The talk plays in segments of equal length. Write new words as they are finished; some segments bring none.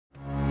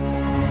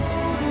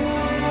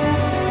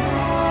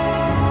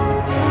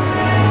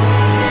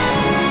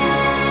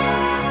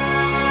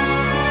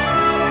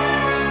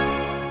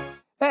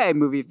Hey,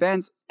 movie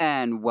fans,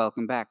 and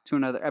welcome back to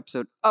another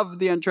episode of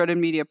the Uncharted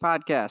Media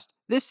Podcast.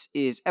 This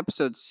is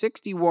episode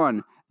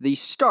 61, the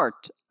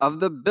start of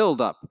the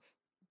build-up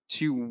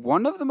to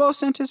one of the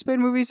most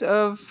anticipated movies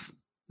of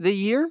the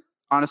year.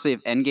 Honestly,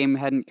 if Endgame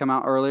hadn't come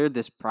out earlier,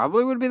 this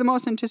probably would be the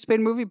most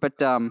anticipated movie, but,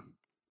 well,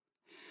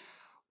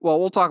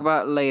 we'll talk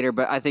about it later,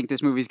 but I think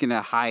this movie's going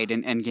to hide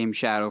in Endgame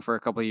shadow for a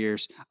couple of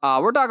years.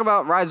 We're talking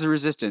about Rise of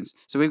Resistance,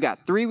 so we've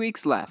got 3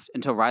 weeks left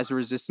until Rise of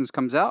Resistance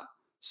comes out.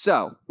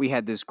 So, we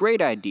had this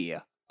great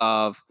idea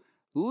of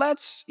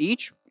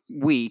each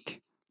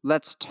week,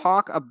 let's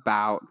talk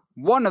about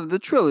one of the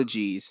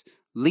trilogies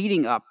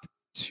leading up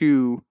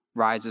to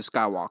Rise of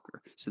Skywalker.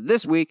 So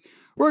this week,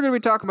 we're going to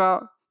be talking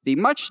about the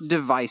much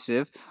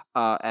divisive,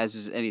 as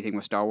is anything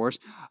with Star Wars,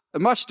 a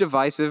much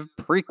divisive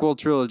prequel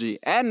trilogy.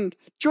 And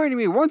joining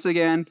me once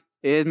again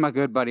is my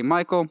good buddy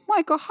Michael.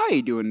 Michael, how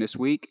you doing this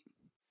week?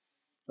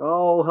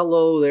 Oh,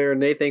 hello there,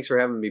 Nate. Thanks for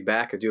having me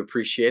back. I do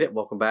appreciate it.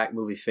 Welcome back,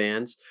 movie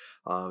fans.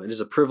 It is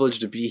a privilege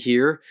to be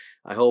here.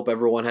 I hope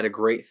everyone had a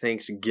great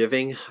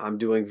Thanksgiving. I'm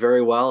doing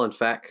very well, in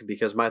fact,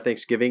 because my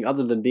Thanksgiving,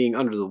 other than being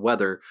under the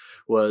weather,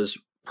 was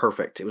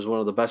perfect. It was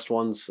one of the best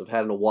ones I've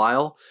had in a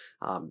while.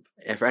 And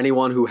for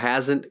anyone who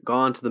hasn't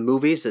gone to the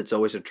movies, it's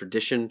always a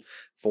tradition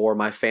for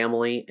my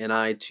family and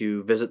I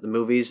to visit the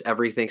movies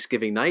every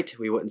Thanksgiving night.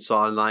 We went and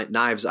saw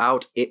Knives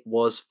Out. It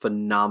was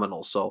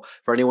phenomenal. So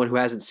for anyone who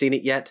hasn't seen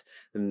it yet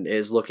and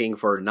is looking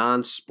for a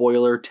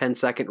non-spoiler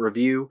 10-second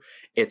review,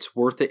 it's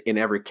worth it in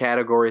every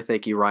category.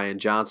 Thank you, Rian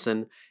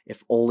Johnson.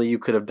 If only you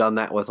could have done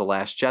that with The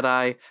Last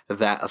Jedi.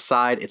 That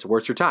aside, it's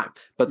worth your time.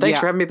 But thanks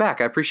for having me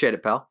back. I appreciate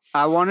it, pal.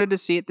 I wanted to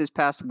see it this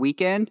past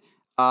weekend.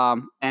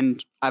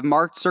 And I've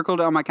circled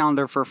it on my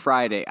calendar for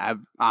Friday. I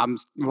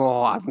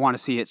want to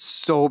see it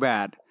so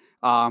bad.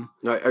 Are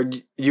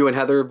you and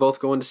Heather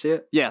both going to see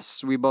it?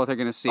 Yes, we both are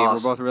going to see it.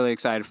 We're both really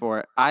excited for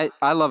it. I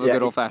love a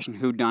good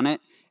old-fashioned whodunit,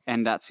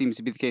 and that seems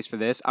to be the case for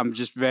this. I'm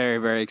just very,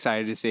 very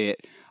excited to see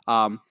it.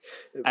 And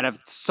I've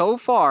so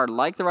far,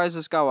 like The Rise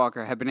of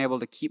Skywalker, have been able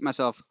to keep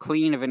myself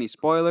clean of any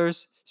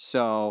spoilers.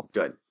 So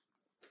good.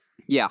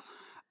 Yeah.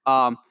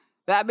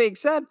 That being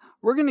said,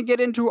 we're going to get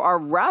into our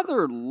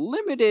rather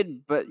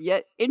limited but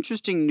yet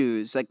interesting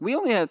news. Like, we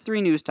only have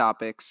 3 news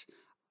topics,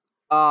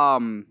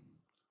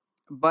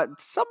 but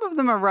some of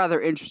them are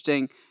rather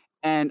interesting,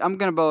 and I'm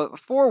going to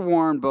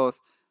forewarn both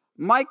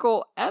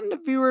Michael and the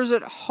viewers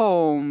at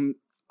home.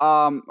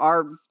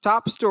 Our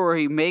top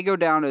story may go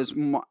down as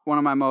one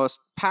of my most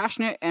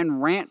passionate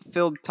and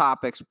rant-filled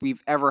topics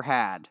we've ever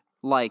had.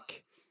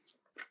 Like,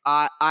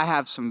 I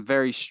have some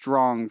very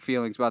strong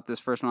feelings about this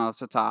first one off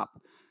the top.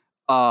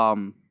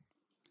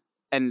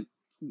 And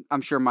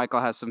I'm sure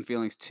Michael has some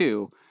feelings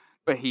too,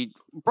 but he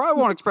probably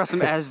won't express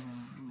them as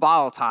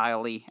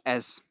volatilely.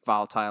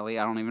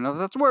 I don't even know if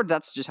that's a word.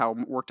 That's just how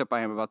worked up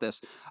I am about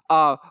this.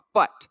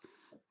 But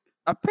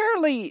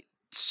apparently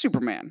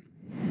Superman.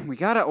 We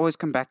gotta always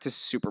come back to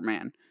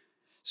Superman.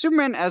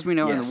 Superman, as we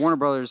know, in the Warner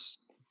Brothers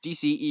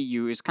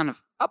DCEU is kind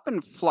of up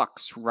in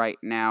flux right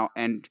now,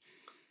 and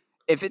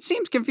if it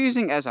seems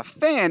confusing as a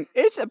fan,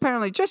 it's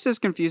apparently just as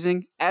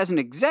confusing as an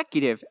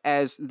executive,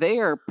 as they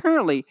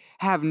apparently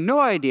have no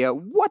idea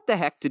what the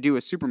heck to do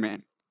with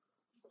Superman.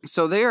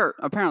 So they are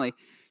apparently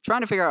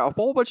trying to figure out a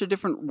whole bunch of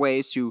different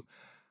ways to,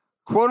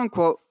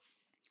 quote-unquote,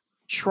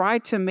 try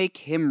to make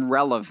him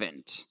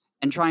relevant,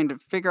 and trying to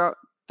figure out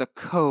the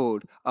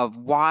code of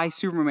why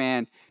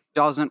Superman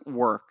doesn't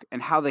work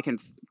and how they can,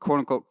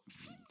 quote-unquote,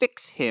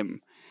 fix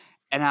him.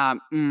 And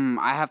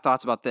I have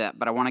thoughts about that,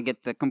 but I want to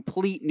get the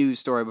complete news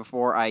story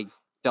before I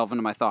delve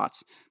into my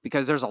thoughts,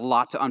 because there's a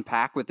lot to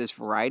unpack with this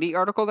Variety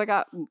article that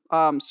got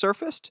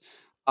surfaced.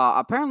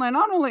 Apparently,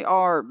 not only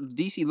are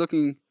DC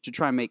looking to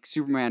try and make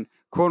Superman,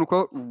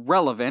 quote-unquote,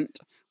 relevant,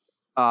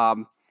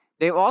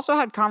 they've also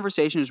had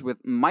conversations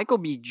with Michael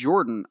B.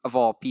 Jordan, of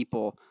all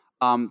people,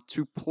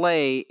 to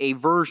play a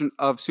version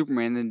of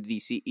Superman in the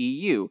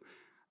DCEU.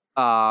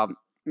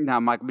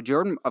 Now, Michael B.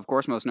 Jordan, of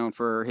course, most known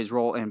for his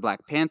role in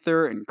Black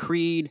Panther and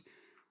Creed.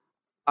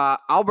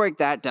 I'll break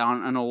that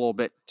down in a little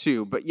bit,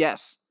 too. But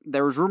yes,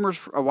 there was rumors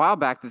a while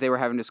back that they were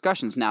having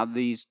discussions. Now,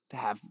 these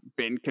have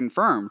been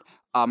confirmed.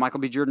 Michael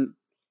B. Jordan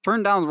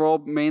turned down the role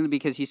mainly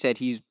because he said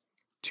he's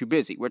too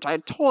busy, which I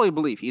totally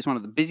believe. He's one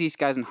of the busiest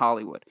guys in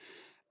Hollywood.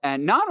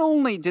 And not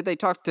only did they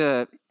talk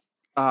to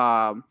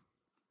Michael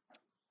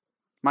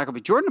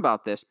B. Jordan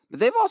about this, but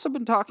they've also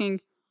been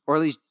talking, or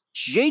at least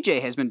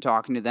JJ has been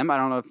talking to them. I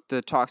don't know if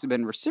the talks have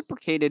been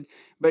reciprocated,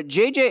 but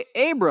JJ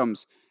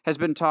Abrams has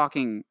been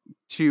talking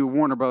to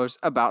Warner Bros.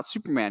 About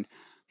Superman.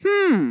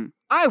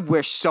 I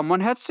wish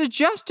someone had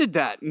suggested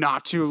that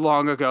not too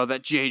long ago,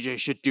 that JJ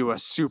should do a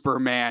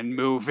Superman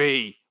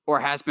movie, or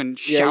has been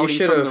shouting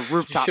from the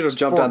rooftops. You should have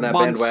jumped on that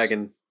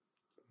bandwagon.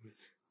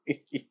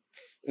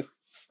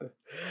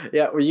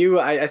 Yeah, were you?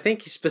 I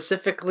think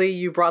specifically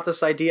you brought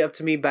this idea up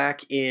to me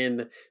back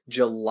in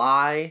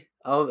July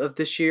of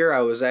this year.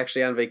 I was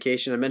actually on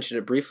vacation. I mentioned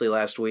it briefly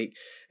last week.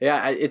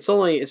 Yeah, it's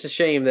a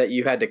shame that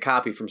you had to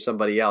copy from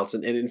somebody else.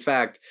 And in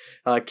fact,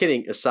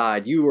 kidding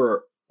aside, you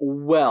were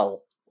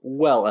well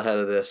ahead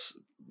of this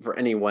for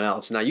anyone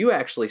else. Now, you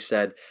actually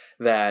said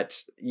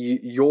that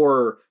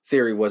your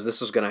theory was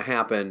this was going to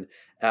happen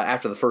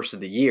after the first of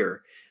the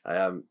year.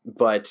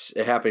 But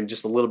it happened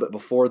just a little bit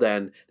before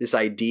then. This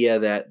idea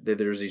that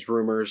there's these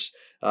rumors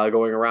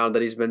going around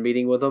that he's been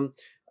meeting with them.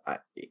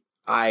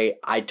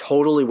 I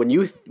totally, when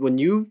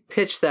you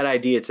pitched that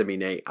idea to me,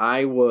 Nate,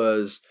 I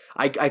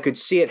could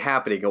see it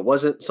happening. It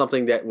wasn't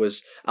something that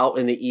was out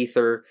in the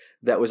ether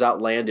that was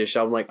outlandish.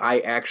 I'm like, I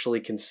actually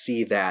can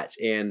see that.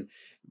 And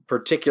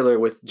particular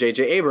with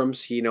J.J.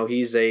 Abrams,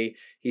 he's a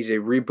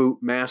reboot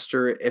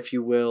master, if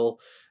you will,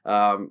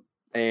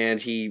 and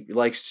he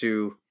likes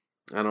to,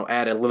 I don't know,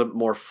 add a little bit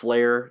more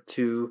flair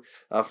to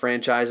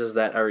franchises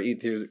that are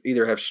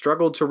either have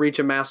struggled to reach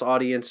a mass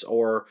audience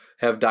or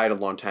have died a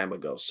long time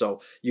ago.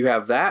 So you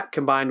have that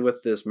combined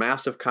with this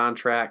massive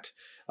contract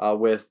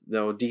with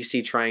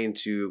DC trying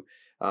to,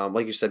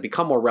 like you said,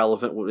 become more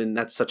relevant, and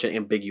that's such an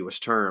ambiguous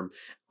term.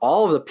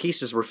 All of the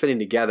pieces were fitting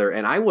together,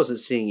 and I wasn't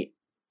seeing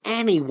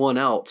anyone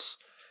else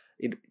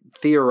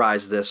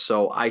theorize this,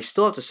 so I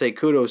still have to say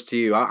kudos to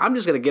you. I'm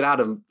just gonna get out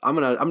of. I'm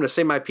gonna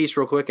say my piece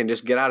real quick and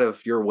just get out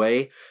of your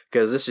way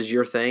because this is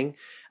your thing.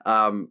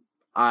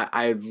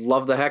 I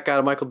love the heck out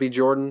of Michael B.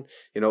 Jordan.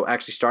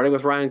 Actually starting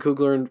with Ryan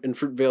Coogler in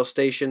Fruitvale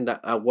Station.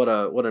 What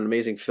an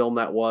amazing film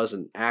that was,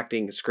 and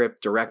acting,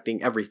 script,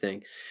 directing,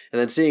 everything.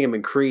 And then seeing him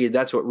in Creed,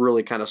 that's what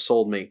really kind of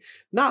sold me.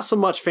 Not so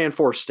much Fan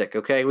Four Stick.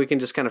 Okay, we can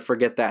just kind of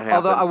forget that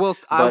happened. Although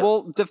I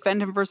will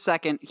defend him for a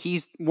second.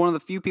 He's one of the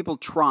few people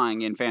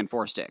trying in Fan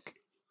Four Stick.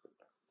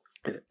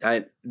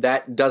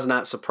 That does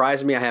not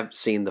surprise me. I have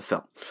seen the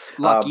film.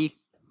 Lucky.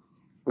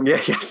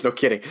 Yes, no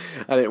kidding.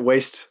 I didn't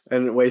waste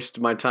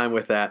my time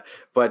with that.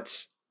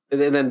 But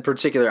and then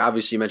particular,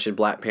 obviously you mentioned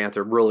Black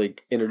Panther, really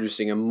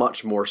introducing him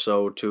much more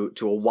so to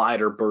a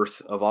wider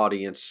berth of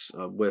audience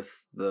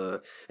with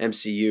the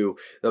MCU.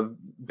 The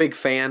big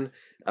fan.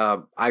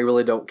 I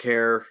really don't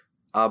care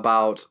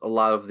about a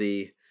lot of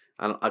the,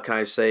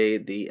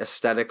 the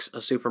aesthetics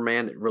of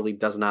Superman. It really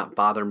does not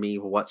bother me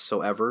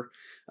whatsoever.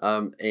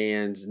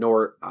 And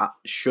nor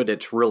should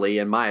it really,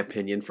 in my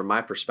opinion, from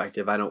my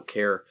perspective. I don't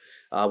care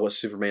what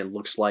Superman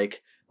looks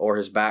like or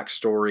his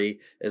backstory,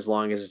 as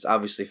long as it's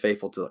obviously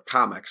faithful to the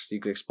comics. You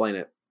can explain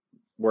it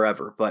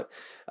wherever. But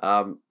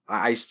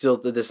I still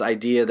did this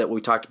idea that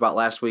we talked about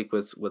last week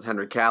with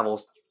Henry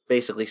Cavill,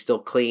 basically still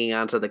clinging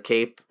onto the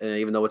cape, and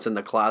even though it's in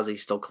the closet,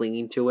 he's still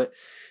clinging to it.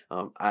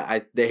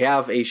 They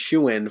have a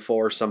shoe-in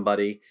for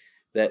somebody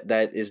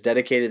that is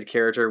dedicated to the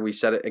character. We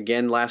said it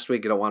again last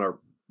week. I don't want to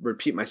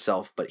repeat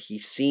myself, but he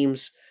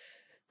seems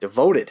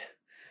devoted.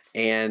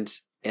 And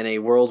in a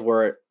world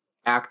where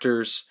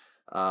actors,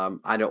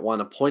 I don't want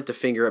to point the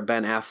finger at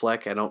Ben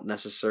Affleck. I don't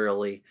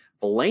necessarily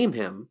blame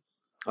him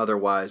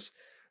otherwise,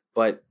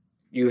 but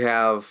you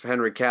have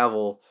Henry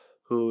Cavill,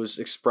 who's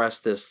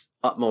expressed this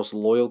utmost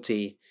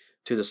loyalty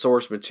to the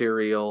source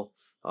material.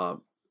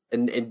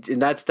 And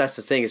that's the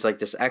thing. It's like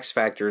this X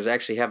factor is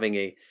actually having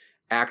a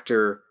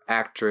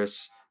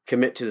actress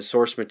commit to the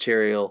source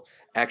material,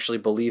 actually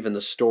believe in the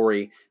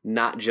story,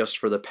 not just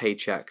for the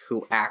paycheck,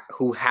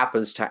 who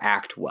happens to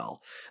act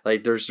well.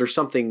 Like there's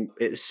something,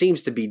 it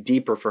seems to be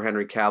deeper for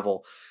Henry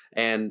Cavill.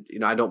 And,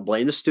 I don't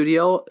blame the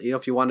studio,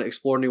 if you want to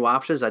explore new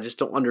options. I just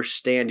don't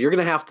understand. You're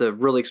going to have to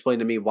really explain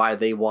to me why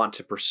they want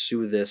to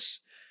pursue this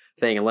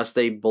thing, unless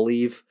they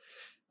believe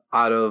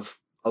out of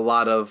a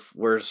lot of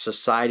where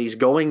society's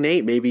going.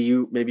 Nate, maybe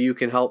you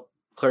can help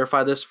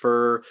clarify this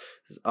for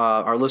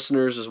our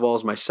listeners as well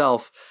as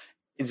myself.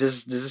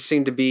 Does this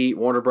seem to be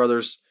Warner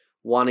Brothers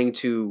wanting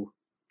to,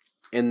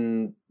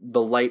 in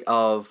the light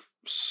of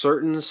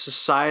certain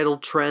societal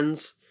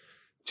trends,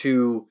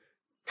 to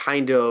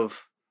kind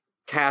of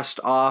cast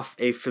off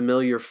a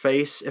familiar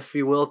face, if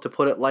you will, to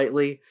put it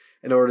lightly,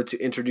 in order to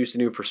introduce a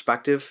new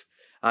perspective?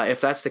 If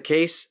that's the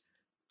case,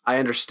 I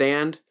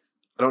understand.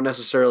 I don't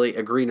necessarily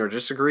agree nor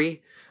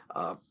disagree,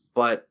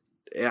 but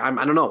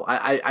I don't know.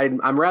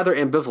 I'm rather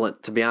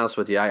ambivalent, to be honest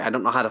with you. I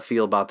don't know how to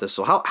feel about this.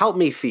 So help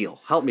me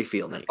feel,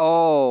 Nate.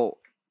 Oh,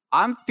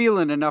 I'm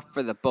feeling enough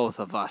for the both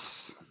of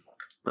us.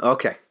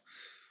 Okay.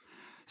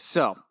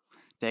 So,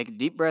 take a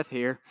deep breath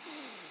here.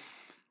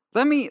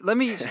 Let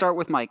me start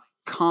with my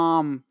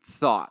calm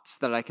thoughts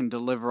that I can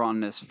deliver on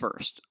this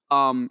first.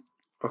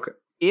 Okay.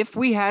 If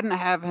we hadn't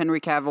have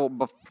Henry Cavill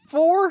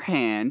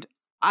beforehand,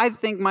 I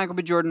think Michael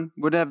B. Jordan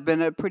would have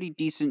been a pretty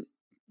decent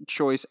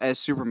choice as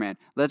Superman.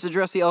 Let's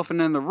address the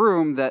elephant in the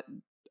room that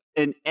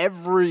in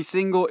every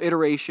single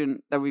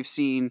iteration that we've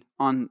seen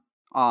on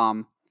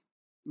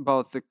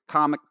both the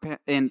comic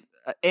and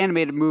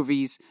animated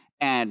movies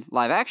and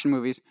live action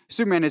movies,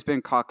 Superman has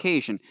been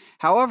Caucasian.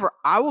 However,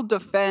 I will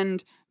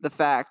defend the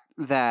fact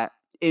that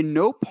in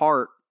no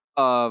part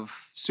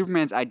of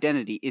Superman's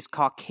identity is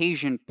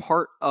Caucasian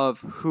part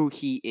of who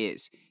he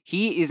is.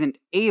 He is an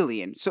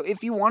alien. So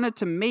if you wanted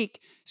to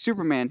make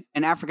Superman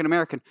an African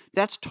American,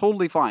 that's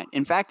totally fine.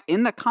 In fact,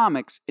 in the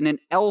comics, in an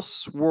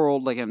else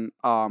world, like an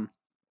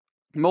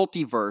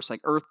multiverse,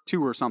 like Earth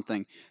 2 or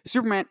something,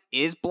 Superman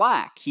is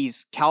black.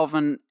 He's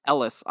Calvin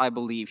Ellis, I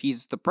believe.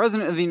 He's the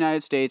president of the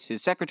United States.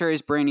 His secretary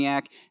is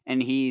Brainiac,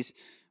 and he's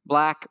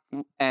black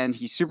and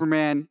he's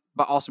Superman,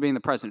 but also being the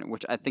president,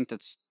 which I think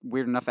that's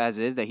weird enough as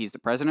is that he's the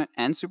president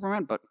and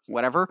Superman, but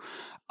whatever.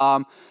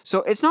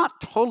 So it's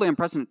not totally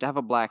unprecedented to have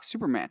a black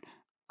Superman.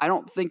 I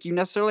don't think you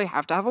necessarily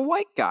have to have a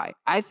white guy.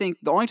 I think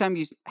the only time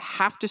you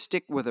have to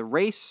stick with a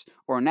race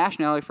or a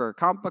nationality for a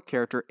comic book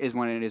character is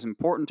when it is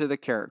important to the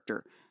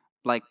character,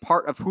 like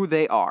part of who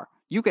they are.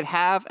 You could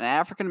have an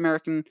African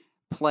American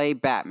play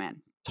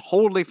Batman.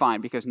 Totally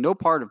fine, because no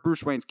part of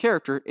Bruce Wayne's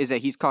character is that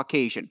he's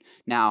Caucasian.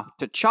 Now,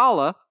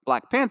 T'Challa,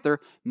 Black Panther,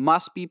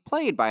 must be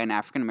played by an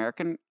African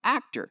American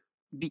actor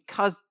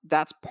because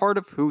that's part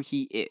of who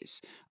he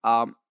is.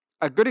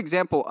 A good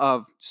example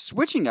of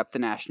switching up the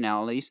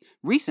nationalities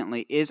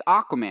recently is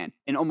Aquaman.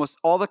 In almost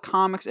all the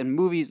comics and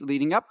movies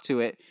leading up to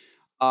it,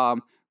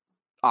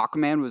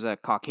 Aquaman was a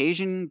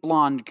Caucasian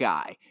blonde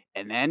guy.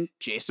 And then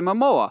Jason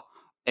Momoa,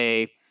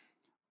 a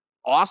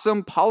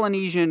awesome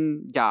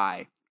Polynesian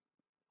guy,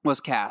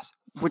 was cast,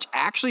 which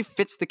actually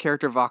fits the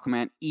character of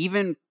Aquaman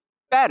even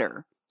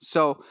better.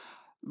 So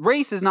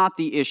race is not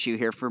the issue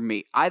here for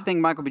me. I think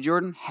Michael B.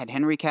 Jordan, had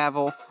Henry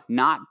Cavill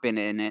not been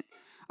in it,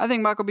 I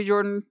think Michael B.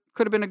 Jordan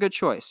could have been a good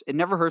choice. It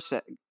never hurts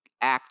to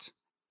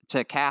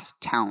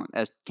cast talent,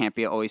 as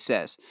Campea always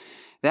says.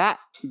 That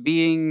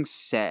being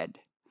said,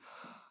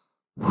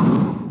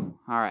 all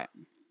right,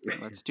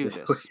 let's do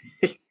this.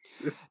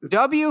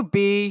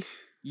 WB,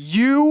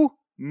 you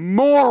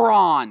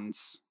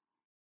morons.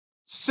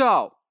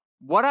 So,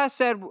 what I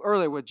said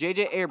earlier with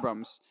J.J.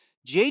 Abrams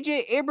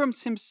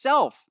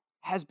himself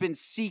has been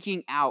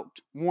seeking out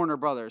Warner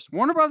Brothers.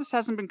 Warner Brothers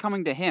hasn't been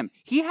coming to him.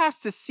 He has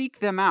to seek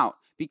them out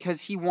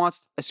because he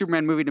wants a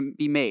Superman movie to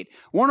be made.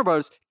 Warner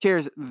Brothers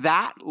cares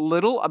that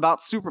little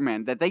about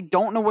Superman that they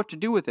don't know what to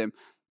do with him,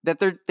 that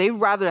they'd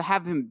rather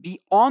have him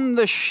be on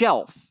the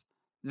shelf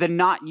than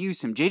not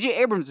use him. J.J.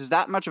 Abrams is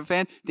that much of a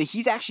fan that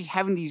he's actually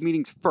having these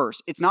meetings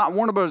first. It's not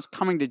Warner Brothers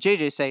coming to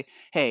J.J. say,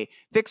 hey,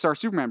 fix our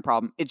Superman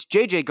problem. It's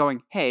J.J.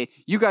 going, hey,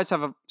 you guys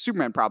have a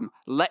Superman problem.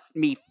 Let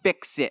me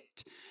fix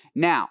it.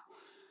 Now,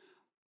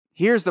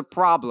 here's the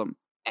problem.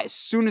 As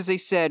soon as they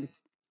said,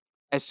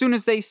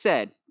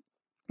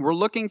 we're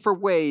looking for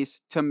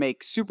ways to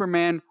make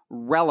Superman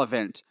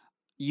relevant,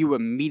 you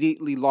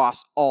immediately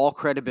lost all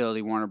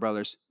credibility, Warner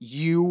Brothers.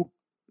 You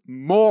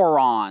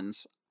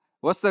morons.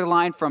 What's the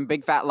line from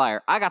Big Fat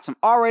Liar? I got some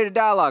R-rated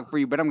dialogue for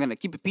you, but I'm going to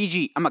keep it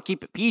PG. I'm going to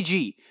keep it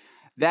PG.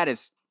 That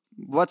is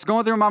what's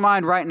going through my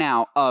mind right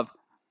now of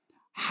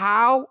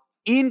how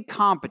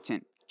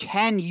incompetent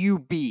can you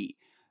be?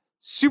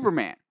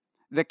 Superman,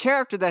 the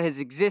character that has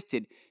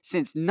existed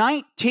since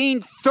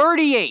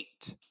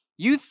 1938.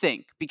 You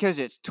think because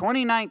it's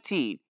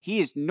 2019, he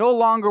is no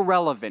longer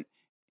relevant.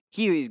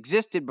 He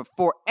existed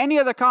before any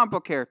other comic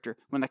book character.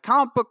 When the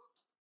comic book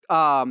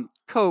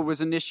code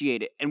was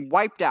initiated and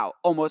wiped out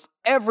almost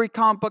every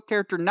comic book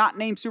character not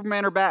named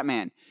Superman or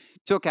Batman,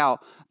 took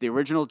out the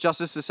original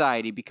Justice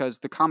Society because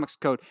the comics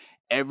code,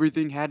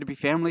 everything had to be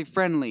family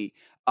friendly.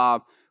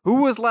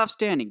 Who was left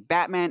standing?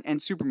 Batman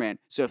and Superman.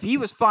 So if he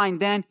was fine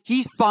then,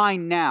 he's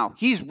fine now.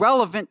 He's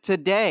relevant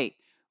today.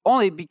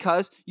 Only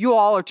because you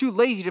all are too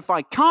lazy to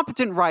find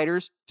competent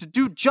writers to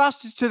do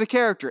justice to the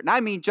character. And I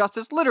mean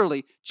justice,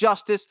 literally,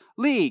 Justice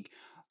League.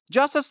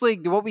 Justice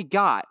League, what we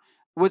got,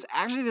 was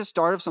actually the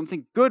start of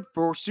something good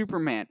for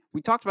Superman.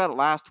 We talked about it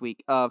last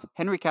week of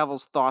Henry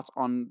Cavill's thoughts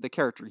on the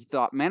character. He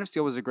thought Man of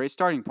Steel was a great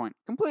starting point.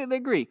 Completely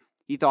agree.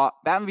 He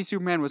thought Batman v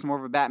Superman was more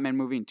of a Batman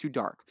movie and too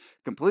dark.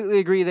 Completely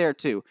agree there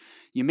too.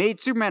 You made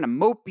Superman a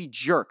mopey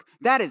jerk.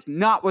 That is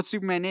not what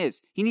Superman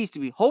is. He needs to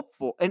be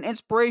hopeful and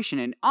inspiration.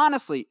 And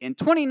honestly, in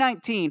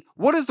 2019,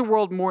 what does the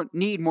world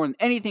need more than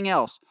anything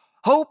else?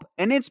 Hope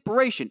and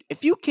inspiration.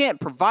 If you can't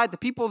provide the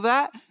people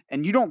that,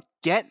 and you don't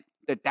get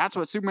that that's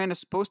what Superman is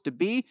supposed to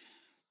be,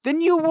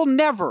 then you will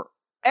never,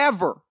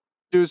 ever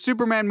do a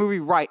Superman movie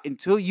right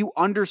until you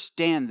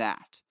understand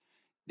that.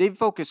 They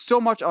focus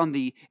so much on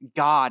the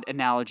God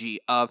analogy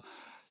of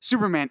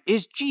Superman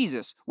is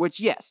Jesus, which,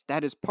 yes,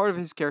 that is part of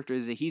his character,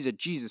 is that he's a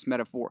Jesus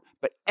metaphor.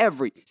 But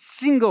every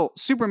single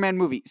Superman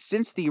movie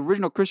since the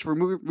original Christopher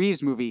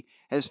Reeves movie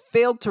has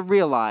failed to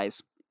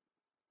realize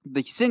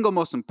the single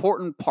most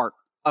important part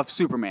of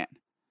Superman,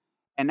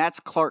 and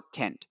that's Clark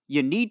Kent.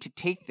 You need to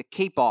take the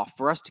cape off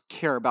for us to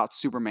care about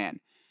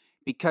Superman,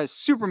 because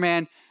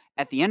Superman,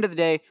 at the end of the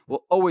day,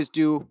 will always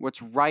do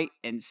what's right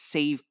and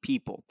save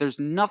people. There's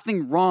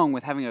nothing wrong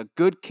with having a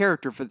good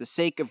character for the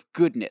sake of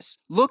goodness.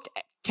 Look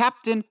at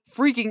Captain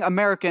freaking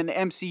America in the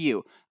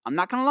MCU. I'm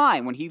not going to lie,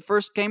 when he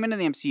first came into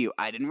the MCU,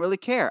 I didn't really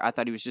care. I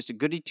thought he was just a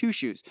goody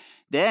two-shoes.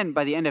 Then,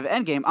 by the end of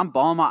Endgame, I'm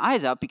bawling my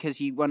eyes out because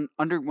he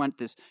underwent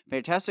this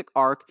fantastic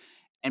arc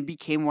and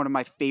became one of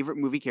my favorite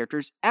movie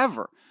characters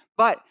ever.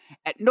 But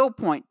at no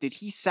point did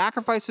he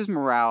sacrifice his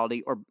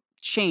morality or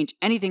change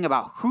anything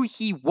about who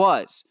he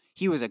was.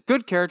 He was a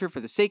good character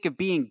for the sake of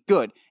being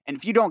good. And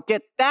if you don't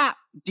get that,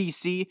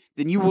 DC,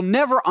 then you will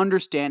never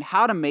understand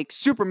how to make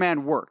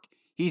Superman work.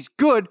 He's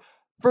good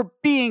for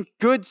being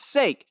good's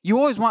sake. You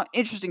always want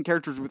interesting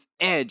characters with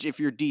edge if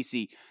you're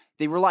DC.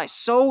 They rely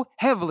so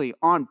heavily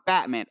on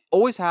Batman.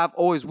 Always have,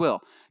 always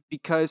will.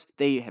 because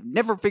they have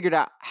never figured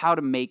out how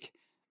to make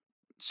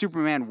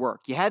Superman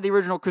work. You had the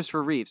original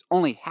Christopher Reeves,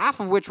 only half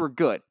of which were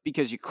good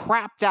because you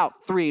crapped out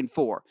 3 and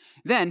 4.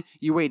 Then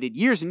you waited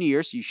years and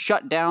years. You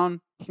shut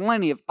down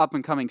plenty of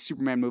up-and-coming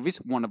Superman movies,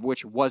 one of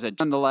which was a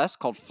nonetheless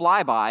called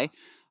Flyby.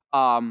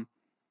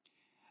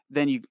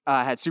 Then you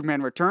had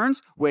Superman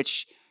Returns,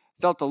 which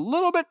felt a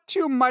little bit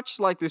too much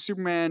like the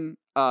Superman,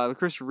 the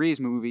Christopher Reeves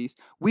movies.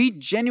 We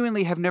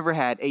genuinely have never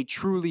had a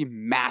truly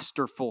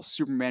masterful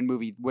Superman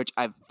movie, which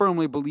I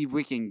firmly believe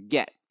we can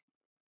get.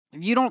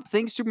 If you don't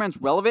think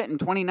Superman's relevant in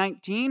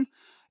 2019,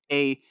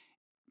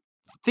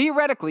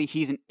 theoretically,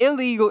 he's an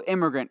illegal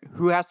immigrant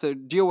who has to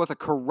deal with a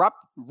corrupt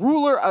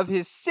ruler of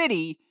his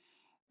city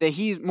that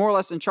he's more or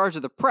less in charge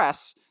of the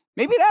press.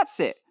 Maybe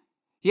that's it.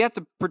 You have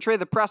to portray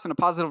the press in a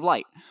positive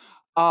light.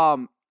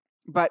 I'm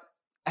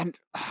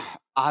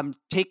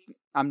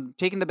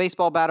taking the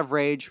baseball bat of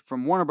rage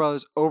from Warner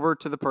Brothers over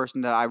to the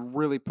person that I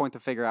really point the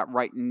finger at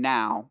right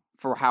now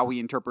for how we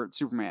interpret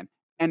Superman,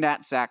 and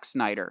that's Zack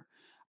Snyder.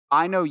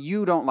 I know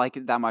you don't like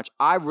it that much.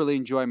 I really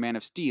enjoy Man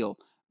of Steel,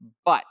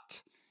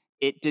 but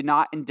it did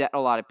not indebt a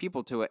lot of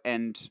people to it.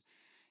 And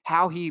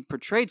how he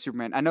portrayed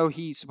Superman, I know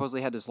he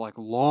supposedly had this like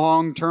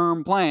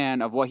long-term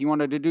plan of what he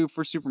wanted to do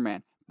for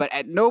Superman, but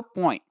at no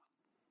point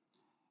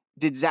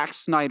did Zack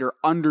Snyder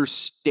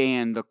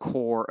understand the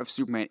core of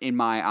Superman in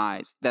my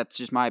eyes. That's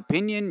just my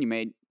opinion. You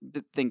may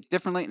think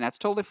differently, and that's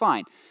totally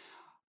fine.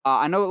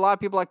 I know a lot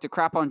of people like to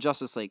crap on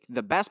Justice League.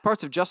 The best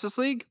parts of Justice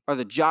League are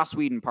the Joss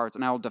Whedon parts,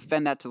 and I will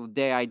defend that till the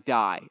day I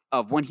die.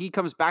 Of when he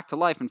comes back to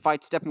life and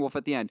fights Steppenwolf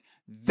at the end.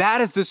 That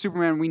is the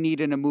Superman we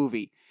need in a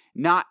movie.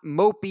 Not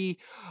mopey,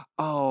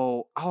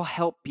 oh, I'll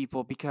help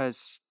people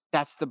because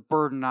that's the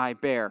burden I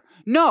bear.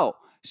 No,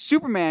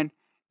 Superman,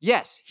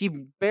 yes, he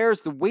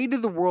bears the weight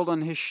of the world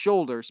on his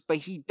shoulders, but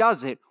he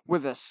does it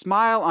with a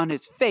smile on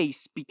his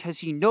face because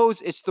he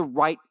knows it's the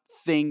right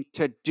thing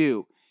to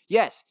do.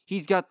 Yes,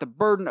 he's got the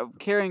burden of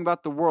caring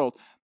about the world,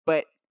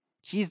 but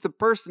he's the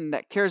person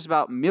that cares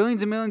about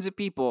millions and millions of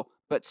people,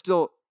 but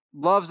still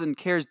loves and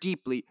cares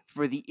deeply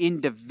for the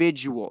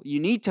individual. You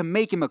need to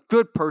make him a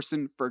good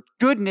person for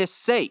goodness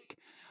sake.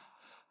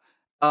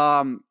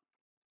 I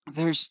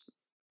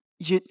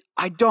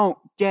don't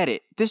get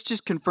it. This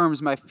just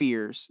confirms my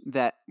fears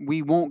that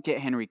we won't get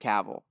Henry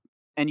Cavill.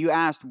 And you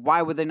asked,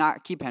 why would they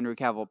not keep Henry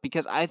Cavill?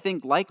 Because I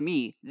think, like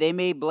me, they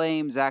may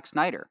blame Zack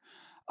Snyder.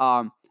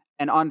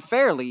 And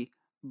unfairly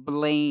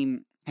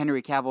blame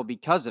Henry Cavill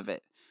because of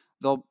it.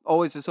 They'll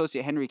always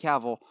associate Henry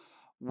Cavill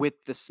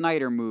with the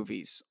Snyder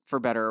movies, for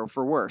better or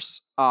for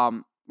worse.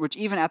 Which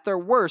even at their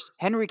worst,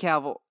 Henry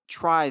Cavill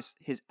tries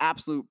his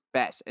absolute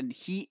best, and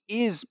he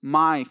is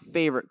my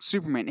favorite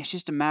Superman. It's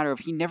just a matter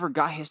of he never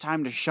got his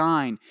time to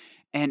shine,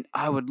 and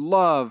I would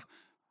love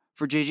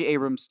for J.J.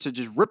 Abrams to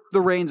just rip the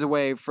reins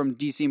away from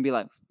DC and be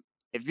like,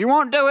 if you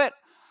won't do it,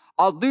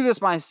 I'll do this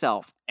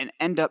myself, and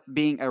end up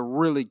being a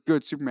really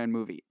good Superman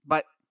movie.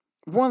 But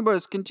Warner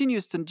Bros.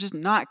 Continues to just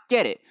not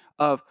get it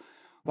of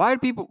why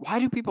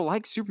do people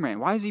like Superman?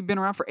 Why has he been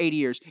around for 80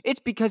 years? It's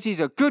because he's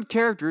a good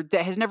character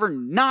that has never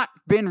not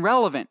been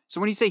relevant. So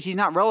when you say he's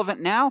not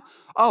relevant now,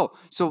 oh,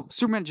 so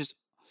Superman just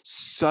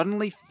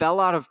suddenly fell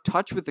out of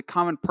touch with the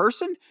common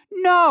person?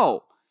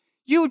 No!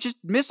 You just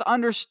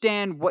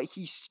misunderstand what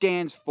he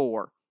stands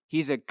for.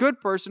 He's a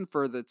good person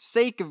for the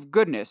sake of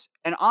goodness,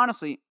 and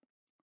honestly,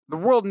 the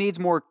world needs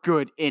more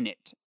good in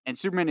it, and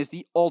Superman is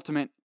the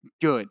ultimate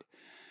good.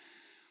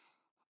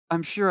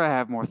 I'm sure I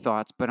have more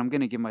thoughts, but I'm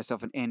going to give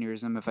myself an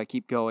aneurysm if I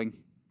keep going.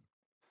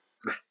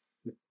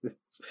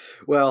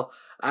 Well,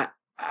 I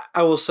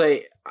will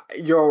say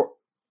your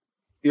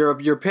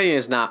opinion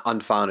is not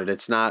unfounded.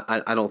 It's not.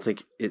 I don't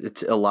think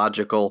it's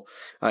illogical.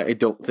 I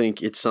don't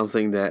think it's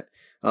something that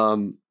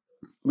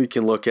we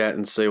can look at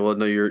and say, well,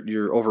 no, you're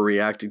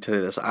overreacting to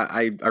this.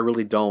 I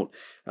really don't.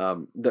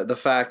 The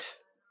fact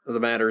of the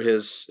matter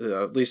is,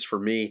 at least for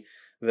me,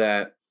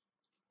 that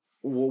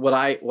what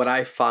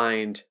I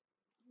find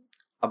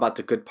about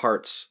the good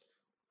parts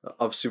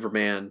of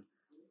Superman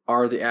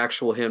are the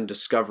actual him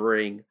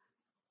discovering,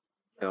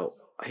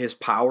 his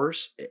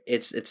powers.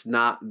 It's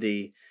not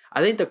the. I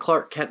think the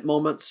Clark Kent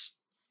moments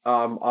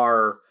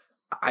are.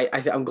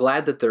 I'm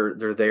glad that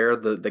they're there.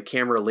 The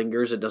camera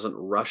lingers. It doesn't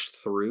rush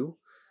through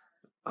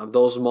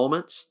those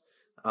moments.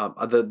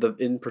 The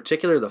in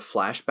particular the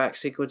flashback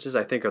sequences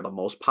I think are the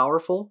most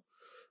powerful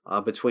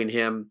between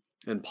him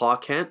and Pa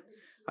Kent.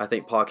 I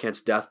think Pa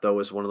Kent's death, though,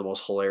 is one of the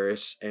most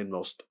hilarious and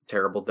most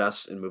terrible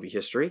deaths in movie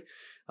history,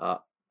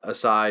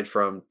 aside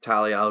from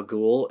Talia al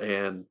Ghul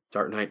and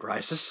Dark Knight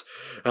Rises.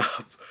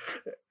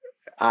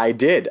 I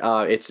did.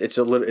 It's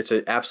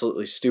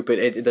absolutely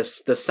stupid.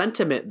 The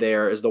sentiment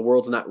there is the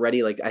world's not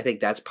ready. Like, I think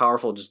that's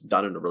powerful, just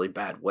done in a really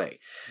bad way.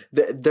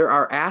 There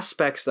are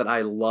aspects that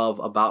I love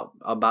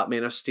about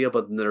Man of Steel,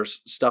 but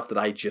there's stuff that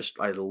I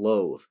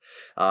loathe.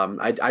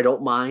 I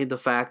don't mind the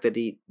fact that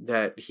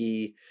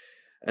he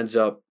ends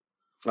up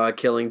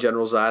killing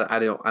General Zod. I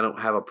don't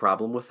have a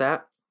problem with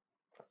that.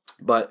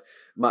 But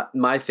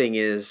my thing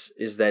is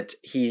that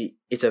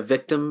it's a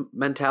victim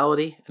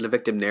mentality and a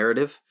victim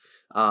narrative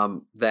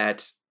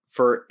that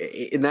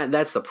and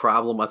that's the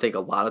problem. I think a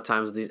lot of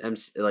times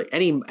these like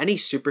any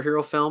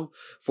superhero film,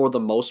 for the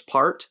most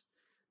part,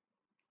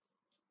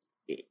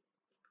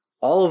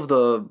 all of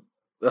the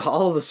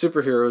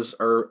superheroes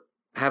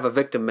have a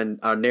victim and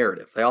a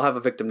narrative. They all have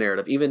a victim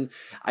narrative. Even,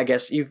 I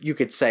guess you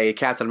could say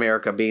Captain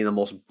America being the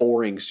most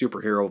boring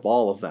superhero of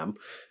all of them.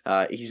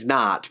 He's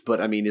not,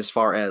 but I mean, as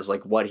far as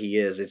like what he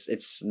is,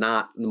 it's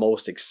not the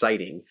most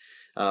exciting.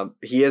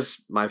 He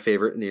is my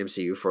favorite in the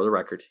MCU, for the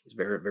record. He's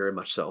very, very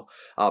much so.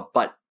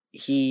 But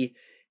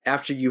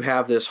after you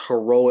have this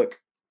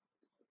heroic,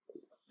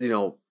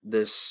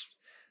 this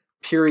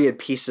period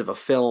piece of a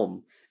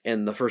film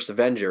in the first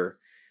Avenger,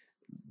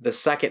 the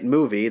second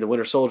movie, The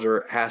Winter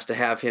Soldier, has to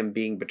have him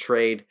being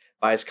betrayed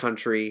by his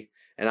country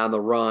and on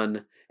the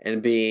run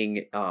and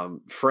being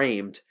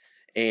framed,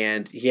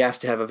 and he has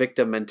to have a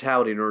victim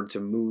mentality in order to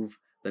move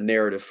the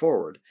narrative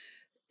forward.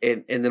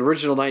 In the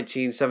original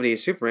 1978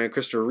 Superman,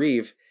 Christopher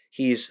Reeve,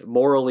 he's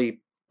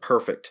morally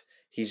perfect.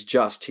 He's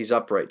just. He's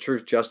upright.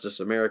 Truth, justice,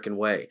 American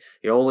way.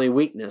 The only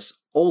weakness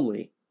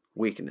is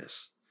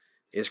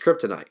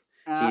kryptonite.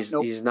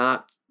 Nope. He's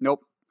not.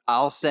 Nope.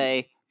 I'll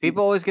say,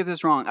 people always get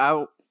this wrong. I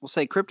will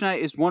say kryptonite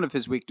is one of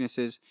his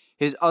weaknesses.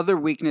 His other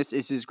weakness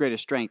is his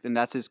greatest strength, and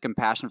that's his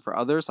compassion for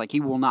others. Like, he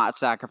will not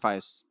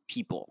sacrifice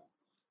people.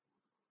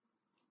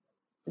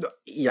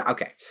 Yeah,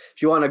 okay.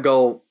 If you want to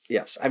go,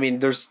 yes. I mean,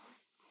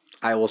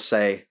 I will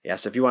say,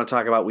 yes, if you want to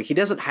talk about weak, he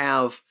doesn't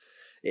have,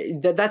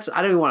 that's,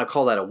 I don't even want to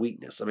call that a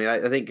weakness. I mean,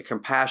 I think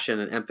compassion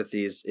and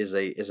empathy is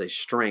a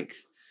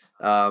strength.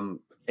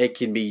 It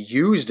can be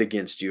used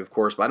against you, of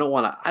course, but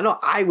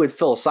I would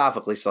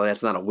philosophically say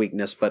that's not a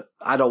weakness, but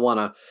I don't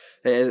want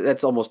to,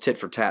 that's almost tit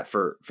for tat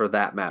for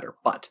that matter.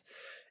 But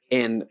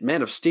in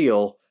Man of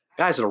Steel,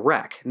 guy's a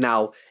wreck.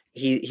 Now,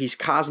 he's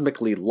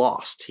cosmically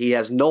lost. He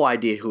has no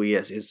idea who he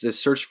is. It's his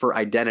search for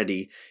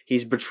identity.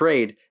 He's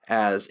betrayed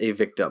as a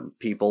victim.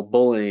 People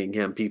bullying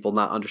him, people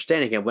not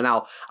understanding him. Well,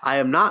 now, I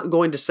am not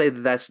going to say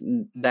that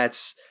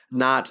that's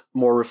not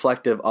more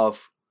reflective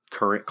of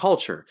current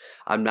culture.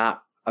 I'm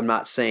not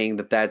saying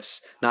that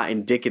that's not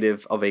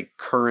indicative of a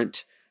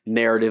current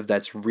narrative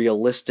that's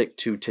realistic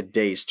to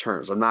today's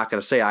terms. I'm not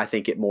going to say I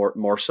think it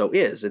more so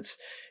is.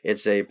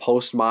 It's a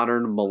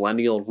postmodern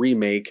millennial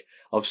remake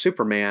of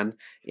Superman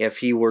if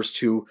he was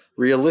to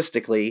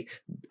realistically,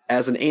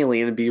 as an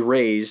alien, be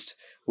raised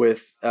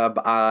with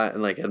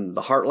like in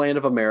the heartland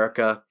of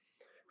America,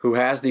 who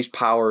has these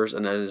powers,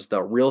 and it is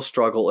the real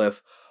struggle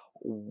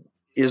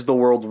is the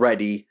world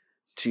ready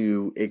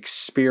to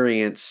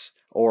experience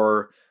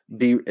or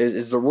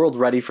is the world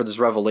ready for this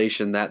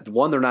revelation that,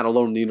 one, they're not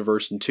alone in the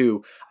universe, and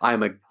two,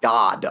 I'm a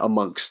god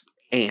amongst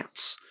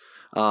ants.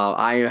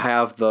 I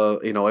have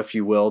the, if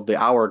you will,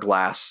 the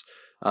hourglass,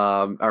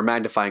 or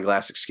magnifying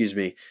glass, excuse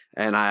me,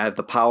 and I have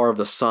the power of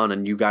the sun,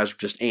 and you guys are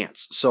just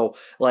ants. So,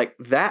 like,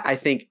 that I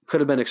think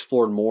could have been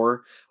explored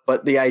more.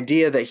 But the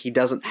idea that he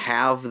doesn't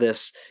have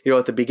this,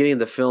 at the beginning of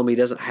the film, he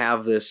doesn't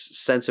have this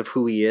sense of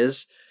who he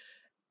is.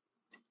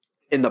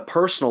 In the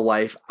personal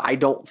life, I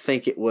don't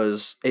think it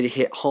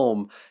hit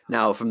home.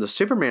 Now, from the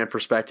Superman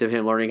perspective,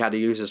 him learning how to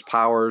use his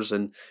powers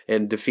and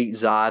defeat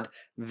Zod,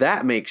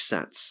 that makes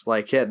sense.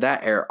 Like,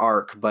 that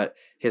arc, but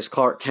his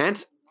Clark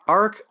Kent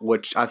arc,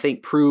 which I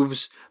think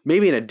proves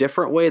maybe in a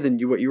different way than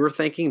what you were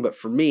thinking, but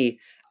for me,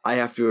 I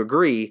have to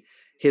agree,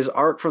 his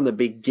arc from the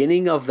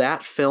beginning of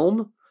that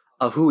film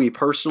of who he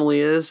personally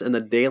is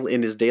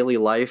in his daily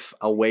life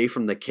away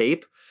from the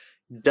Cape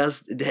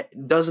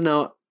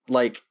doesn't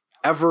like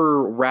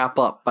ever wrap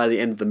up by the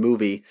end of the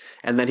movie,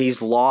 and then he's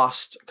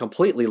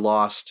completely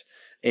lost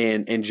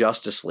in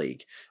Justice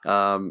League.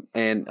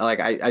 And like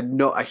I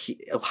know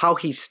how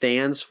he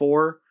stands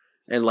for,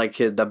 and like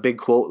the big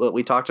quote that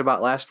we talked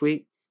about last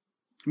week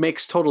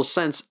makes total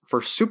sense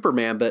for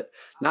Superman, but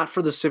not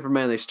for the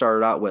Superman they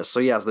started out with.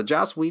 So yes, the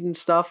Joss Whedon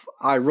stuff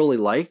I really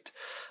liked,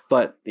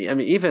 but I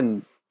mean,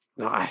 even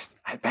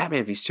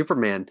Batman v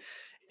Superman,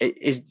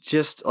 it's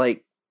just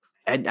like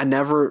I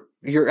never.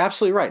 You're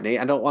absolutely right, Nate.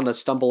 I don't want to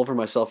stumble over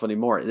myself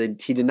anymore.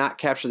 He did not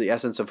capture the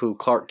essence of who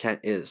Clark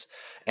Kent is,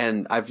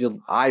 and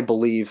I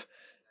believe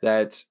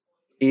that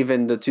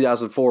even the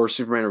 2004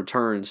 Superman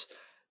Returns,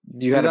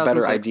 you had a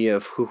better idea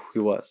of who he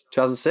was.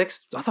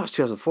 2006? I thought it was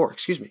 2004.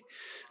 Excuse me.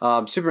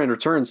 Superman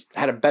Returns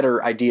had a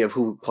better idea of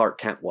who Clark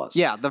Kent was.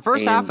 Yeah, the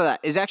first half of that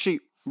is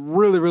actually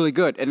really, really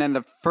good, and then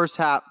the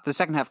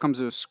second half comes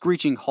to a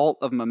screeching halt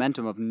of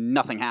momentum of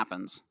nothing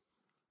happens.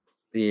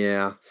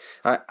 Yeah,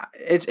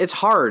 it's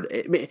hard.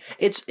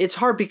 It's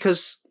hard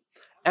because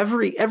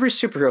every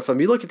superhero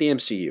film, you look at the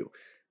MCU,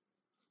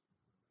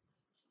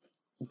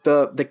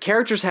 the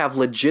characters have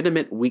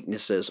legitimate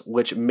weaknesses,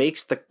 which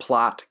makes the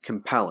plot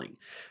compelling.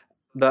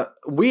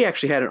 We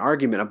actually had an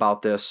argument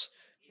about this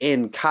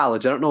in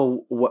college. I don't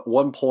know what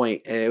one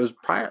point, it was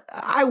prior.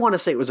 I want to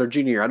say it was our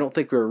junior year. I don't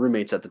think we were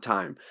roommates at the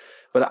time,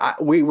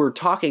 but we were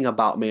talking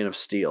about Man of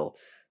Steel.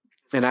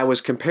 And I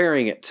was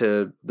comparing it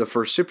to the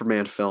first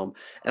Superman film,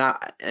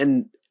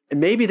 and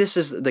maybe this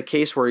is the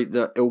case where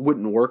it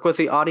wouldn't work with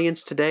the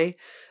audience today,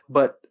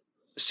 but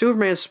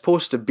Superman's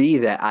supposed to be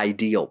that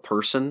ideal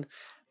person,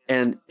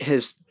 and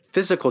his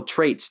physical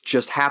traits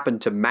just happen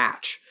to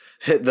match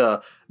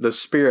the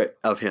spirit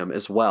of him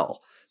as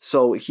well.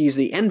 So he's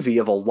the envy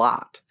of a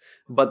lot,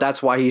 but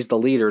that's why he's the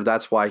leader.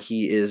 That's why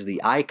he is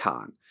the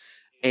icon.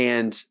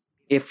 And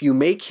if you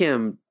make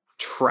him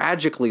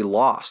tragically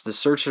lost, the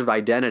search of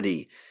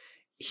identity,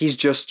 he's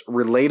just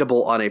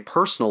relatable on a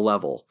personal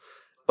level.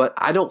 But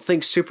I don't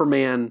think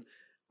Superman,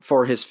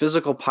 for his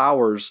physical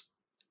powers,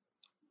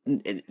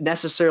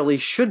 necessarily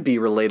should be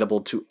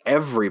relatable to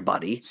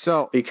everybody.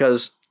 So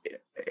because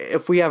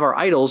if we have our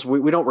idols,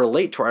 we don't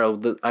relate to our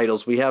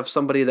idols. We have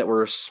somebody that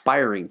we're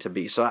aspiring to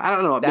be. So I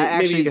don't know.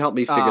 Maybe you can help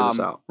me figure this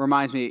out.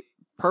 Reminds me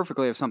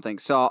perfectly of something.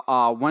 So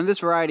when this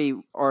Variety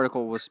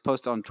article was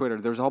posted on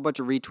Twitter, there was a whole bunch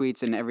of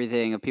retweets and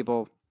everything of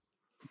people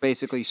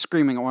basically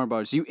screaming at Warner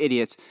Brothers, "You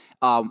idiots!"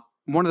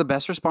 One of the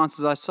best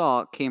responses I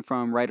saw came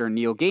from writer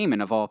Neil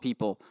Gaiman, of all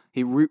people.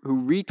 Who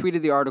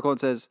retweeted the article and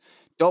says,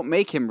 "Don't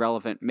make him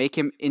relevant, make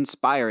him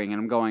inspiring."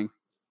 And I'm going,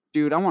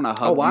 dude, I want to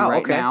hug you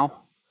right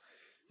now.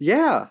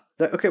 Yeah.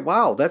 Okay.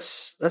 Wow.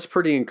 That's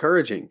pretty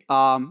encouraging.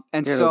 And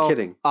yeah, so, no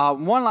kidding.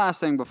 One last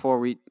thing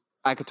before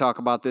I could talk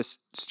about this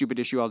stupid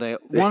issue all day.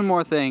 One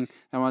more thing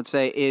I want to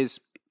say is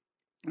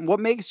what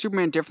makes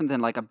Superman different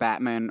than like a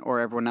Batman or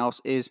everyone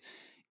else is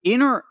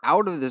in or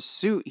out of the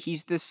suit,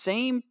 he's the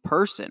same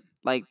person.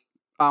 Like,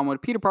 when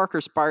Peter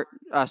Parker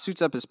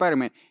suits up as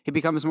Spider-Man, he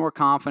becomes more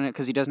confident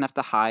because he doesn't have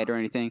to hide or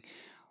anything.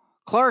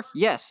 Clark,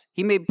 yes,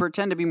 he may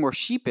pretend to be more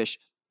sheepish,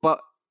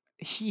 but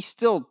he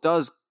still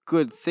does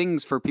good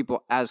things for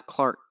people as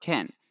Clark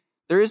Kent.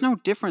 There is no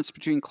difference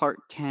between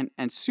Clark Kent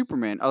and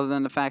Superman other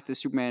than the fact that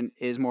Superman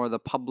is more the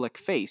public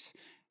face.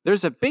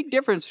 There's a big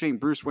difference between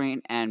Bruce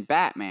Wayne and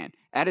Batman.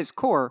 At his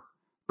core,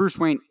 Bruce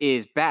Wayne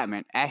is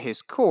Batman. At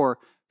his core,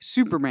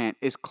 Superman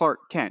is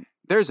Clark Kent.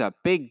 There's a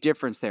big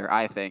difference there,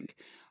 I think.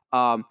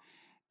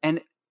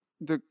 And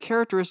the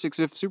characteristics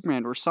of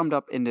Superman were summed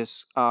up in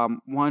this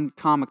one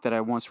comic that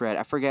I once read.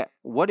 I forget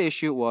what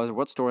issue it was or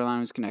what storyline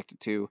it was connected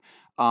to.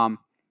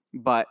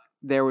 But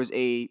there was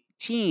a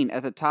teen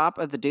at the top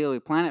of the Daily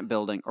Planet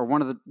building, or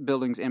one of the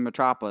buildings in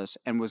Metropolis,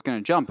 and was going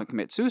to jump and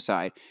commit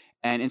suicide.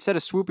 And instead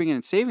of swooping in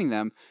and saving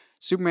them,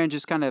 Superman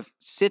just kind of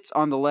sits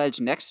on the ledge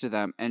next to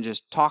them and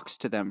just talks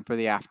to them for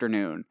the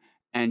afternoon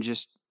and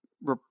just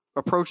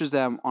approaches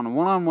them on a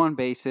one-on-one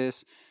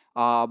basis.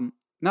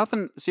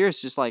 Nothing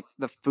serious, just like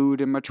the food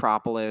in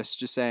Metropolis,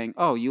 just saying,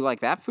 "Oh, you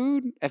like that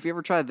food? Have you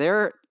ever tried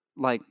there?"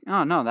 Like,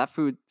 "Oh, no, that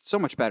food so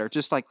much better."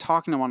 Just like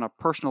talking to them on a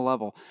personal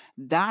level.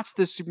 That's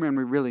the Superman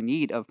we really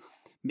need, of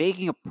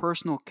making a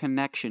personal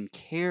connection,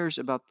 cares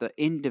about the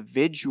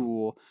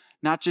individual,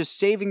 not just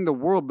saving the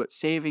world, but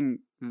saving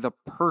the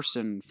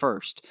person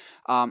first.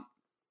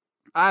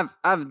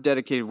 I've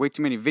dedicated way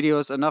too many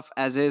videos, enough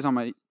as is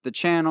on the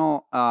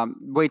channel,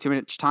 way too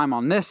much time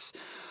on this.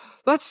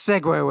 Let's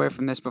segue away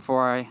from this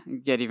before I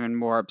get even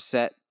more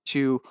upset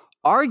to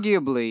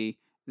arguably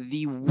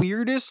the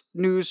weirdest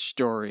news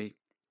story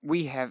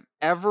we have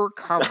ever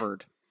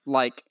covered,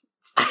 like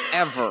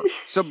ever.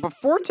 So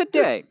before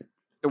today,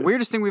 the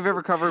weirdest thing we've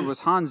ever covered was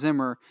Hans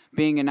Zimmer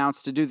being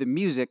announced to do the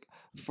music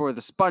for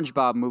the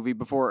SpongeBob movie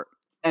before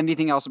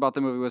anything else about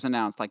the movie was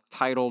announced, like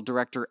title,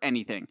 director,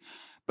 anything.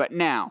 But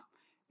now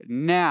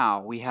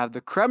we have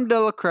the creme de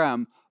la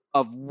creme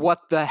of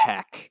what the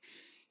heck.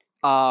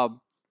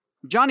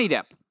 Johnny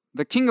Depp,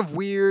 the king of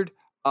weird,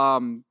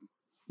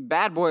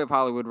 bad boy of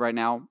Hollywood right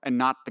now, and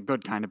not the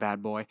good kind of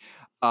bad boy.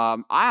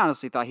 I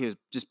honestly thought he was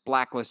just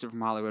blacklisted from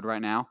Hollywood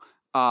right now.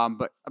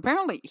 But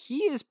apparently he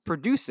is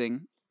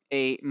producing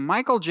a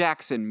Michael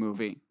Jackson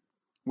movie,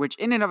 which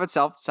in and of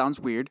itself sounds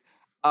weird.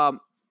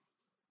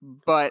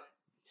 But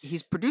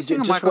he's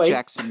producing a Michael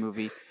Jackson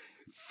movie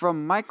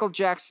from Michael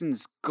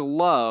Jackson's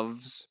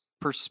Gloves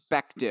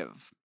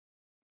perspective.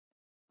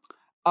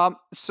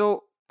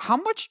 So how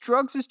much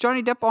drugs is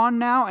Johnny Depp on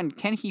now, and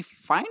can he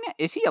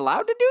is he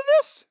allowed to do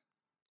this?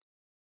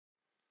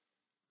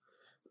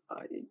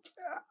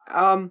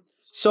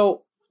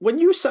 So when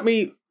you sent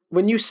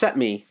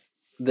me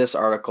this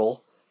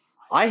article,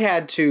 I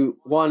had to,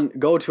 one,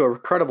 go to a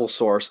credible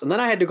source, and then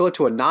I had to go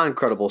to a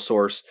non-credible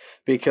source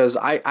because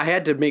I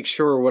had to make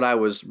sure what I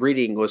was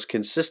reading was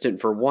consistent,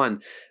 for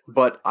one,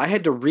 but I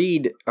had to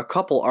read a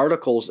couple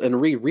articles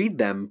and reread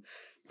them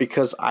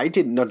because I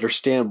didn't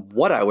understand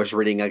what I was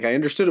reading. Like, I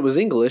understood it was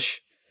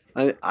English.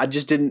 I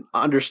just didn't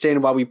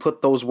understand why we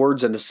put those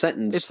words in a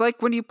sentence. It's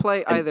like when you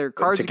play either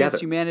Cards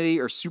Against Humanity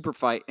or Super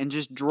Fight and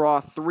just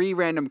draw 3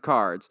 random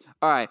cards.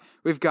 All right,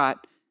 we've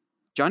got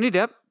Johnny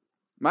Depp,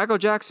 Michael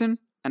Jackson,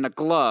 and a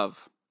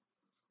glove.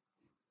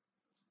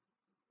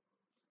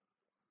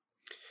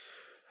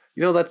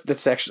 You know,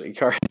 that's actually,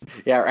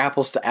 yeah,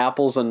 apples to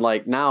apples, and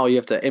like now you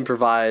have to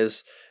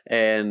improvise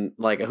and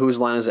like a whose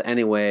line is it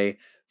anyway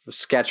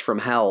sketch from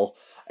hell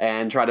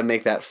and try to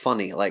make that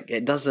funny. Like,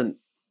 it doesn't.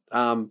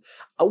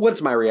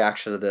 What's my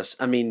reaction to this?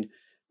 I mean,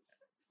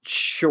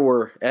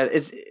 sure,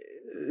 it's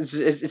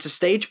a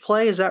stage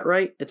play. Is that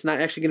right? It's not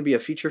actually going to be a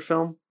feature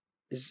film.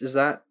 Is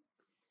that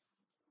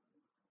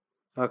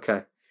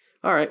okay?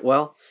 All right.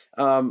 Well,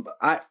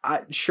 I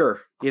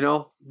sure.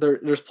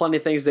 There's plenty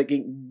of things that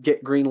can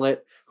get greenlit.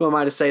 Who am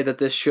I to say that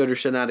this should or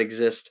should not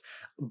exist?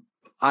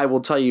 I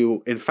will tell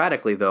you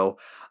emphatically, though,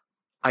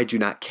 I do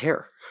not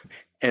care,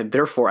 and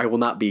therefore I will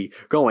not be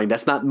going.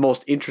 That's not the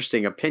most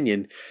interesting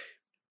opinion.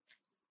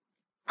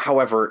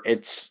 However,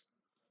 it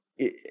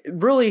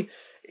really,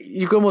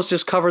 you can almost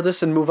just cover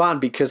this and move on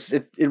because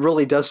it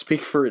really does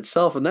speak for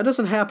itself, and that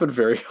doesn't happen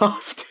very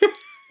often.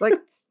 Like,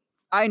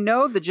 I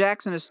know the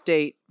Jackson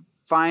estate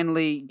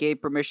finally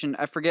gave permission.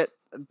 I think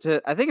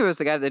it was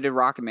the guy that did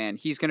Rocket Man.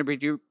 He's going to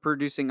be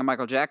producing a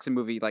Michael Jackson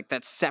movie like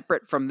that's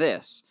separate from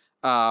this.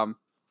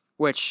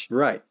 Which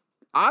Right.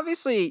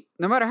 obviously,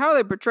 no matter how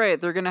they portray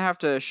it, they're going to have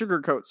to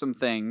sugarcoat some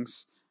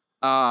things.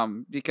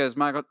 Because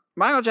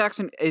Michael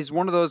Jackson is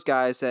one of those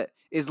guys that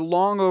is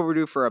long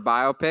overdue for a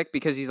biopic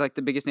because he's like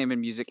the biggest name in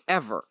music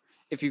ever.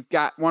 If you've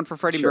got one for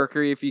Freddie Sure.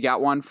 Mercury, if you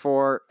got one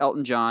for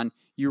Elton John,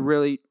 you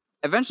really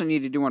eventually need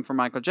to do one for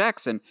Michael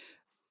Jackson.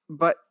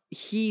 But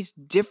he's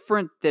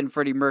different than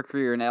Freddie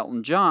Mercury and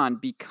Elton John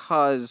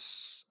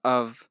because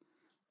of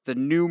the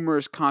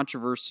numerous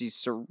controversies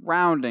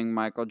surrounding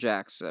Michael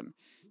Jackson.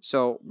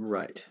 So,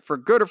 Right. for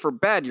good or for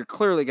bad, you're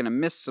clearly going to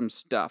miss some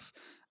stuff.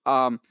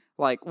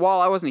 Like, while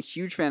I wasn't a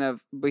huge fan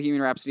of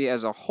Bohemian Rhapsody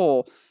as a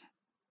whole,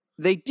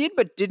 they did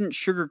but didn't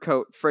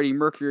sugarcoat Freddie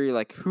Mercury,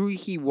 like who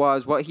he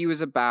was, what he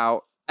was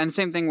about, and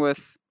same thing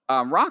with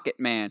Rocket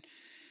Man.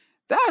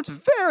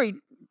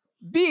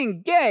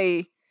 Being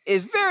gay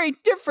is very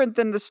different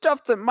than the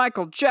stuff that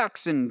Michael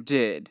Jackson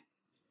did.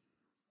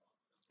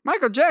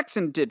 Michael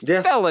Jackson did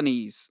Yes.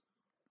 felonies.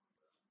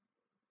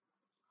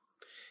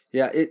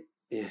 Yeah.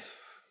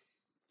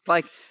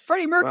 Like,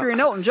 Freddie Mercury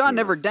and Elton John yeah.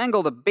 never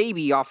dangled a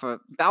baby off a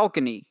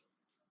balcony.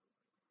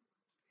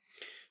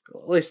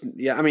 Listen,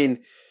 yeah, I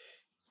mean,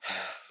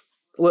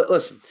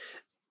 listen.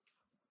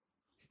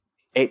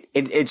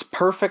 It's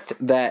perfect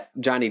that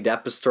Johnny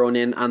Depp is thrown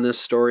in on this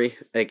story.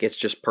 Like, it's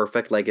just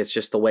perfect. Like, it's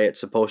just the way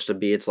it's supposed to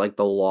be. It's like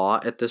the law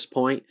at this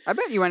point. I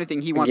bet you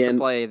anything he wants to Again-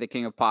 play the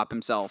King of Pop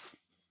himself.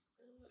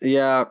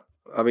 Yeah,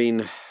 I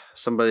mean,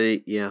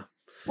 somebody. Yeah,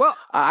 Well,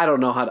 I don't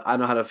know I don't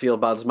know how to feel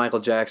about this Michael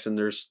Jackson.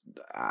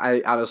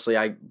 I honestly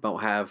I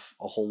don't have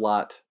a whole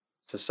lot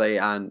to say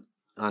on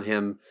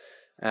him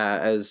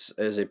as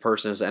a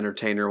person, as an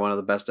entertainer, one of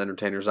the best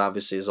entertainers,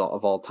 obviously,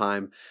 of all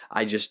time.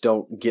 I just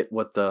don't get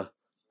what the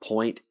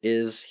point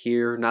is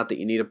here. Not that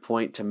you need a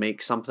point to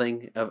make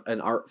something of an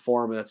art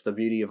form. That's the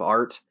beauty of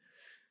art.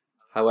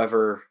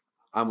 However,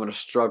 I'm going to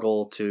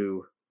struggle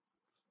to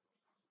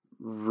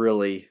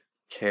really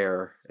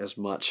care as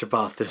much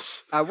about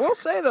this. I will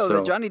say, though, So-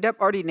 that Johnny Depp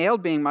already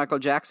nailed being Michael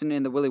Jackson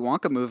in the Willy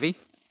Wonka movie.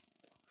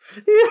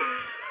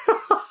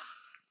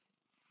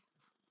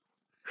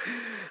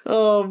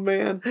 Oh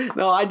man,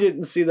 no, I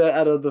didn't see that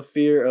out of the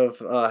fear of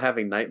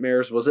having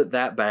nightmares. Was it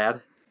that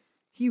bad?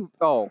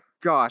 Oh,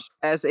 gosh.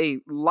 As a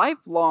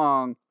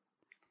lifelong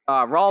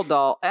Roald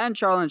Dahl and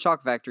Charlie and the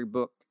Chocolate Factory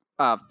book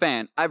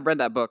fan, I've read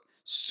that book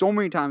so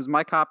many times.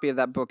 My copy of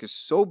that book is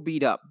so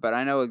beat up, but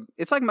I know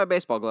it's like my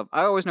baseball glove.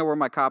 I always know where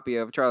my copy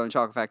of Charlie and the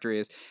Chocolate Factory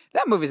is.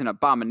 That movie's an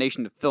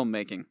abomination of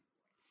filmmaking.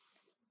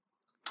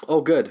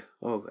 Oh, good.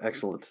 Oh,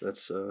 excellent.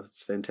 That's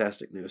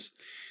fantastic news.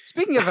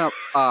 Speaking of an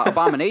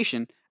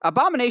abomination,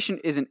 Abomination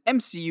is an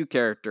MCU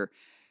character,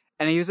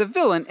 and he was a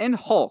villain in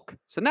Hulk.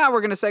 So now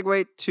we're going to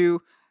segue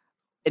to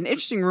an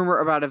interesting rumor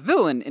about a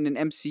villain in an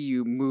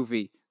MCU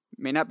movie.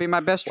 May not be my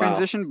best Wow.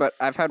 transition, but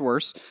I've had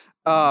worse.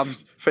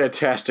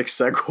 Fantastic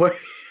segue.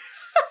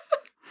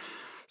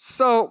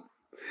 So,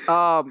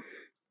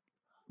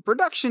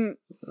 production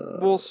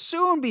will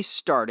soon be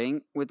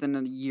starting within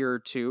a year or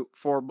two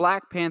for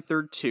Black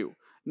Panther 2.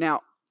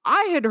 Now,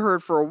 I had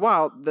heard for a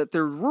while that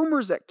there were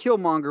rumors that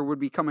Killmonger would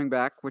be coming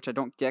back, which I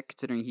don't get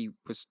considering he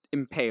was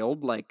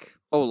impaled like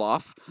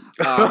Olaf.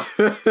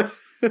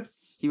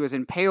 He was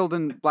impaled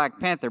in Black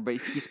Panther, but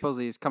he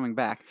supposedly is coming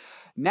back.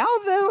 Now,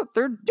 though,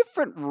 there are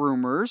different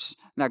rumors.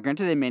 Now,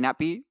 granted, they may not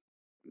be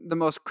the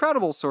most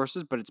credible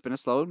sources, but it's been a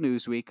slow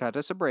news week. Cut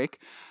us a break.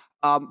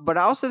 But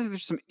I also think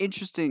there's some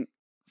interesting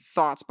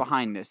thoughts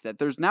behind this, that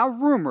there's now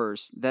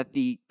rumors that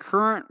the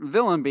current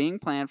villain being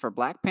planned for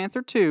Black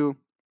Panther 2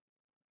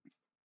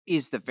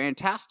 is the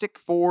Fantastic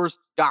Four's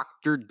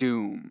Doctor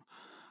Doom.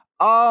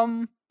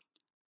 I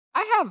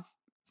have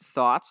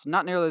thoughts,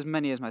 not nearly as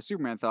many as my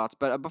Superman thoughts,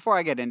 but before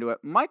I get into it,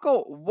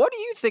 Michael, what do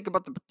you think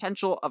about the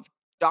potential of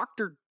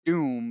Doctor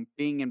Doom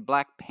being in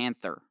Black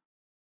Panther?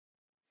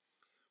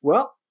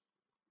 Well,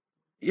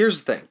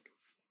 here's the thing.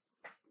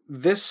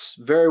 This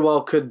very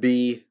well could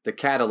be the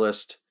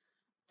catalyst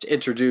to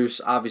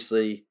introduce,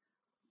 obviously,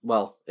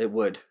 well, it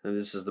would, and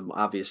this is the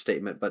obvious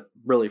statement, but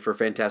really for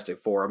Fantastic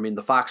Four. I mean,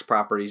 the Fox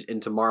properties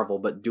into Marvel,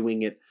 but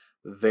doing it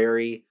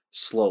very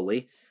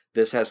slowly.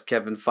 This has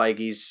Kevin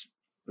Feige's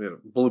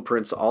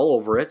blueprints all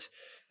over it.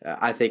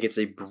 I think it's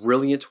a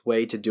brilliant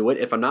way to do it.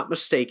 If I'm not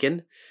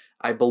mistaken,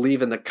 I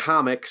believe in the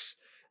comics,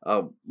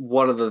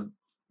 one of the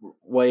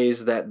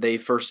ways that they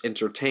first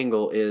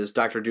intertangle is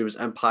Doctor Doom's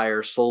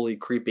empire slowly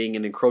creeping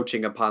and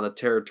encroaching upon the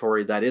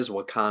territory that is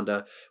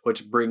Wakanda,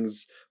 which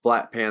brings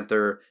Black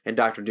Panther and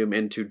Doctor Doom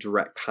into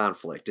direct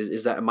conflict.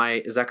 Is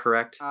that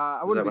correct? I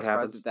Is wouldn't that be what surprised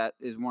happens? if that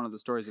is one of the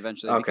stories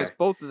eventually, Okay, because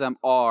both of them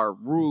are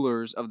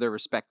rulers of their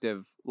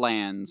respective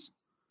lands.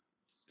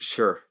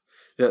 sure.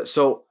 Yeah,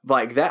 so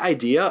like that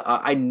idea,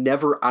 I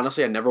never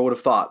would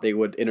have thought they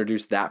would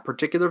introduce that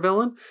particular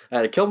villain.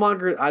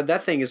 Killmonger,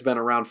 that thing has been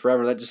around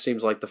forever. That just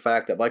seems like the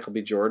fact that Michael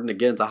B. Jordan,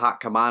 again, it's a hot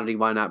commodity.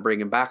 Why not bring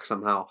him back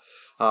somehow?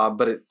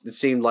 But it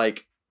seemed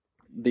like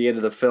the end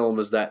of the film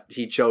is that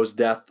he chose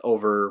death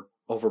over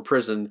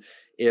prison.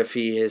 If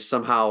he has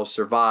somehow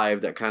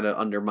survived, that kind of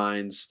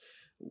undermines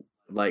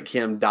like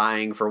him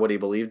dying for what he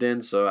believed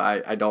in. So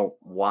I don't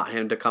want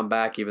him to come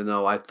back, even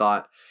though I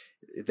thought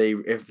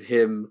if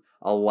him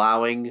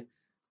allowing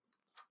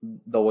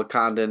the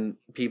Wakandan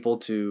people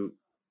to,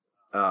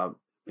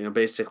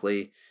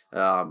 basically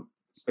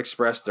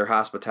express their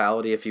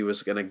hospitality, if he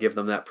was going to give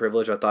them that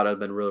privilege, I thought it'd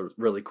been really,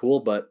 really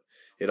cool. But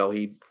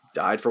he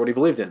died for what he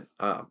believed in.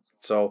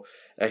 So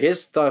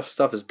his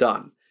stuff is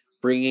done.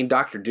 Bringing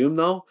Doctor Doom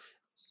though,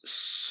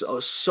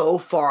 so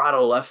far out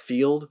of left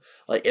field,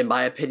 like in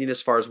my opinion,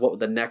 as far as what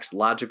the next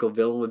logical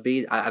villain would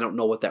be. I don't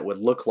know what that would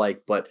look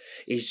like, but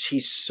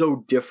he's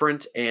so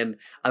different, and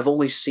I've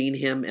only seen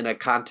him in a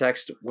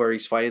context where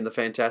he's fighting the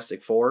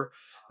Fantastic Four.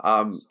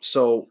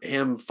 So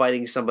him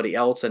fighting somebody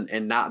else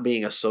and not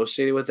being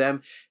associated with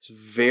them is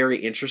very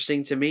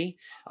interesting to me.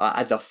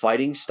 The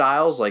fighting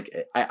styles, like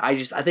I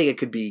think it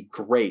could be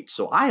great.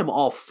 So I am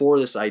all for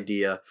this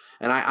idea,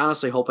 and I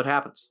honestly hope it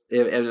happens.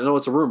 And I know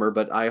it's a rumor,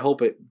 but I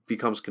hope it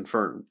becomes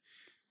confirmed.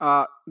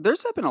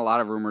 There's been a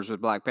lot of rumors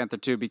with Black Panther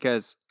too,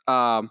 because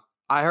I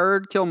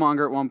heard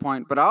Killmonger at one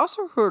point, but I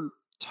also heard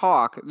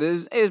talk.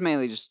 It was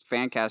mainly just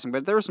fan casting,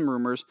 but there were some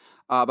rumors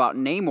about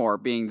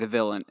Namor being the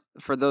villain.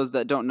 For those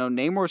that don't know,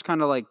 Namor is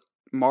kind of like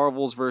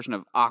Marvel's version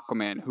of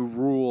Aquaman, who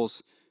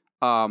rules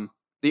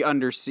the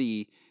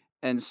undersea,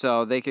 and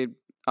so they could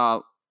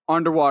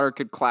underwater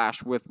could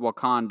clash with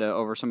Wakanda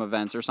over some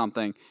events or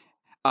something.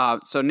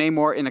 So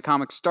Namor in the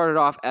comics started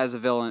off as a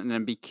villain and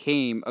then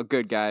became a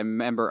good guy,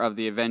 member of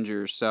the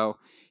Avengers. So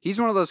he's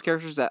one of those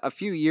characters that a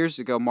few years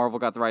ago Marvel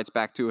got the rights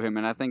back to him,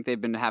 and I think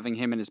they've been having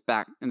him in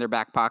their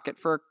back pocket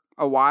for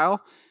a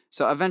while.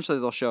 So eventually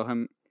they'll show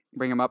him,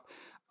 bring him up.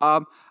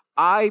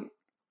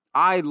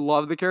 I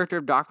love the character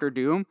of Doctor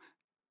Doom,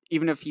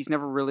 even if he's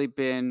never really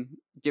been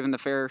given the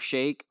fair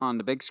shake on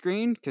the big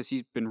screen, because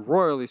he's been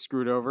royally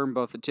screwed over in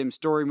both the Tim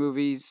Story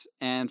movies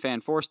and Fan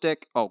Four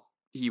Stick. Oh,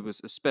 he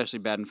was especially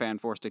bad in Fan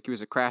Four Stick. He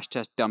was a crash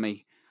test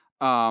dummy.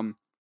 But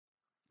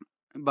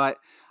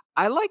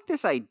I like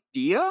this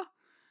idea.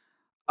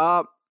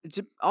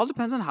 It all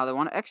depends on how they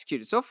want to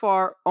execute it. So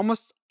far,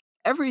 almost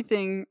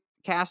everything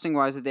casting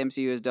wise that the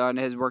MCU has done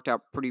has worked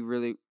out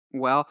really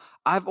well.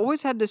 I've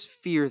always had this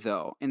fear,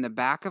 though, in the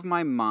back of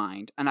my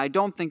mind, and I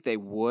don't think they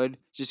would,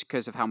 just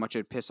because of how much it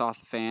would piss off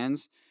the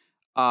fans.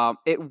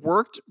 It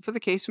worked for the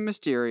case of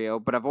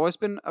Mysterio, but I've always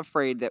been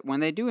afraid that when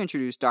they do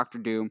introduce Doctor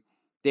Doom,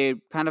 they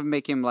kind of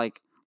make him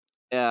like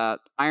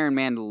Iron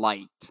Man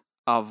light,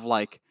 of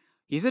like,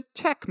 he's a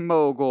tech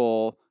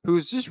mogul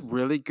who's just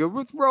really good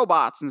with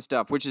robots and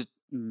stuff, which is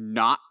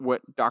not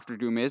what Doctor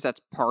Doom is.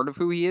 That's part of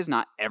who he is,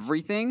 not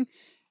everything.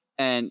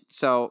 And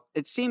so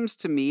it seems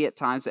to me at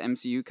times the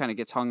MCU kind of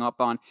gets hung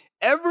up on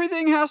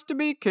everything has to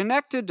be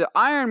connected to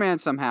Iron Man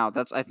somehow.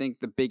 That's, I think,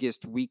 the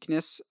biggest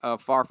weakness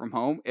of Far From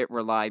Home. It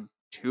relied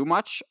too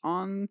much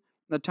on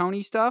the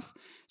Tony stuff.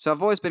 So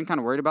I've always been kind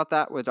of worried about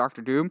that with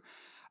Doctor Doom.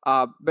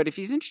 But if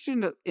he's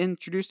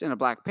introduced in a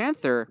Black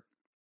Panther,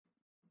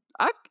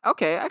 I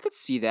could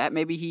see that.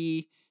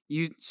 Maybe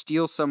you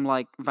steal some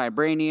like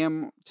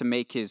vibranium to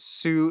make his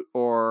suit,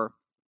 or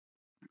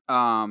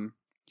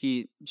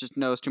he just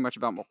knows too much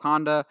about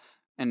Wakanda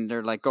and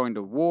they're like going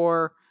to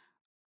war.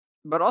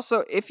 But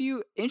also, if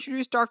you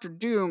introduce Doctor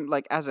Doom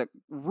like as a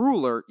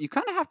ruler, you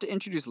kind of have to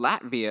introduce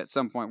Latvia at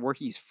some point, where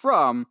he's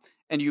from,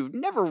 and you've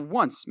never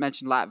once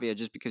mentioned Latvia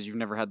just because you've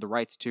never had the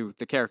rights to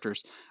the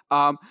characters.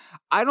 I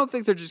don't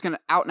think they're just going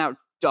to out and out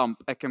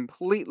dump a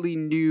completely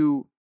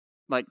new,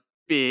 like,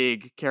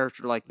 big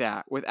character like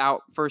that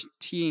without first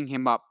teeing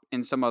him up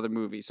in some other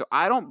movie. So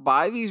I don't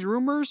buy these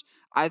rumors.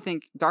 I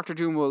think Doctor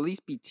Doom will at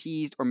least be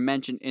teased or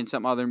mentioned in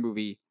some other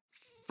movie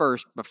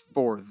first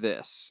before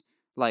this.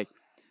 Like,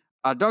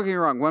 don't get me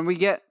wrong, when we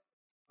get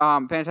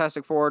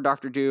Fantastic Four,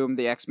 Doctor Doom,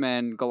 the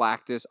X-Men,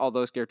 Galactus, all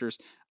those characters,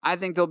 I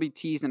think they'll be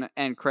teased in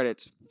end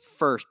credits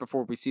first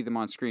before we see them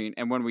on screen.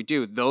 And when we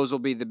do, those will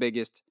be the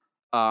biggest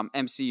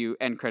MCU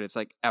end credits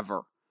like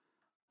ever.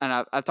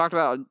 And I've talked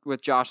about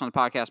with Josh on the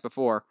podcast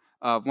before,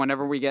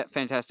 whenever we get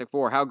Fantastic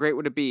Four, how great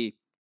would it be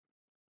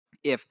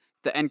if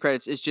the end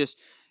credits is just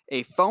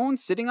a phone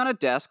sitting on a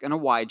desk in a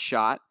wide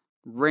shot,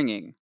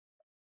 ringing.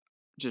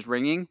 Just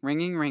ringing,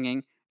 ringing,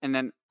 ringing, and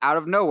then out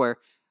of nowhere,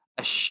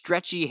 a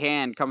stretchy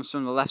hand comes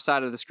from the left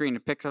side of the screen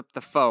and picks up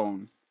the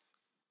phone,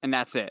 and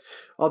that's it.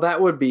 Oh,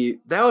 that would be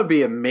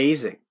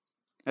amazing.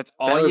 That's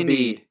all you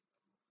need.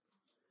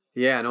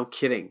 Yeah, no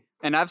kidding.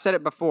 and I've said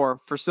it before,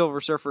 for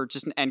Silver Surfer,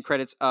 just an end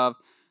credits of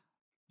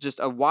just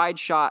a wide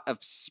shot of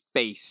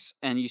space,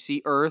 and you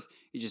see Earth.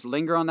 You just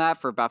linger on that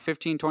for about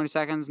 15, 20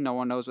 seconds. No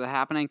one knows what's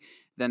happening.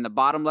 Then the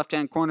bottom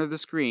left-hand corner of the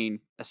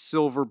screen, a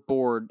silver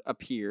board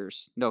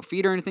appears. No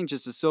feet or anything,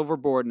 just a silver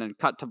board, and then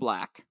cut to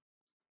black.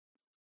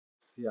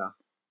 Yeah,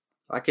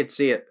 I could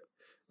see it.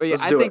 But yeah,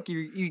 Let's I do think it.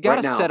 you got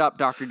to Right now. set up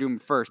Doctor Doom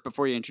first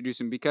before you introduce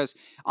him, because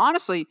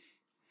honestly,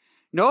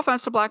 no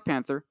offense to Black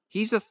Panther,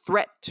 he's a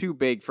threat too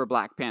big for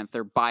Black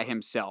Panther by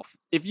himself.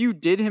 If you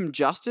did him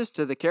justice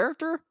to the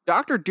character,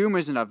 Doctor Doom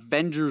is an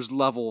Avengers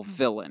level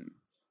villain.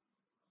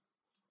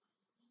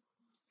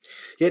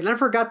 Yeah, it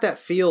never got that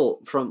feel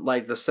from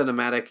like the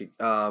cinematic.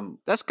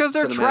 That's because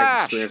they're cinematic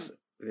trash. experience.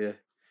 Yeah,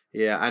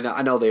 yeah,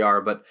 I know they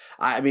are, but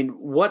I mean,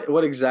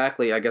 what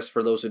exactly? I guess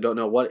for those who don't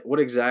know, what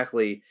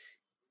exactly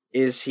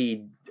is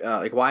he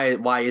like?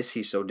 Why is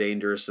he so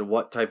dangerous, and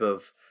what type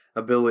of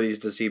abilities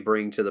does he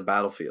bring to the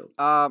battlefield?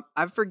 I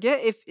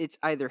forget if it's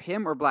either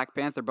him or Black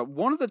Panther, but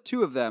one of the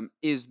two of them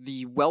is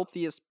the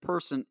wealthiest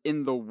person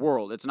in the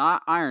world. It's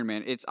not Iron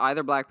Man. It's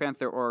either Black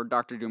Panther or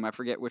Doctor Doom. I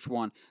forget which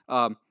one.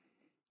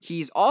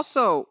 He's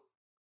also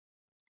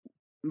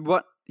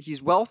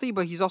he's wealthy,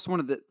 but he's also one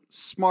of the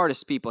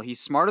smartest people. He's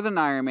smarter than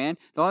Iron Man.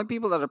 The only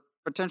people that are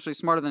potentially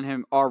smarter than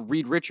him are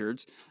Reed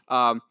Richards.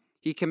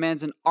 He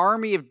commands an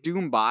army of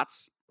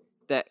Doombots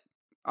that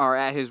are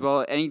at his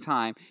will at any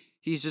time.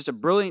 He's just a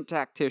brilliant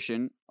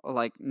tactician,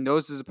 like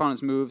knows his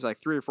opponent's moves,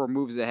 like 3 or 4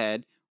 moves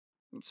ahead.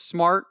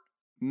 Smart,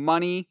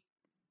 money,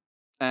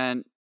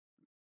 and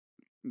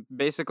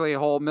basically a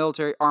whole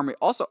military army.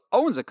 Also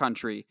owns a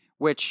country,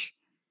 which,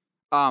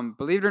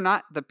 believe it or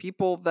not, the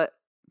people that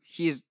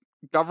he's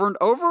governed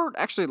over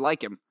actually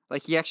like him.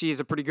 Like, he actually is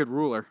a pretty good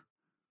ruler.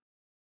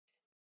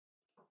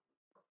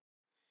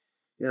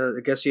 Yeah,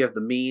 I guess you have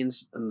the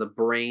means and the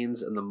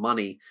brains and the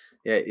money.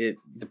 Yeah, it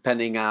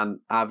depending on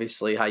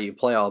obviously how you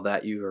play all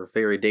that, you are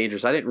very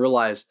dangerous. I didn't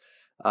realize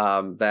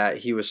that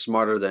he was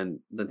smarter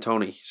than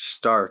Tony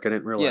Stark. I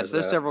didn't realize. Yes,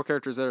 there's that. several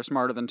characters that are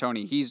smarter than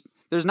Tony.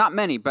 There's not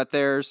many, but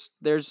there's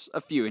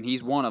a few, and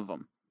he's one of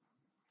them.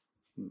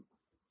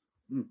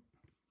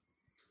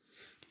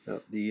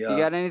 You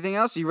got anything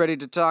else? You ready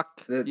to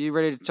talk? You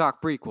ready to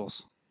talk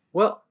prequels?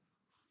 Well,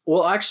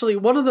 actually,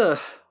 one of the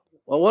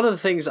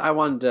things I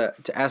wanted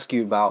to ask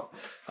you about,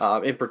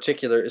 in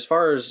particular, as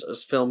far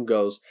as film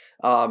goes,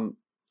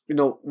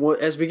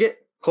 as we get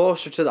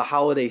closer to the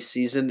holiday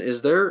season,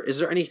 is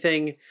there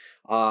anything,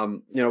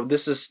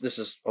 this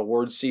is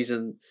award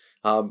season,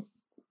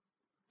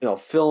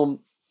 film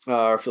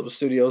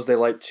studios, they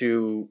like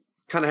to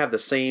kind of have the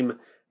same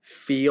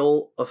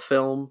feel of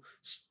film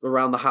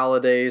around the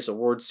holidays,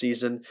 award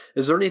season.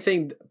 Is there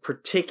anything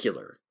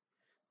particular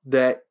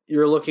that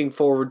you're looking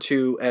forward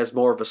to as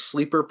more of a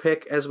sleeper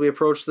pick as we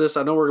approach this?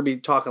 I know we're going to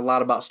be talking a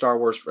lot about Star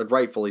Wars, and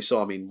rightfully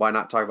so. I mean, why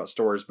not talk about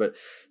Star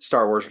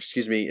Wars,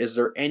 excuse me. Is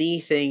there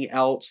anything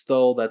else,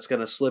 though, that's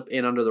going to slip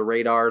in under the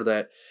radar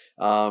that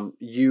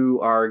you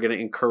are going to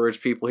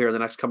encourage people here in the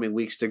next coming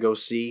weeks to go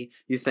see,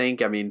 you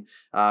think? I mean,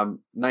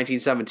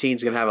 1917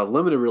 is going to have a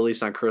limited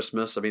release on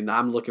Christmas. I mean,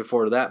 I'm looking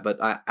forward to that,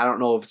 but I don't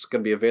know if it's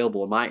going to be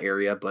available in my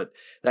area, but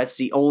that's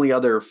the only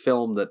other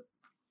film that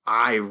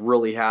I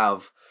really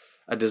have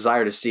a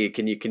desire to see.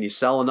 Can you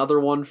sell another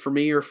one for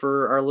me or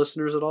for our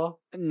listeners at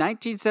all?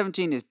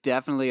 1917 is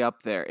definitely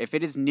up there. If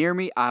it is near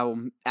me, I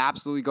will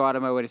absolutely go out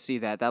of my way to see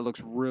that. That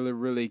looks really,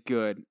 really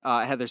good.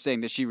 Heather's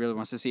saying that she really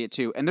wants to see it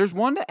too. And there's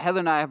one that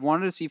Heather and I have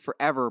wanted to see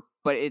forever,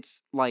 but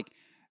it's like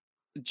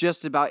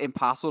just about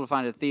impossible to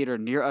find a theater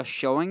near us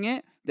showing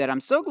it, that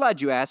I'm so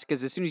glad you asked,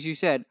 because as soon as you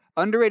said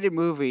underrated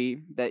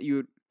movie that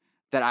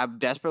I've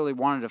desperately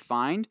wanted to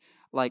find,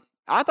 like,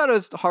 I thought it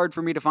was hard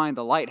for me to find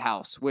The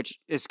Lighthouse, which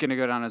is going to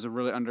go down as a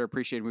really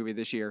underappreciated movie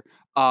this year.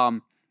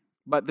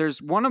 But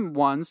there's one of the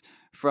ones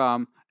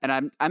from,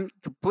 and I'm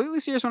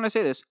completely serious when I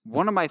say this,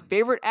 one of my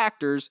favorite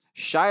actors,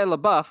 Shia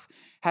LaBeouf,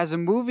 has a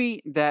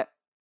movie that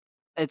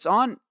it's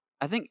on,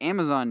 I think,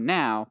 Amazon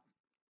now,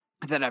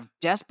 that I've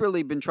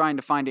desperately been trying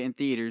to find it in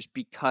theaters,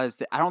 because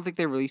I don't think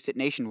they released it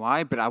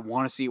nationwide, but I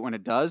want to see it when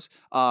it does.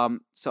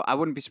 So I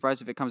wouldn't be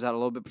surprised if it comes out a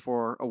little bit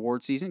before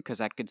award season,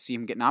 because I could see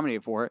him get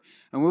nominated for it.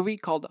 A movie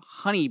called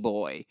Honey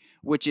Boy,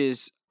 which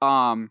is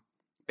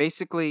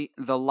basically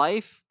the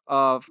life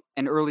of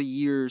an early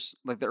years,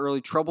 like the early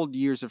troubled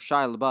years of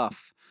Shia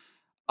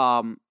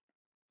LaBeouf,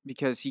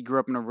 because he grew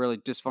up in a really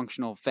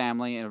dysfunctional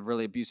family and a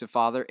really abusive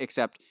father,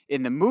 except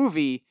in the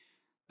movie,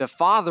 the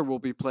father will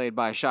be played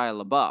by Shia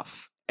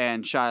LaBeouf.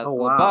 And Shia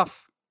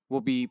LaBeouf will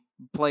be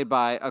played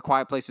by A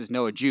Quiet Place's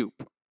Noah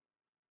Jupe.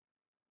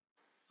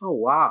 Oh,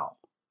 wow.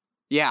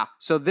 Yeah.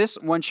 So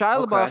when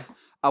Shia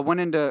LaBeouf went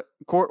into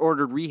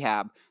court-ordered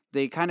rehab,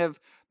 they kind of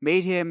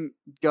made him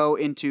go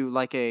into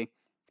like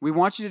we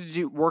want you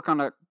to work on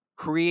a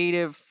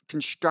creative,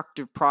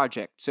 constructive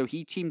project. So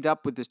he teamed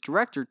up with this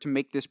director to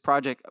make this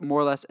project more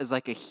or less as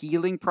like a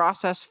healing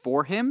process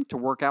for him to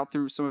work out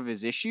through some of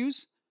his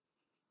issues.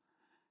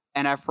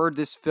 And I've heard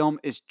this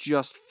film is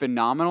just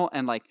phenomenal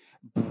and like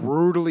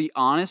brutally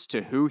honest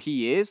to who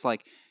he is.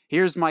 Like,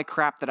 here's my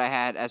crap that I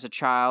had as a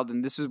child,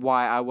 and this is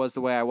why I was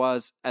the way I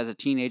was as a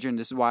teenager, and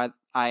this is why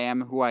I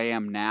am who I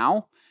am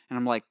now. And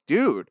I'm like,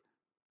 dude,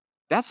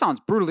 that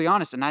sounds brutally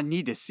honest, and I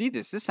need to see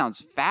this. This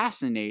sounds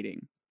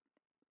fascinating.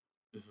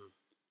 Mhm.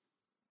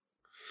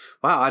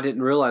 Wow, I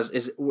didn't realize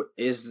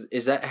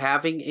is that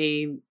having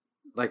a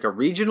like a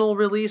regional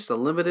release, a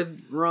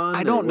limited run?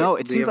 I don't know.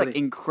 It Do you seems have like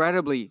any?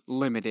 incredibly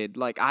limited.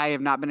 Like I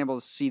have not been able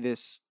to see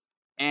this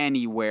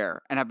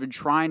anywhere, and I've been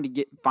trying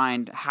to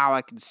find how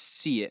I could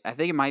see it. I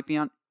think it might be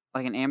on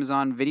like an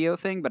Amazon Video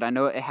thing, but I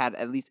know it had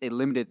at least a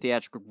limited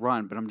theatrical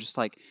run. But I'm just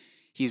like,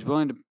 he's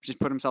willing to just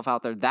put himself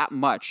out there that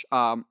much.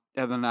 And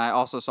then I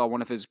also saw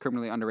one of his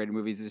criminally underrated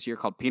movies this year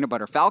called Peanut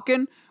Butter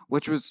Falcon,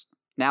 which was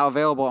now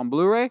available on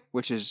Blu-ray,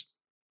 which is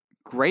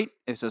great.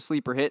 It's a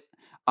sleeper hit.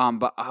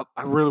 But I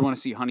really want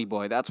to see Honey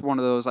Boy. That's one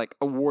of those like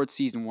award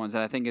season ones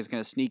that I think is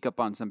going to sneak up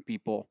on some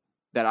people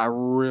that I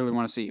really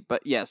want to see.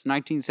 But yes,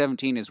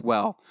 1917 as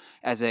well.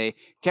 As a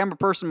camera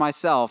person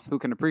myself who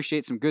can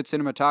appreciate some good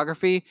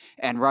cinematography,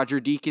 and Roger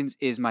Deakins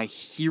is my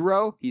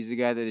hero. He's the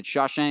guy that did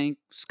Shawshank,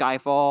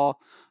 Skyfall.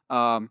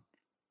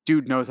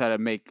 Dude knows how to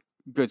make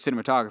good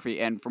cinematography.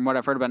 And from what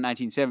I've heard about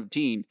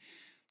 1917,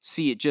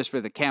 see it just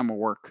for the camera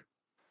work.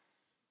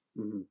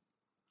 Mhm.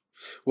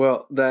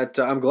 Well, that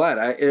I'm glad.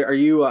 Are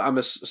you?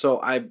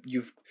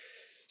 You've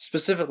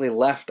specifically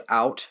left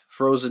out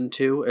Frozen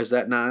 2. Is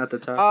that not at the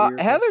top of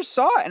your Heather list?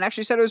 saw it and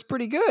actually said it was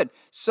pretty good.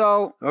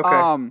 So,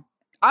 Okay.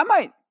 I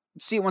might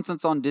see it once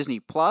it's on Disney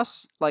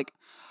Plus. Like,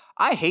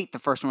 I hate the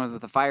first one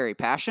with a fiery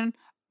passion,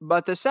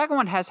 but the second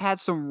one has had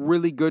some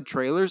really good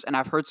trailers, and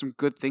I've heard some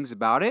good things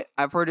about it.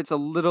 I've heard it's a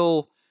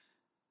little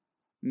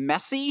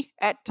messy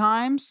at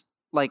times,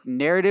 like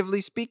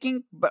narratively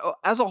speaking, but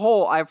as a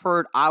whole, I've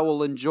heard I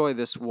will enjoy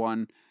this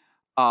one.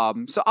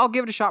 So I'll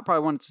give it a shot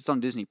probably once it's on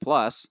Disney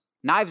Plus.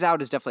 Knives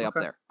Out is definitely up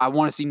Okay. there. I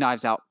want to see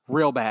Knives Out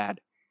real bad.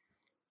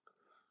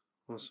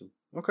 Awesome.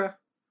 Okay.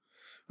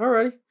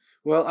 Alrighty.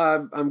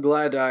 Well, I'm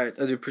glad. I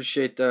do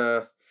appreciate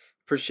the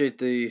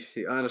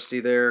honesty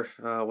there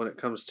when it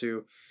comes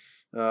to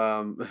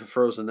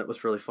Frozen. That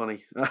was really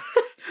funny.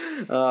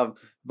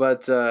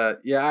 But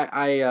yeah,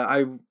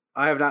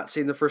 I have not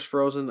seen the first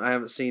Frozen. I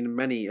haven't seen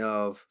many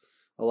of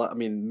a lot. I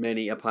mean,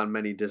 many upon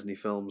many Disney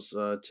films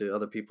to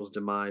other people's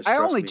demise. I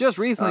Trust only me. just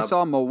recently Uh,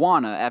 saw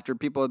Moana after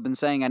people had been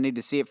saying I need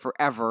to see it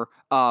forever.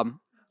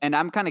 And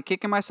I'm kind of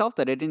kicking myself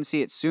that I didn't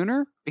see it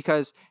sooner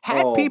because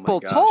had oh my people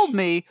told gosh.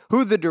 me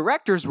who the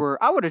directors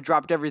were, I would have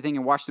dropped everything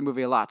and watched the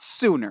movie a lot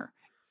sooner.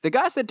 The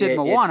guys that did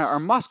Moana are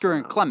It's Musker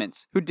and phenomenal.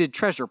 Clements, who did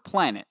Treasure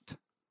Planet.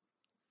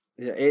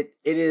 Yeah, it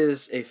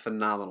is a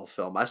phenomenal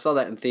film. I saw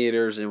that in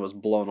theaters and was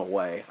blown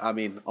away. I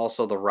mean,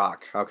 also The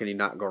Rock. How can you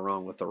not go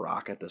wrong with The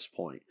Rock at this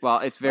point? Well,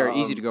 it's very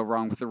easy to Um, go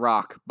wrong with The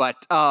Rock,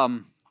 but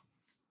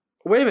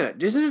Wait a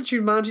minute. Isn't it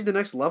Jumanji: The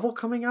Next Level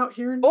coming out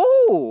here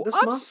oh, this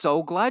I'm month?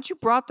 so glad you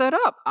brought that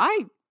up.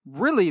 I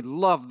really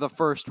love the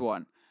first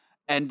one,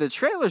 and the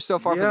trailers so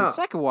far for the Yeah.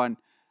 second one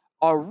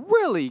are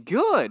really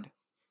good.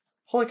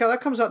 Holy cow, that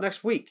comes out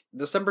next week,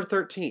 December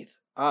 13th.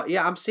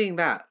 Yeah, I'm seeing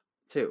that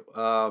too.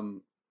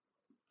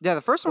 Yeah, the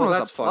first one Well, was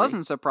a that's funny.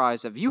 pleasant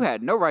surprise of you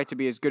had no right to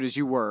be as good as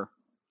you were.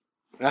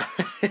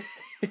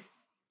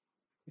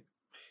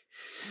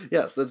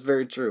 Yes, that's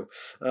very true.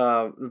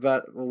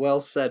 But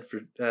well said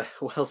for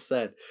well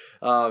said.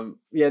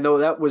 Yeah, no,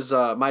 that was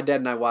my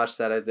dad and I watched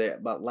that I think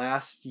about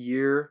last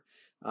year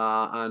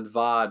on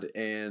VOD,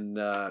 and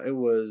it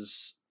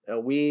was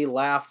we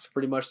laughed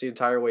pretty much the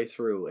entire way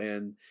through,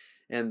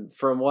 and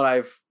from what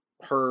I've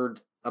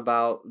heard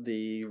about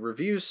the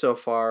reviews so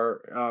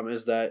far,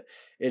 is that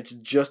it's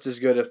just as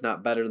good, if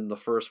not better, than the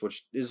first,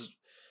 which is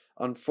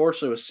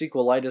unfortunately with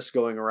sequelitis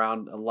going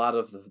around a lot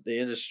of the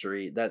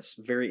industry. That's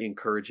very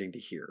encouraging to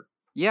hear.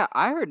 Yeah,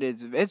 I heard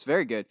it's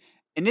very good.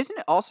 And isn't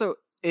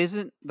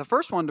the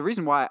first one the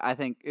reason why I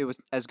think it was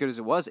as good as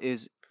it was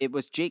is it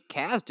was Jake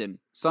Kasdan,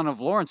 son of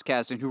Lawrence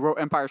Kasdan, who wrote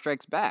Empire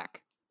Strikes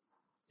Back.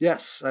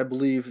 Yes, I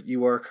believe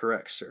you are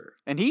correct, sir.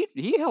 And he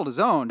held his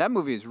own. That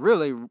movie is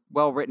really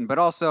well written, but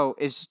also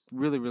it's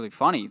really really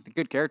funny. The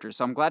good characters.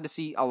 So I'm glad to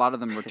see a lot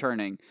of them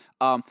returning.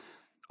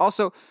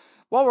 Also,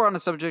 while we're on the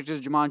subject of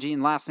Jumanji,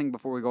 and last thing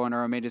before we go into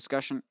our main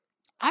discussion,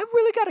 I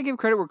really got to give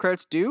credit where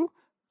credit's due.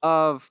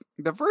 Of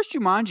the first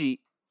Jumanji,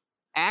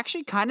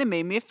 actually kind of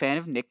made me a fan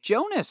of Nick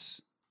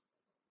Jonas.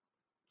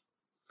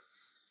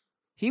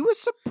 He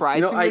was You know,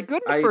 surprisingly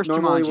good in the I first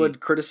normally Jumanji. would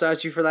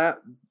criticize you for that,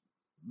 Huh.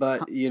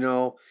 but you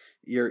know,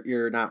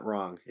 you're not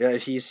wrong. Yeah,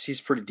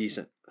 he's pretty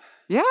decent.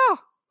 Yeah,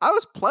 I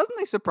was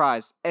pleasantly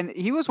surprised, and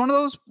he was one of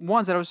those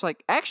ones that I was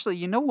like, actually,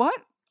 you know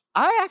what?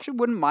 I actually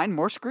wouldn't mind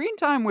more screen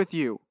time with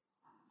you.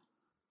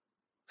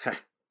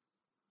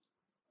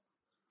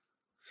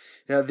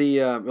 Yeah, the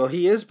well,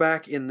 he is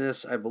back in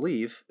this. I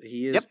believe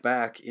he is Yep,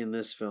 back in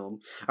this film.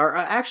 Are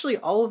actually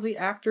all of the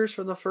actors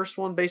from the first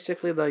one,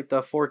 basically like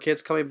the four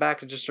kids coming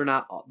back, and just are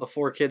not the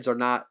four kids are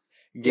not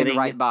in the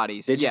right getting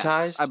bodies. Yes,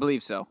 I digitized.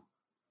 believe so.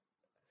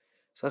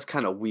 So that's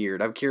kind of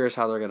weird. I'm curious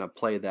how they're gonna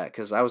play that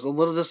because I was a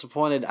little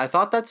disappointed. I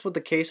thought that's what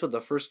the case with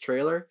the first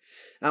trailer.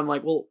 And I'm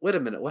like, well, wait a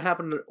minute. What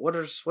happened?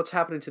 What's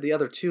happening to the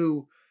other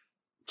two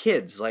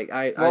kids. Like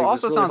I Well, it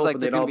was also really sounds like hoping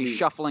they're they'd going all to be be.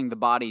 shuffling the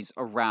bodies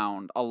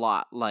around a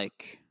lot,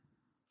 like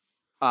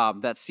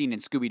that scene in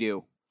Scooby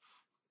Doo.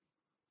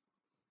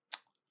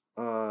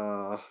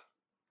 Uh,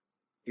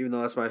 Even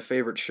though that's my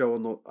favorite show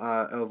in the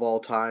of all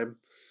time,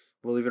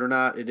 believe it or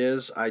not, it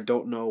is. I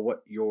don't know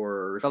what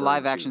you're The referring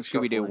live to. action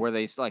Scooby Doo, Shuffling. where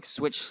they like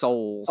switch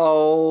souls.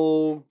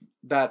 Oh,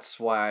 that's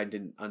why I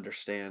didn't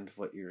understand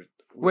what you're.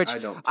 Which I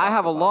don't I talk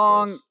have a about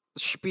long those.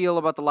 spiel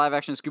about the live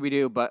action Scooby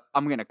Doo, but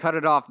I'm gonna cut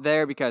it off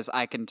there because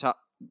I can talk.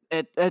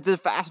 It's a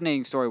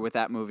fascinating story with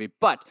that movie,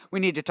 but we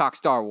need to talk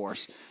Star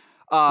Wars.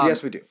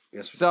 Yes, we do.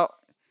 Yes, we do. So,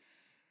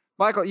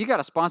 Michael, you got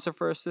a sponsor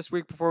for us this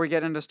week before we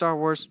get into Star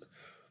Wars?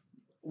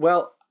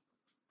 Well,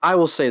 I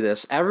will say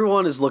this: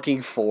 everyone is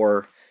looking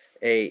for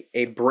a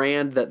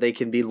brand that they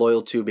can be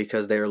loyal to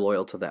because they are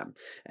loyal to them.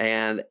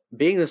 And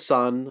being the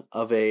son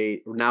of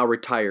a now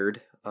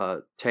retired,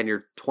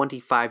 tenured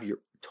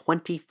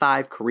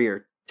 25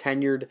 career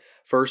tenured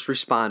first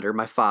responder,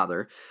 my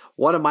father,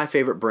 one of my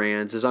favorite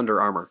brands is Under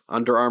Armour.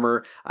 Under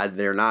Armour,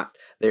 they are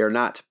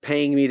not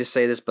paying me to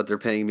say this, but they're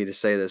paying me to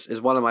say this,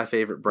 is one of my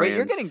favorite brands. Wait,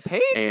 you're getting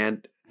paid?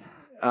 And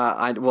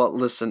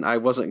listen, I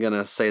wasn't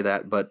gonna say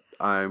that, but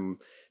I'm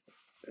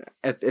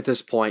at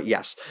this point,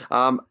 yes.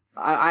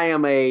 I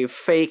am a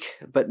fake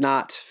but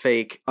not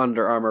fake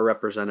Under Armour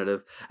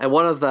representative, and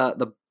one of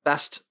the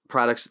best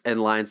products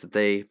and lines that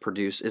they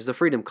produce is the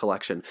Freedom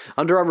Collection.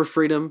 Under Armour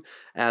Freedom,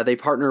 they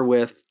partner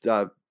with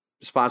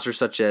sponsors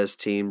such as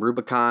Team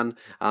Rubicon.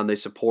 They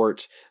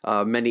support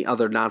many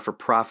other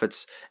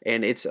non-for-profits,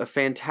 and it's a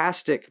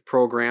fantastic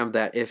program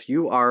that if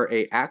you are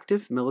a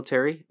active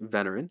military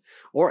veteran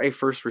or a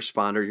first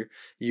responder,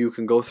 you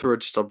can go through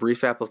just a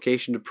brief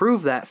application to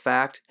prove that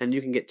fact, and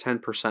you can get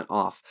 10%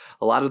 off.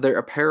 A lot of their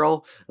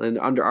apparel and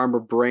the Under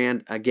Armour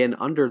brand, again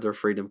under their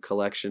Freedom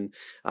Collection,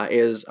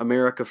 is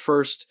America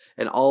First,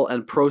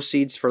 and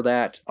proceeds for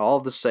that, all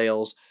of the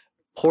sales,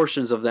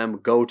 portions of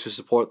them go to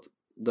support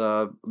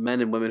the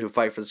men and women who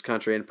fight for this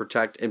country and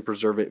protect and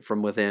preserve it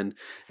from within.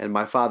 And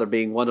my father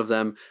being one of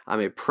them, I'm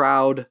a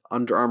proud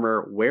Under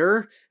Armour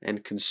wearer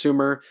and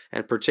consumer,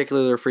 and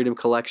particularly their Freedom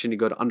Collection. You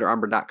go to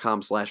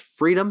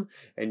underarmour.com/freedom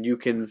and you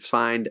can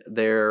find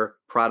their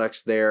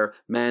products there: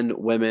 men,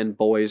 women,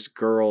 boys,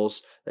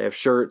 girls. They have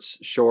shirts,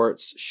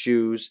 shorts,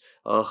 shoes,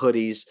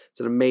 hoodies. It's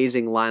an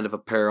amazing line of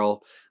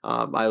apparel.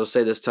 I will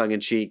say this tongue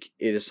in cheek.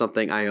 It is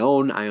something I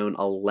own. I own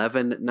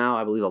 11 now.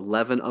 I believe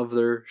 11 of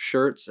their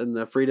shirts in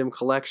the Freedom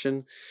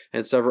Collection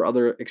and several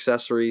other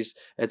accessories.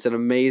 It's an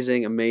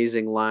amazing,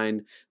 amazing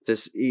line.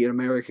 This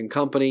American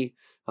company.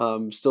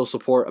 Still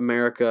support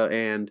America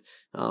and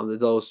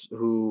those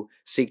who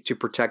seek to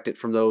protect it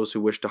from those who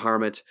wish to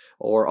harm it,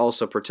 or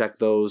also protect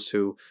those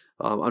who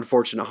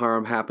unfortunate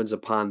harm happens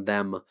upon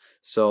them.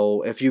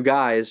 So if you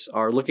guys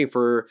are looking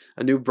for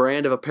a new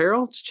brand of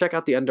apparel, just check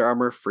out the Under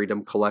Armour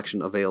Freedom Collection,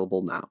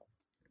 available now.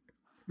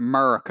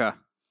 America.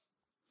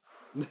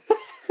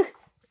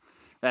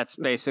 That's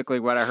basically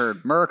what I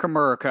heard.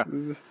 America.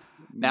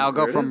 Now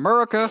go from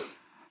America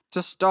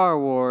to Star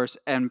Wars,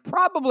 and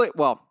probably,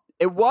 well,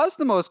 it was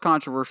the most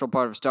controversial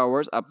part of Star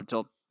Wars up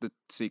until the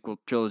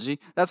sequel trilogy.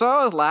 That's why I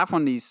always laugh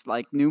when these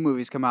like new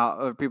movies come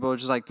out. People are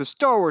just like, the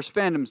Star Wars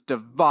fandom's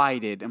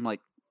divided. I'm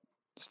like,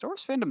 the Star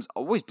Wars fandom's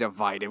always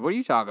divided. What are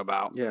you talking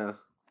about? Yeah.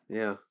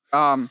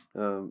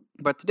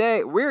 But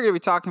today we're going to be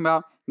talking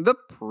about the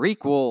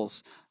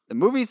prequels. The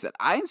movies that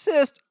I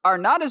insist are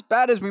not as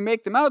bad as we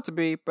make them out to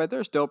be, but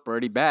they're still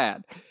pretty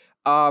bad.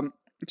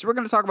 So we're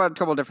going to talk about a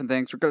couple of different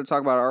things. We're going to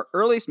talk about our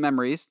earliest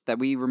memories that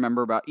we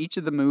remember about each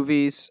of the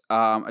movies,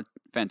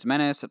 Phantom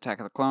Menace, Attack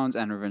of the Clones,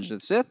 and Revenge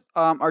of the Sith.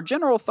 Our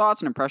general thoughts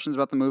and impressions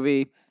about the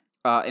movie,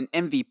 an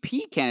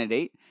MVP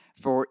candidate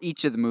for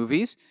each of the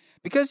movies.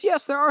 Because,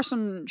 yes, there are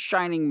some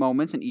shining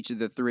moments in each of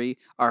the three,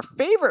 our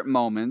favorite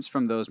moments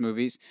from those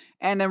movies,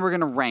 and then we're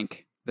going to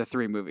rank the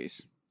three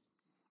movies.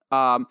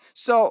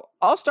 So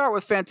I'll start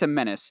with Phantom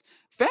Menace.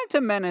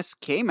 Phantom Menace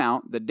came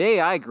out the day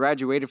I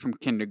graduated from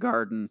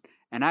kindergarten,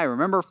 and I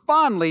remember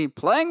fondly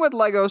playing with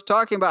Legos,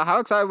 talking about how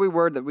excited we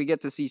were that we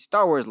get to see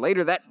Star Wars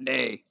later that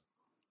day.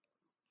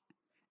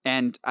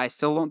 And I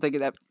still don't think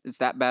that it's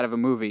that bad of a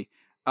movie.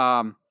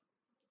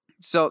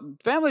 So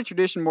family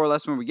tradition, more or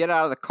less, when we get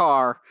out of the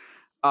car,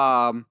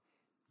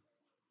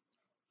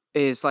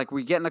 is like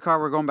we get in the car,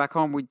 we're going back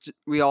home.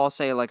 We all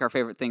say like our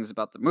favorite things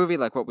about the movie,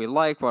 like what we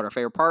like, what our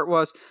favorite part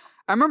was.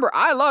 I remember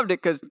I loved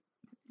it because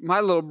my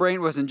little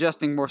brain was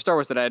ingesting more Star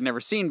Wars that I had never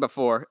seen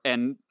before.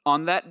 And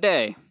on that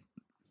day,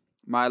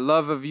 my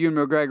love of Ewan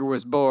McGregor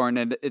was born,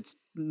 and it's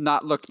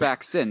not looked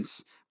back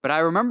since. But I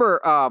remember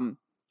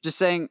just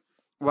saying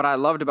what I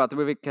loved about the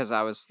movie because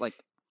I was like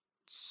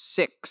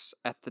 6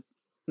 at the.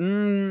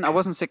 I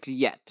wasn't 6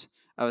 yet.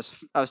 I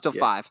was still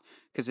 5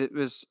 because it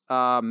was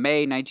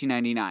May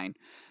 1999.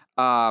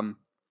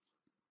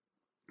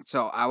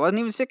 So I wasn't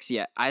even 6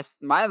 yet.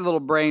 My little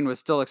brain was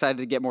still excited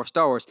to get more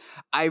Star Wars.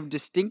 I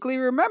distinctly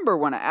remember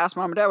when I asked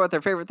Mom and Dad what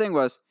their favorite thing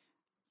was,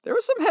 there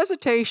was some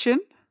hesitation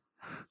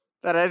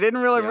that I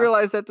didn't really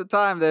realize at the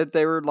time, that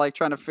they were like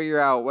trying to figure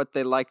out what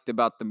they liked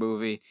about the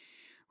movie,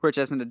 which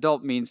as an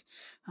adult means,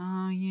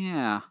 oh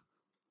yeah,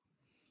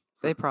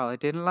 they probably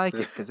didn't like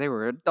it because they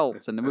were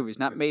adults and the movie's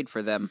not made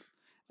for them.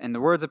 In the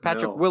words of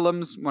Patrick No.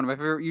 Willems, one of my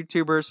favorite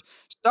YouTubers,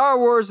 Star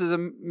Wars is a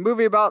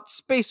movie about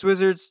space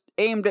wizards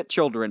aimed at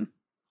children.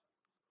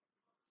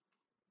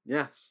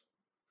 Yes.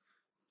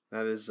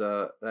 That is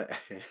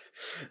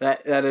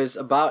that is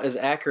about as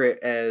accurate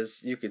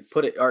as you could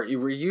put it.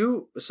 Were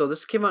you? So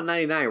this came out in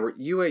 '99. Were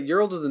you?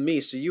 You're older than me,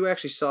 so you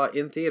actually saw it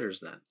in theaters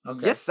then.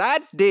 Okay. Yes, I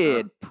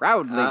did.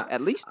 Proudly.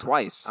 At least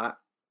twice.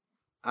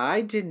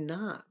 I did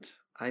not.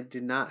 I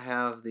did not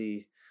have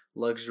the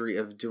luxury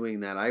of doing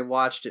that. I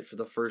watched it for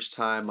the first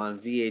time on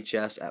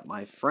VHS at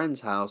my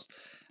friend's house.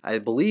 I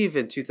believe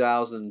in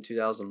 2000,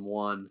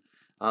 2001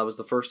 was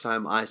the first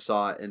time I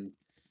saw it. And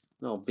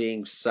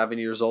being 7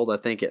 years old, I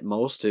think at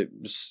most, it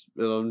was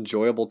an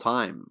enjoyable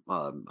time.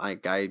 I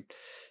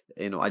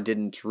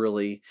didn't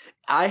really.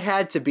 I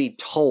had to be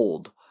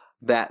told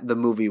that the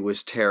movie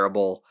was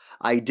terrible.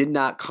 I did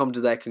not come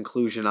to that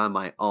conclusion on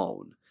my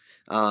own.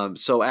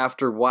 So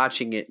after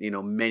watching it,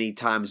 many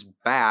times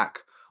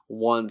back,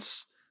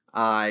 once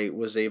I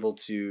was able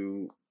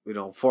to,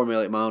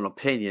 formulate my own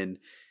opinion,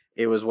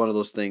 it was one of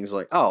those things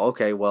like, oh,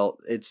 okay, well,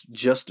 it's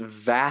just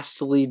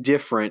vastly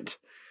different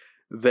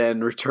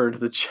than Return to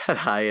the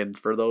Jedi. And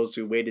for those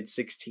who waited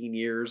 16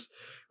 years,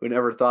 who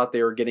never thought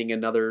they were getting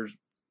another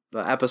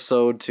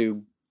episode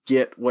to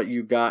get what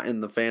you got in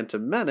The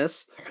Phantom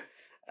Menace,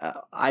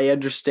 I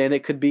understand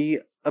it could be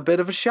a bit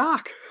of a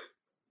shock.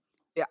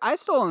 Yeah, I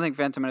still don't think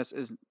Phantom Menace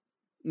is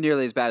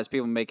nearly as bad as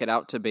people make it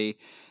out to be.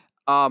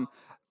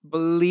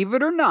 Believe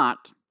it or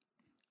not,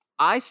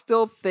 I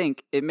still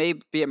think it may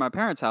be at my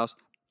parents' house,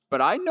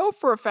 but I know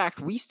for a fact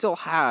we still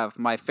have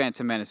my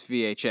Phantom Menace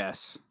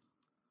VHS.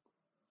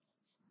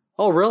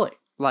 Oh, really?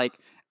 Like,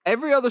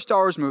 every other Star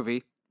Wars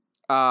movie,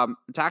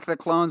 Attack of the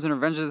Clones and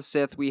Revenge of the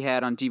Sith we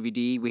had on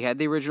DVD. We had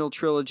the original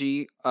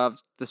trilogy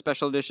of the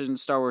special edition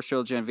Star Wars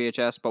trilogy on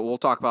VHS, but we'll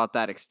talk about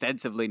that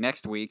extensively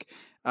next week.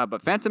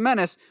 But Phantom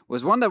Menace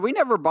was one that we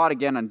never bought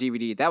again on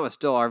DVD. That was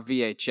still our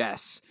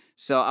VHS.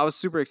 So I was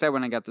super excited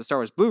when I got the Star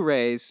Wars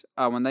Blu-rays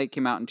when they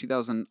came out in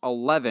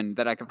 2011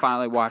 that I could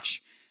finally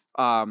watch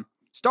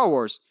Star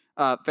Wars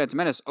Phantom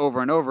Menace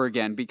over and over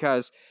again,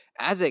 because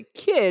as a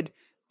kid,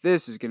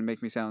 this is going to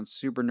make me sound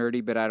super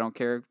nerdy, but I don't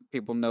care.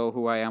 People know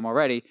who I am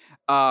already.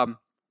 Phantom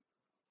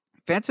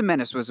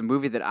Menace was a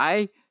movie that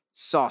I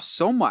saw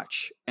so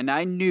much, and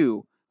I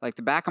knew like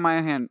the back of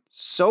my hand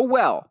so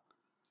well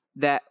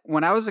that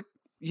when I was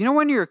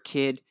when you're a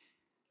kid,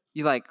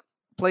 you like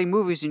play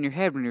movies in your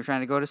head when you're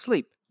trying to go to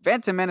sleep.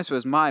 Phantom Menace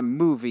was my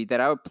movie that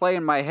I would play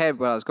in my head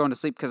when I was going to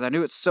sleep because I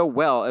knew it so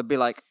well. It'd be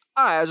like,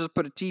 I'll just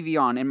put a TV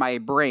on in my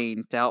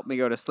brain to help me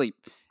go to sleep.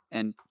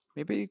 And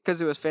maybe because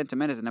it was Phantom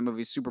Menace and that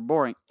movie's super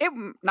boring, it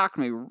knocked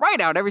me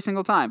right out every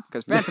single time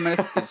because Phantom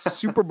Menace is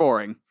super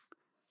boring.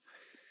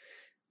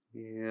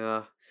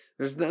 Yeah.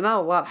 There's not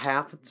a lot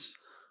happens.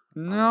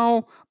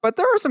 No, but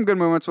there are some good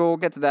moments. We'll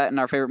get to that in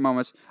our favorite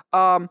moments.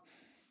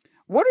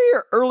 What are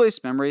your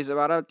earliest memories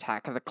about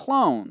Attack of the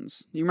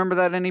Clones? You remember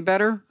that any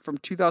better from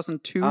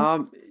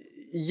 2002?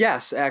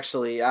 Yes,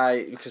 actually.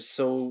 This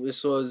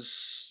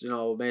was,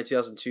 May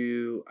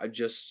 2002. I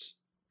just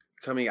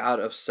coming out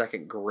of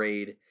second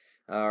grade.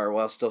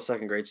 Still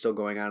second grade, still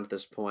going on at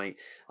this point.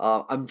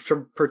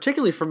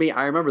 Particularly for me,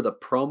 I remember the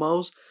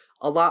promos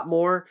a lot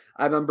more.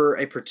 I remember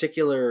a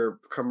particular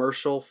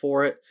commercial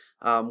for it,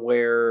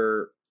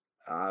 where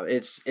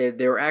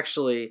they were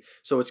actually,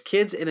 so it's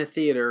kids in a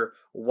theater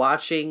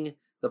watching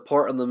the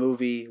part in the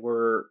movie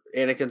where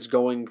Anakin's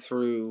going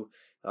through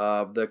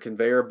the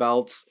conveyor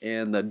belts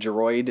and the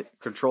droid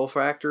control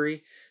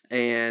factory,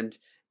 and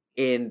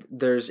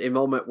there's a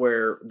moment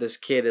where this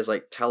kid is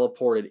like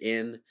teleported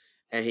in,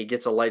 and he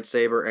gets a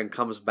lightsaber and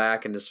comes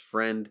back, and his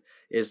friend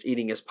is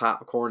eating his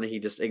popcorn, and he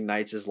just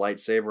ignites his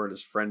lightsaber, and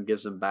his friend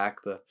gives him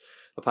back the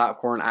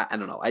popcorn. I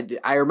don't know.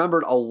 I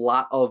remembered a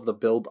lot of the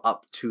build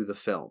up to the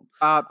film.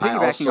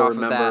 Piggybacking off of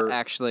that,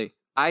 actually,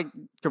 I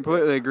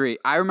completely agree.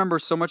 I remember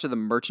so much of the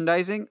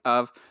merchandising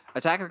of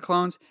Attack of the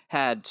Clones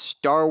had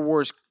Star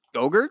Wars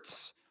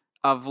Go-Gurts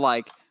of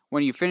like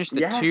when you finish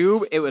the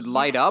tube, it would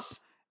light up.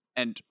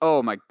 And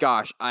oh my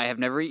gosh, I have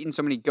never eaten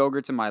so many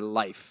Go-Gurts in my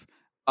life.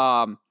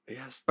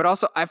 Yes. But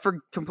also, I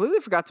completely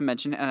forgot to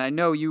mention, and I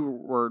know you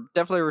were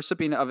definitely a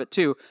recipient of it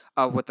too,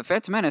 with the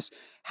Phantom Menace,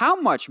 how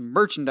much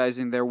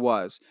merchandising there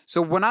was.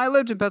 So when I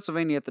lived in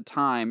Pennsylvania at the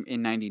time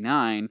in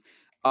 '99,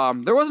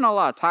 there wasn't a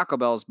lot of Taco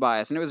Bells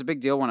by us, and it was a big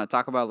deal when a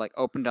Taco Bell like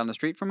opened down the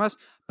street from us.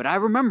 But I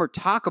remember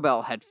Taco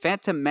Bell had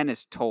Phantom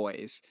Menace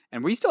toys,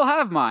 and we still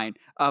have mine.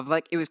 Of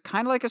like it was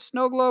kind of like a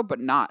snow globe, but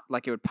not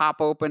like it would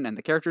pop open and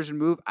the characters would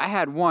move. I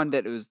had one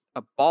that it was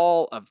a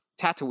ball of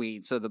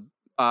Tatooine, so the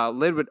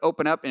lid would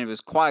open up and it was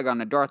Qui-Gon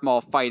and Darth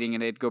Maul fighting,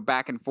 and they'd go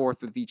back and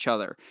forth with each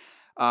other.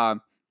 I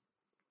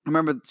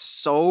remember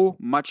so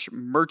much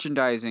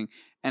merchandising,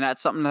 and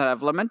that's something that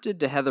I've lamented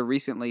to Heather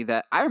recently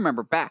that I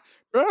remember back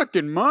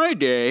in my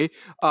day,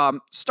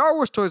 Star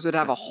Wars toys would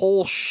have a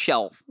whole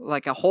shelf,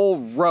 like a whole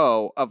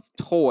row of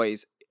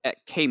toys at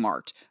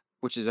Kmart,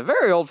 which is a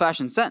very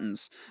old-fashioned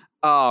sentence.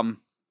 But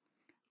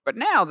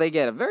now they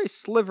get a very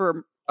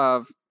sliver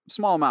of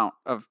small amount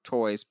of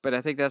toys, but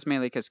I think that's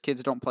mainly because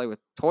kids don't play with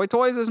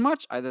toys as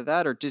much. Either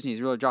that or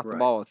Disney's really dropped the Right.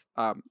 ball with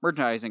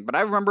merchandising. But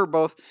I remember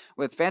both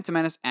with Phantom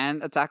Menace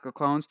and Attack of the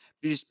Clones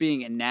just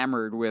being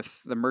enamored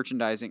with the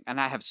merchandising. And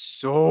I have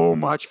so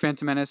much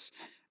Phantom Menace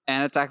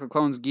and Attack of the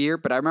Clones gear,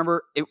 but I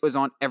remember it was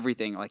on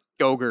everything, like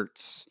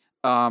Go-Gurts,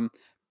 not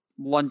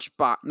lunch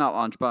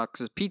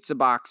boxes, pizza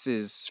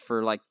boxes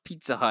for like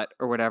Pizza Hut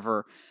or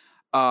whatever.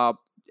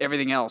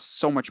 Everything else,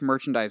 so much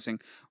merchandising.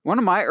 One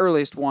of my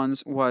earliest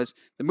ones was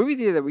the movie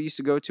theater that we used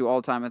to go to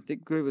all the time. I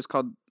think it was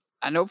called,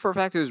 I know for a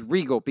fact it was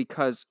Regal,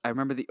 because I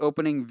remember the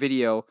opening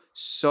video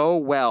so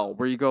well,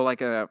 where you go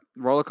like a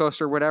roller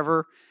coaster or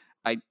whatever.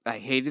 I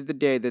hated the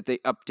day that they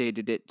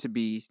updated it to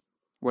be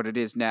what it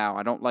is now.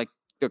 I don't like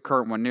the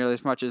current one nearly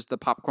as much as the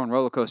popcorn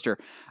roller coaster.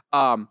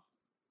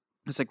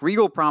 It's like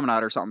Regal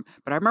Promenade or something.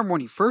 But I remember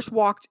when he first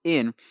walked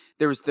in,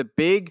 there was the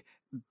big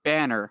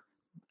banner.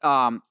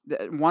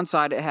 One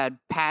side it had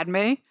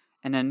Padme,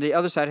 and then the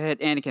other side it had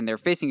Anakin. They're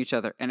facing each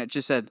other, and it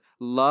just said,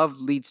 "Love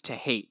leads to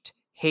hate.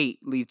 Hate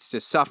leads to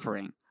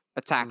suffering.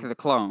 Attack of the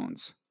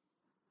Clones."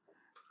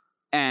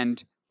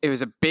 And it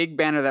was a big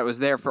banner that was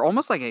there for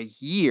almost like a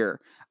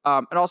year.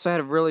 It also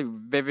had really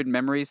vivid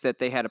memories that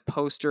they had a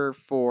poster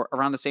for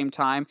around the same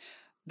time.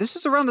 This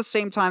was around the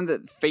same time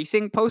that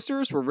facing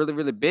posters were really,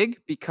 really big,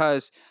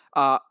 because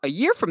a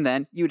year from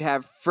then, you'd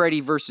have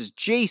Freddy versus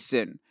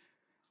Jason,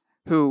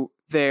 who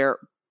their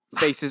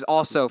faces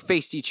also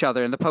faced each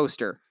other in the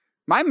poster.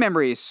 My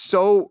memory is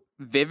so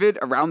vivid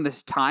around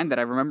this time that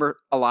I remember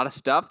a lot of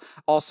stuff.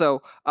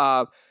 Also,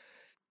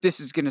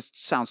 this is going to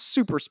sound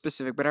super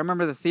specific, but I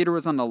remember the theater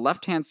was on the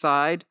left-hand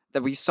side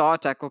that we saw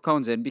Attack of the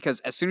Clones in, because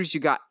as soon as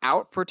you got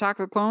out for Attack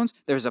of the Clones,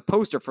 there's a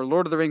poster for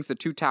Lord of the Rings: The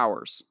Two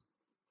Towers.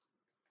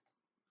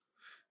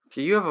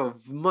 Okay, you have a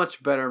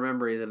much better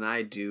memory than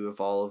I do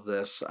of all of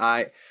this.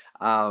 And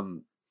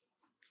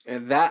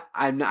that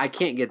I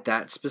can't get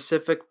that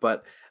specific,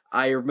 but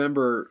I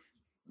remember.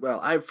 Well,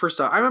 I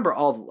remember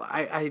all.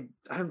 I'm.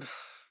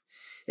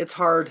 It's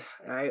hard.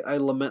 I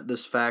lament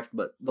this fact,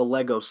 but the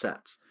Lego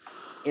sets,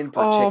 in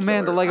particular. Oh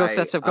man, the Lego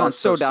sets have gone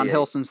so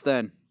downhill since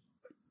then.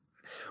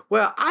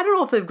 Well, I don't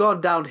know if they've gone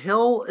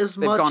downhill as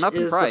much gone up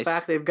in as price. the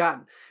fact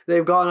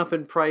they've gone up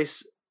in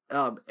price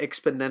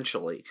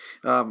exponentially.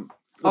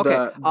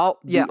 Okay, I'll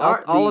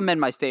amend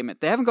my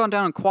statement. They haven't gone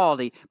down in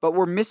quality, but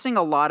we're missing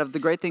a lot of the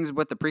great things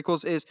with the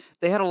prequels. Is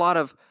they had a lot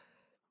of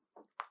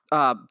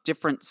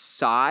different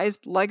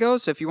sized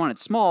Legos. So if you wanted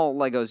small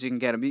Legos, you can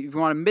get them. If you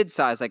want a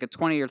mid-size, like a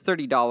 $20 or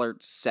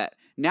 $30 set,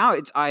 now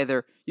it's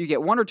either you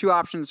get one or two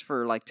options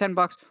for like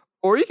 $10,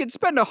 or you can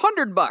spend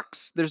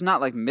 $100. There's not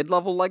like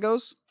mid-level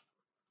Legos.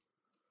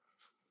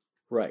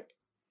 Right.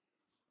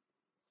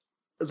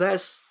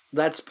 That's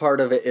part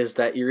of it, is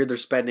that you're either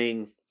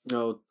spending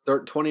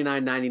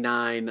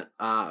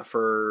 $29.99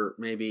 for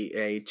maybe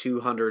a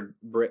 200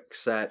 brick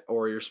set,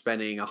 or you're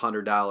spending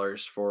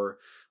 $100 for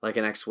like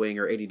an X-Wing,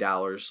 or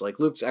 $80 like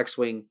Luke's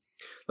X-Wing.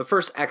 The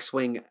first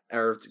X-Wing,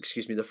 or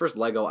excuse me, the first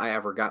Lego I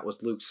ever got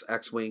was Luke's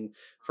X-Wing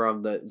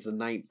from the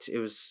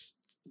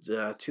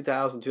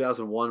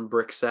 2001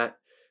 brick set,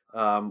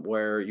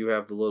 where you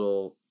have the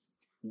little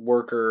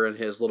worker and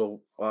his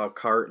little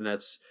cart, and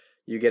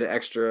you get an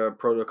extra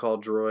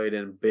protocol droid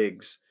and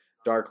Biggs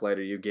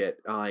Darklighter. You get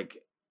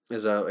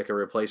as a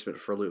replacement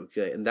for Luke,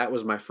 and that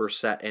was my first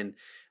set, and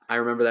I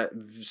remember that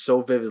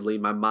so vividly.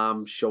 My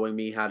mom showing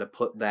me how to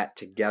put that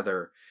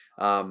together.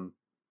 I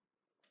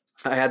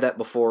had that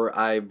before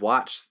I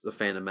watched the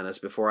Phantom Menace,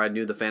 before I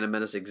knew the Phantom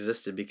Menace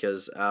existed,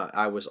 because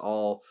I was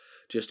all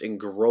just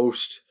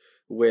engrossed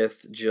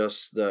with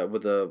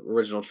the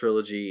original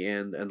trilogy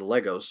and the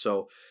Legos.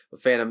 So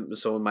when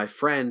my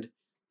friend,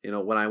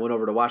 when I went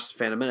over to watch the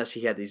Phantom Menace,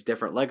 he had these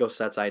different Lego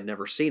sets I had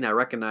never seen. I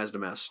recognized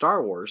them as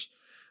Star Wars.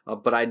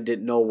 But I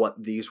didn't know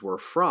what these were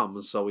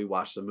from, so we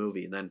watched the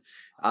movie. And then,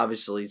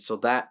 obviously, so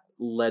that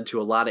led to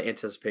a lot of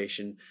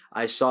anticipation.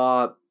 I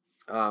saw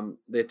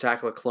the Attack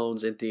of the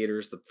Clones in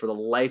theaters. For the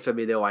life of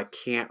me, though, I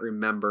can't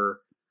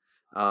remember.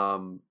 I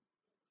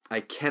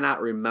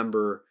cannot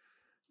remember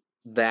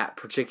that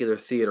particular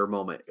theater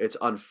moment. It's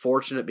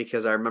unfortunate,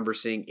 because I remember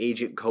seeing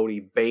Agent Cody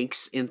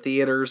Banks in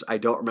theaters. I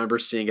don't remember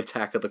seeing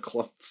Attack of the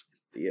Clones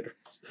in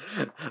theaters.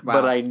 Wow.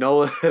 But I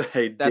know that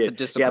I did. That's a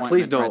disappointment. Yeah,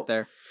 please don't. Right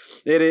there.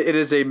 It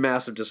is a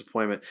massive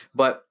disappointment,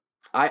 but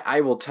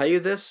I will tell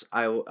you this,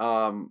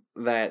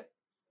 that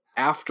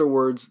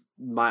afterwards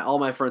all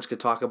my friends could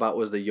talk about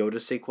was the Yoda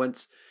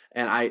sequence,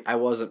 and I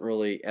wasn't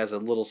really, as a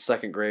little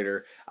second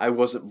grader, I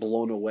wasn't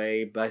blown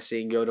away by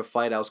seeing Yoda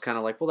fight. I was kind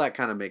of like, well, that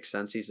kind of makes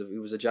sense. He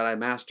was a Jedi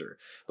Master,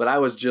 but I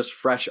was just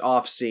fresh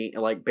off seeing,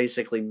 like,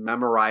 basically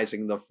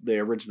memorizing the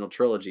original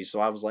trilogy, so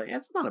I was like,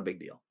 it's not a big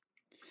deal.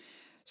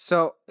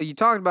 So you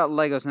talked about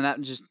Legos, and that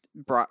just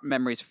brought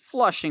memories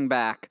flushing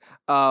back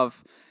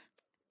of.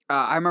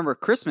 I remember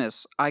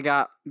Christmas. I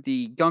got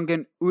the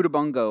Gungan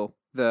Udabungo,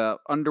 the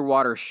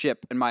underwater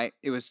ship, and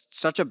it was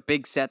such a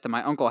big set that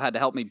my uncle had to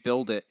help me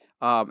build it.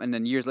 And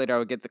then years later, I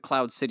would get the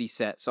Cloud City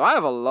set. So I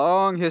have a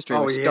long history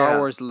with Star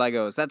Wars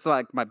Legos. That's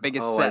like my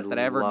biggest set that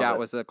I ever got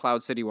was the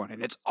Cloud City one,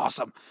 and it's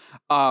awesome.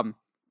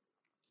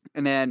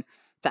 And then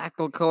Attack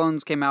of the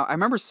Clones came out. I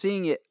remember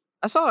seeing it.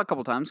 I saw it a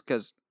couple times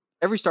because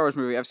every Star Wars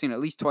movie I've seen at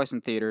least twice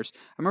in theaters. I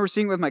remember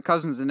seeing it with my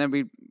cousins, and then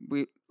we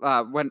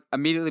went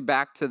immediately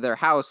back to their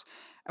house,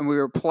 and we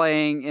were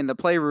playing in the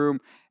playroom,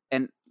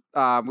 and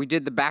we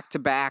did the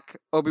back-to-back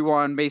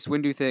Obi-Wan Mace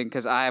Windu thing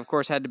because I, of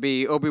course, had to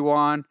be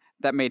Obi-Wan.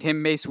 That made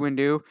him Mace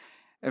Windu,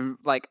 and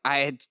like I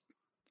had,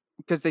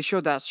 because they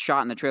showed that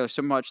shot in the trailer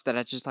so much that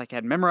I just like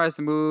had memorized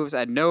the moves.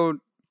 I know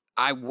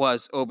I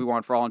was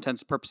Obi-Wan for all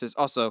intents and purposes.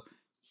 Also,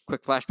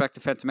 quick flashback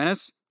to Phantom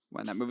Menace.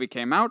 When that movie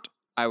came out,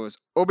 I was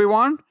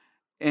Obi-Wan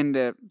in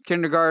the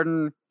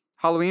kindergarten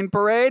Halloween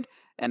parade,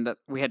 and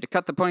we had to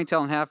cut the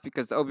ponytail in half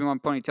because the Obi-Wan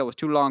ponytail was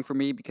too long for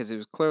me because it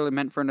was clearly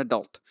meant for an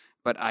adult.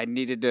 But I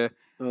needed to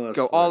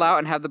go all out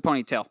and have the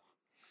ponytail.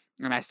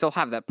 And I still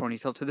have that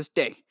ponytail to this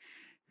day.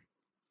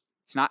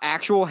 It's not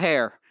actual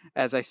hair,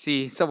 as I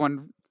see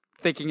someone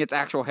thinking it's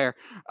actual hair.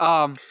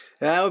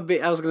 That would be.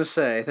 I was gonna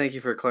say. Thank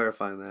you for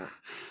clarifying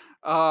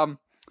that.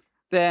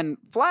 Then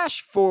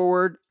flash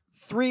forward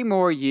 3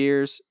 more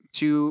years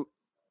to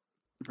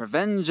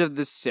Revenge of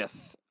the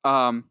Sith.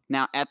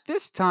 Now at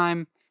this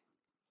time,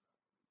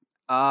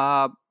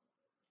 yeah,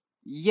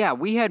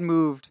 we had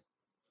moved.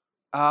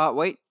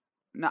 Wait,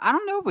 no, I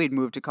don't know if we'd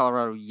moved to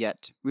Colorado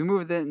yet. We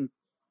moved in.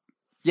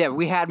 Yeah,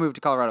 we had moved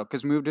to Colorado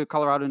because we moved to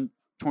Colorado in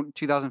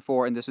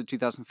 2004, and this was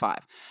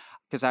 2005.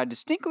 Because I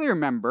distinctly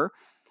remember,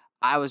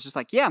 I was just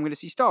like, yeah, I'm going to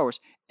see Star Wars.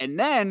 And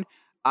then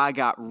I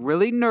got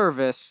really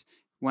nervous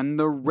when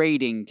the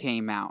rating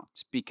came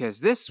out. Because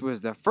this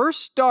was the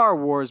first Star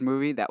Wars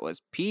movie that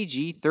was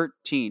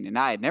PG-13. And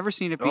I had never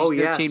seen a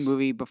PG-13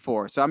 movie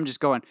before. So I'm just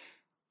going,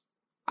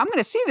 I'm going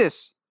to see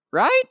this,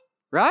 right?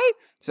 Right?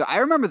 So I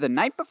remember the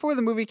night before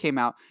the movie came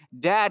out,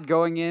 Dad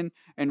going in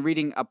and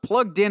reading a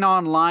plugged-in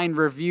online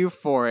review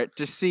for it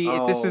to see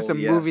if this is a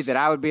movie that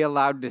I would be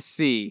allowed to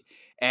see.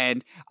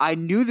 And I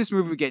knew this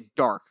movie would get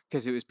dark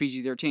because it was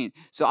PG-13.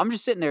 So I'm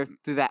just sitting there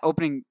through that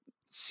opening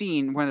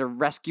scene when they're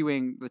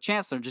rescuing the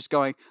Chancellor, just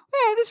going,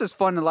 hey, this is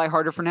fun and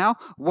lighthearted for now.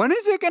 When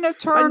is it going to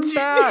turn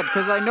bad?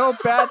 Because I know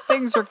bad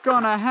things are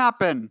going to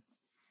happen.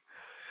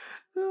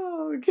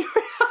 Oh, okay.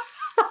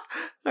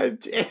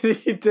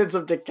 He did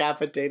some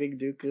decapitating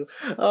Dooku.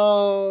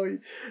 Oh,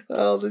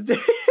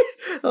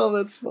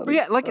 that's funny. But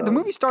yeah, like the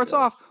movie starts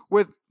off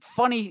with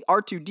funny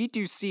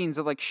R2-D2 scenes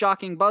of like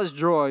shocking buzz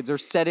droids or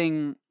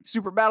setting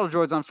super battle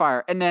droids on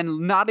fire, and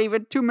then not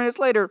even 2 minutes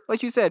later,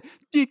 like you said,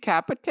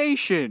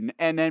 decapitation,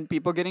 and then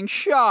people getting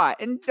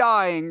shot and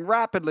dying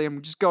rapidly.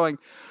 I'm just going,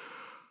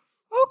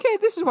 okay,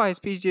 this is why it's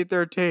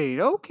PG-13.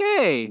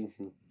 Okay.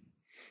 Mm-hmm.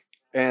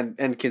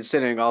 And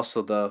considering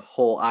also the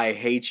whole "I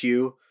hate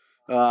you"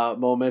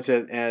 moment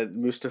at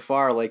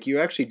Mustafar, like you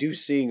actually do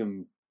seeing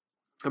him.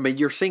 I mean,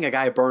 you're seeing a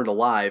guy burned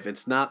alive.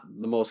 It's not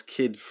the most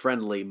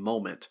kid-friendly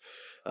moment.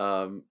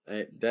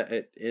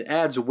 It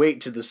adds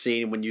weight to the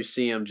scene when you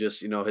see him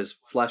just, his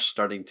flesh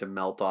starting to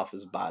melt off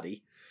his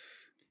body.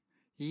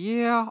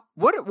 Yeah.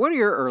 What are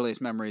your earliest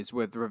memories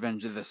with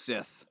Revenge of the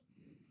Sith?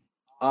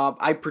 So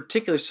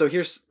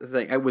here's the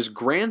thing. It was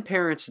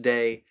Grandparents'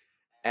 Day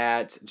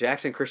at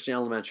Jackson Christian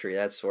Elementary.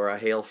 That's where I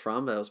hail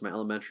from. That was my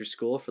elementary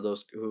school for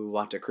those who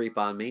want to creep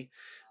on me.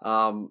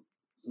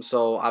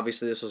 So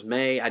obviously this was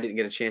May. I didn't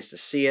get a chance to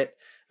see it.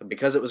 And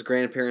because it was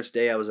Grandparents'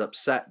 Day, I was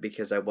upset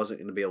because I wasn't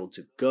going to be able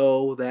to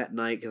go that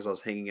night because I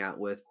was hanging out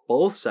with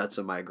both sets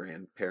of my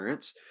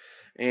grandparents.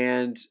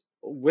 And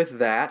with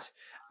that,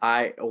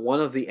 one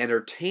of the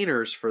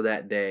entertainers for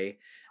that day,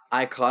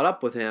 I caught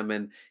up with him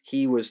and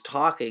he was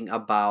talking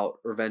about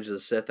Revenge of the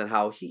Sith and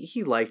how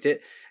he liked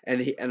it.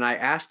 And I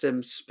asked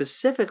him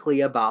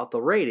specifically about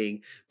the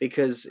rating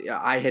because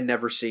I had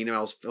never seen it. I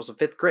was a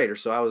 5th grader.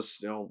 So I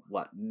was,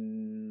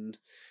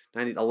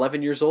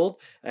 11 years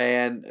old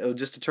and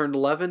just turned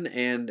 11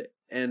 and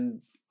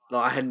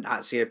I had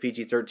not seen a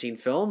PG-13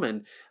 film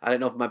and I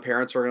didn't know if my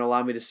parents were going to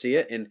allow me to see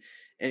it. And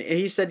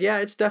he said, yeah,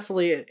 it's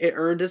definitely, it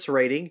earned its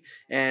rating.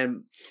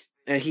 And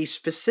he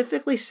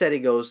specifically said, he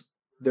goes,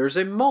 there's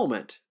a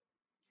moment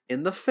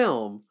in the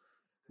film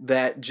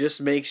that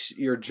just makes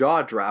your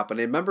jaw drop. And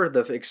I remember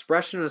the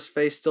expression on his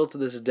face still to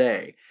this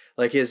day.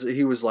 Like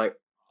he was like,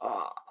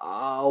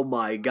 oh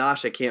my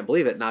gosh, I can't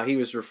believe it. Now he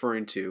was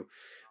referring to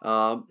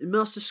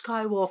Master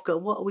Skywalker,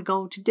 what are we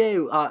going to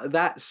do?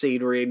 That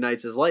scene where he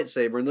ignites his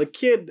lightsaber and the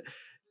kid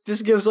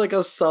just gives like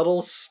a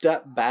subtle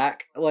step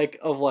back,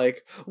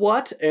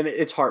 what? And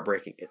it's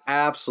heartbreaking. It's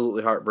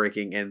absolutely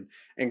heartbreaking and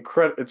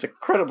it's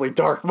incredibly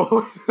dark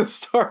moment in the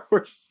Star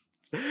Wars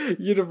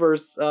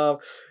universe.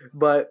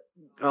 But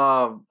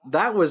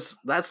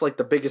that's like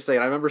the biggest thing.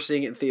 I remember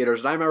seeing it in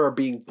theaters and I remember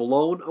being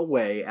blown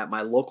away at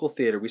my local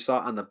theater. We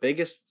saw it on the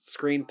biggest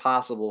screen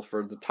possible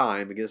for the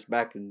time, I guess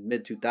back in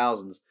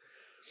mid-2000s.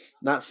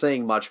 Not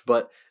saying much,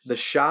 but the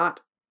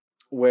shot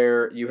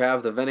where you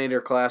have the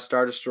Venator class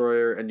Star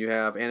Destroyer and you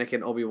have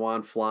Anakin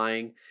Obi-Wan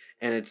flying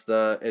and it's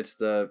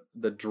the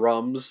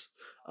drums.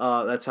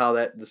 That's how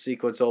the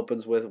sequence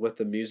opens with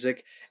the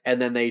music, and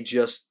then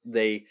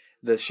the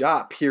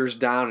shot peers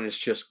down and it's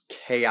just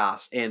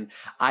chaos. And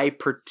I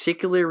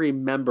particularly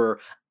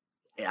remember,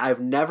 I've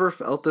never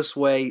felt this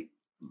way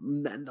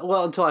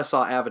well, until I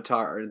saw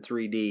Avatar in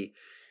 3D,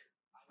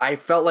 I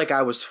felt like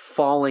I was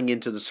falling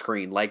into the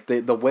screen. Like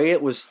the way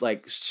it was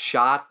like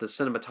shot, the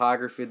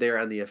cinematography there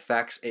and the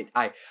effects,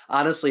 I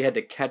honestly had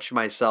to catch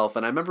myself.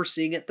 And I remember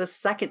seeing it the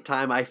second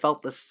time, I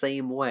felt the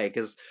same way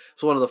because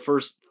it's one of the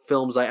first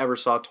films I ever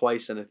saw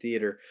twice in a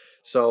theater.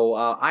 So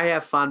I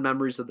have fond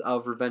memories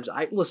of Revenge.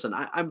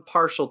 I'm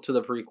partial to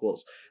the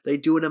prequels. They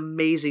do an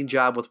amazing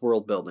job with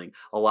world building.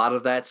 A lot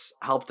of that's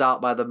helped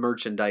out by the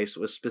merchandise,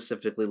 with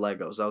specifically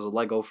Legos. I was a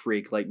Lego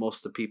freak, like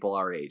most of the people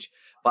our age.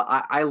 But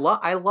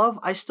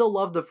I still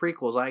love the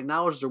prequels. I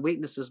acknowledge their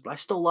weaknesses, but I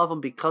still love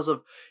them because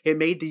of it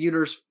made the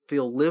universe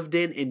feel lived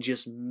in and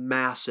just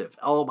massive.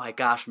 Oh my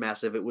gosh,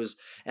 massive! It was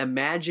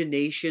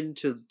imagination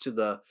to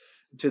the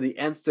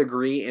nth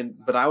degree,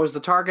 but I was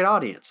the target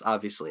audience.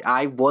 Obviously,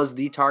 I was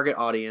the target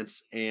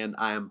audience, and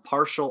I am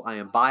partial, I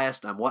am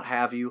biased, I'm what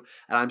have you,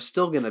 and I'm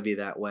still gonna be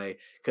that way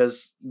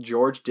because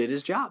George did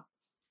his job.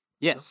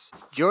 Yes,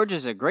 George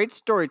is a great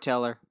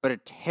storyteller, but a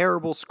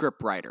terrible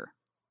script writer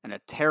and a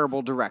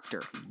terrible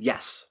director.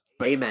 Yes,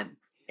 amen,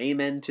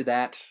 amen to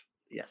that.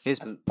 Yes, his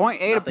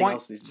point A to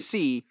point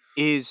C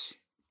is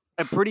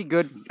a pretty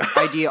good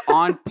idea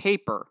on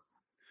paper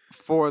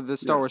for the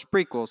Star Wars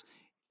prequels.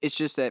 It's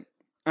just that,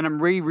 and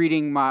I'm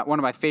rereading one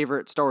of my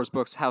favorite Star Wars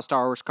books, How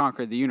Star Wars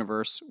Conquered the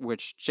Universe,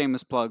 which,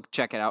 shameless plug,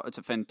 check it out. It's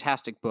a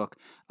fantastic book.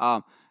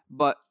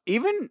 But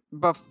even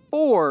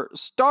before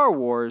Star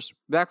Wars,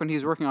 back when he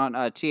was working on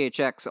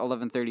THX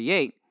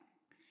 1138,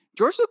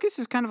 George Lucas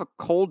is kind of a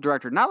cold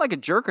director. Not like a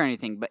jerk or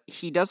anything, but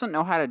he doesn't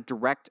know how to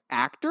direct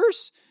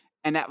actors,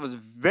 and that was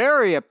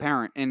very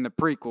apparent in the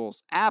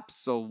prequels.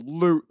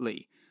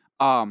 Absolutely.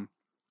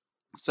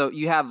 So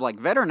you have like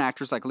veteran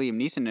actors like Liam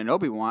Neeson and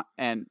Obi-Wan.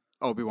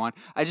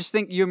 I just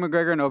think Ewan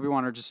McGregor and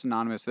Obi-Wan are just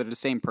synonymous. They're the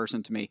same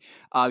person to me.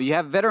 You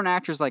have veteran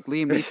actors like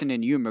Liam Neeson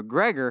and Ewan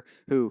McGregor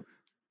who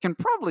can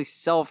probably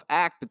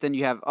self-act, but then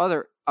you have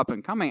other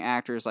up-and-coming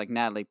actors like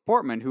Natalie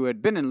Portman, who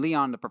had been in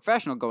Leon the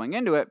Professional going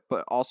into it,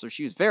 but also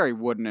she was very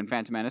wooden in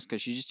Phantom Menace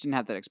because she just didn't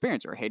have that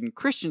experience. Or Hayden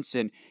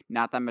Christensen,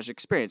 not that much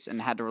experience, and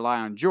had to rely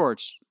on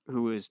George,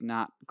 who is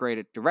not great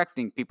at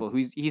directing people.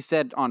 He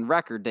said on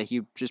record that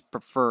he just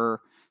prefer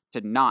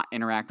to not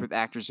interact with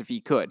actors if he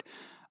could.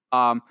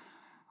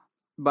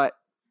 But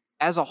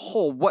as a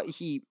whole, what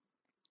he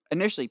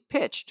initially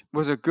pitched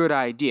was a good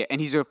idea,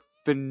 and he's a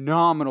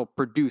phenomenal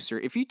producer.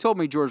 If you told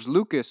me George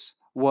Lucas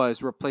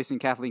was replacing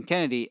Kathleen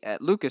Kennedy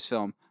at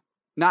Lucasfilm,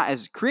 not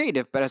as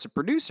creative, but as a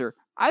producer,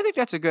 I think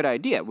that's a good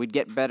idea. We'd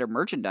get better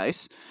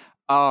merchandise.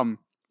 But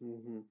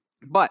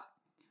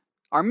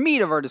our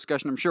meat of our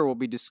discussion, I'm sure we'll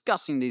be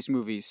discussing these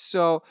movies.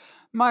 So,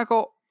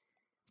 Michael,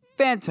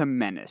 Phantom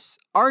Menace,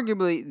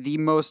 arguably the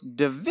most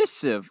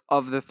divisive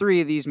of the three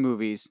of these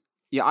movies.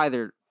 You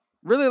either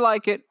really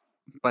like it,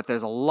 but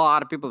there's a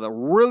lot of people that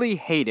really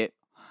hate it.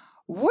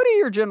 What are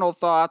your general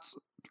thoughts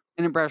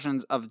and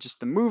impressions of just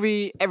the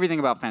movie, everything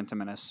about Phantom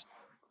Menace?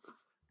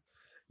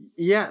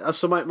 Yeah,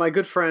 so my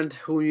good friend,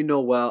 who you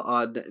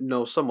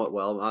know somewhat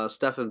well,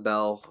 Stephen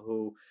Bell,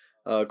 who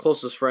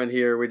closest friend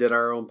here. We did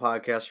our own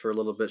podcast for a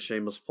little bit.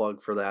 Shameless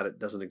plug for that. It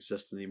doesn't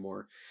exist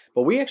anymore.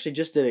 But we actually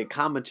just did a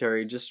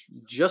commentary just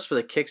for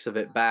the kicks of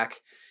it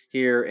back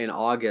here in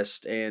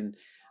August, and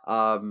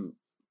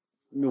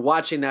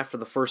watching that for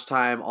the first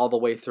time all the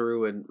way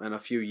through in a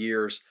few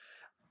years.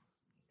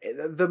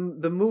 The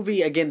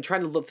movie, again,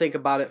 trying to think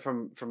about it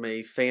from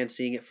a fan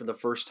seeing it for the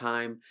first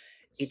time,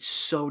 it's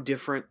so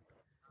different.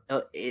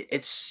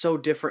 It's so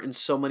different in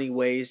so many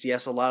ways.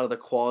 Yes, a lot of the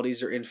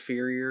qualities are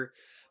inferior,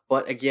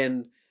 but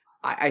again,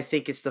 I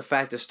think it's the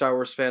fact that Star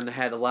Wars fan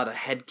had a lot of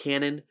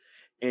headcanon,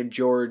 and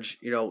George,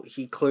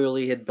 he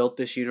clearly had built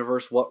this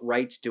universe. What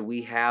rights do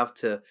we have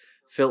to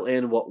fill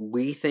in what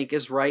we think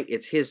is right?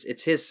 It's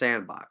his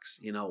sandbox.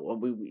 We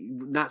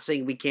not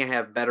saying we can't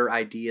have better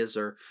ideas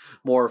or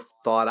more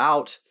thought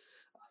out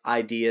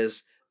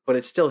ideas, but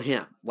it's still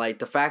him. Like,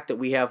 the fact that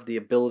we have the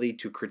ability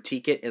to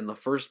critique it in the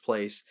first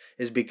place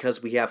is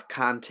because we have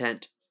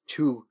content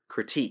to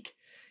critique.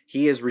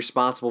 He is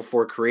responsible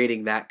for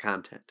creating that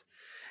content.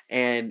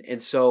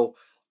 And so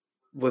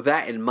with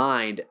that in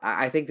mind,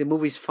 I think the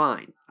movie's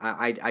fine.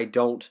 I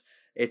don't,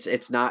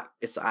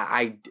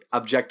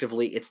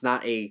 objectively, it's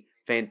not a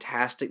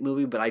fantastic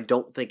movie, but I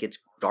don't think it's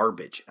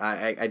garbage.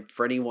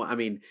 For anyone, I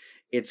mean,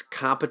 it's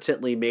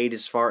competently made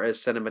as far as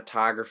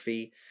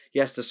cinematography.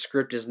 Yes, the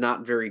script is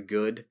not very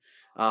good.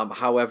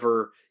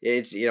 However,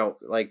 it's,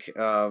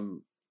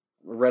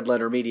 Red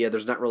Letter Media,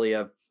 there's not really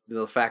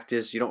the fact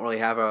is you don't really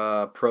have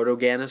a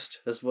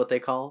protagonist, is what they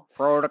call.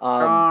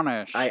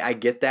 Protagonist. I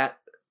get that.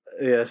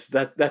 Yes,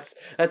 that's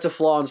a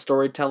flaw in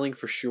storytelling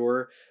for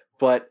sure,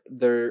 but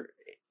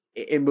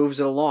it moves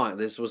it along.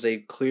 This was a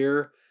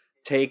clear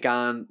take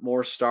on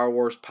more Star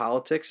Wars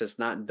politics. It's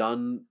not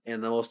done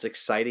in the most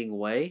exciting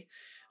way,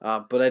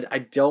 but I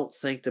don't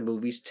think the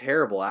movie's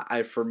terrible.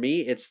 For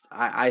me,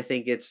 I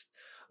think it's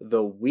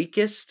the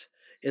weakest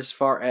as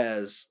far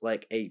as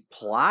like a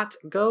plot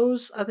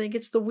goes. I think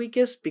it's the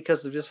weakest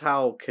because of just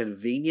how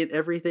convenient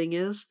everything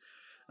is.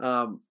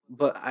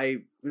 But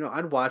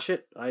I'd watch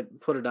it. I'd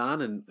put it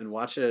on and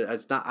watch it.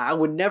 It's not. I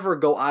would never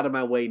go out of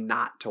my way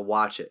not to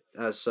watch it.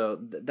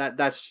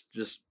 That's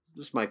just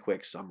my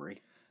quick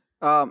summary.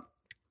 Um,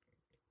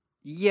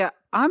 yeah,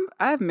 I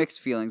have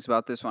mixed feelings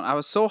about this one. I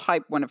was so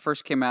hyped when it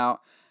first came out,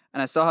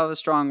 and I still have a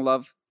strong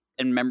love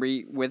and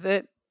memory with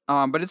it.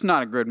 But it's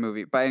not a good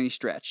movie by any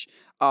stretch.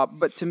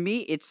 But to me,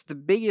 it's the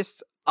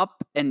biggest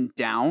up and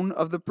down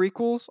of the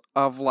prequels.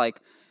 Of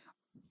like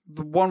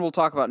the one we'll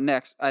talk about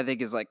next, I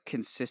think is like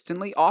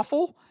consistently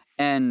awful,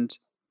 and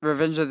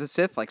Revenge of the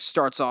Sith like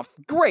starts off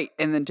great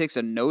and then takes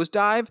a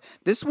nosedive.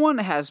 This one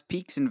has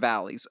peaks and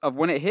valleys of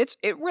when it hits,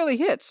 it really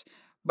hits,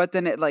 but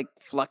then it like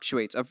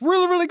fluctuates of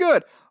really, really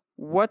good.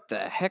 What the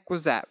heck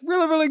was that?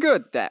 Really, really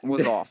good. That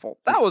was awful.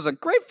 That was a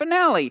great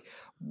finale.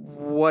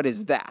 What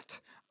is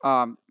that?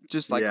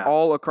 Just like Yeah.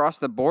 all across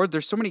the board,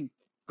 there's so many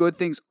good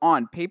things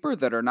on paper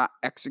that are not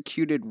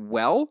executed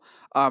well.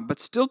 But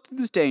still to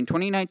this day in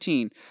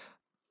 2019,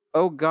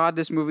 oh God,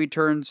 this movie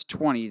turns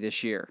 20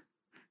 this year.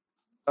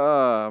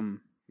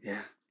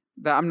 Yeah.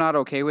 That I'm not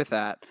okay with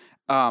that.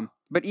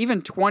 But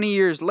even 20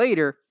 years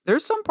later,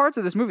 there's some parts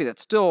of this movie that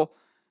still,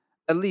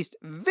 at least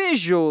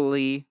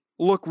visually,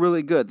 look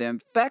really good. The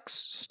effects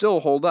still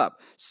hold up.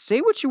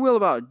 Say what you will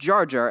about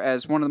Jar Jar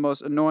as one of the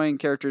most annoying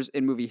characters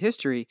in movie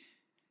history.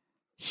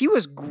 He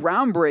was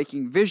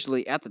groundbreaking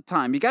visually at the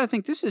time. You got to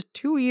think this is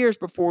 2 years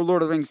before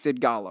Lord of the Rings did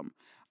Gollum.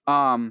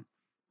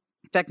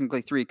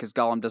 Technically 3 because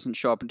Gollum doesn't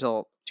show up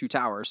until Two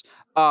Towers.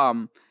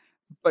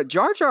 But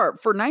Jar Jar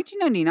for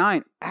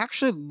 1999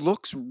 actually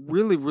looks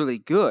really, really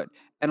good.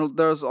 And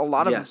there's a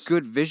lot of Yes.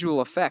 good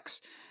visual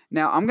effects.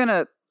 Now, I'm going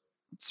to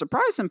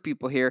surprise some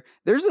people here.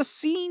 There's a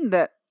scene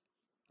that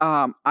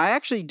I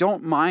actually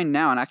don't mind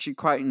now and actually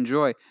quite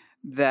enjoy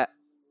that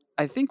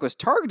I think was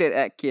targeted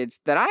at kids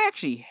that I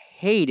actually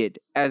hated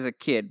as a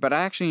kid, but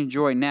I actually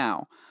enjoy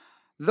now.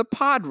 The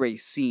pod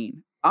race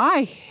scene.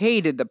 I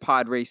hated the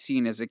pod race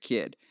scene as a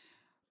kid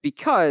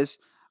because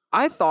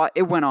I thought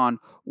it went on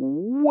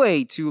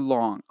way too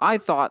long. I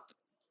thought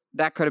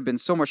that could have been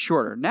so much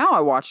shorter. Now I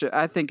watch it,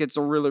 I think it's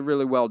a really,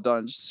 really well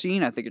done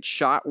scene. I think it's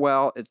shot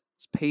well,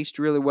 it's paced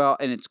really well,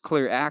 and it's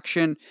clear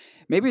action.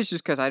 Maybe it's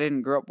just because I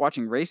didn't grow up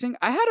watching racing.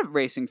 I had a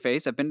racing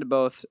phase. I've been to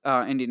both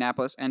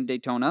Indianapolis and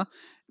Daytona,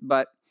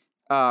 but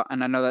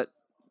and I know that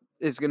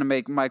is going to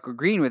make Michael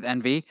Green with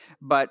envy,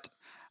 but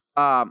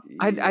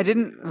I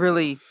didn't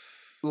really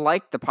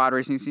like the pod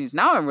racing scenes.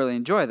 Now I really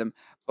enjoy them.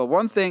 But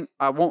one thing,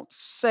 I won't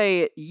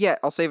say it yet.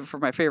 I'll save it for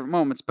my favorite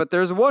moments. But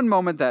there's one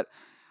moment that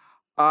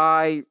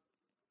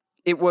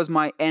it was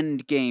my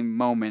end game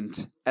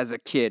moment as a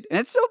kid, and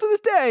it still to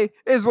this day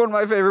is one of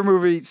my favorite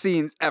movie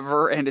scenes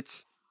ever, and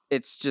it's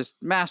just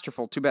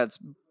masterful. Too bad it's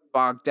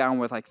bogged down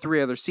with like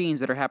 3 other scenes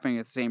that are happening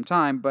at the same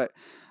time. But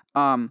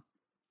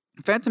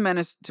Phantom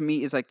Menace to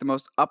me is like the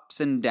most ups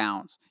and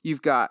downs.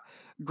 You've got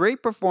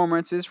great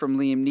performances from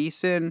Liam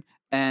Neeson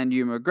and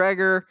Ewan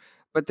McGregor,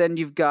 but then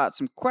you've got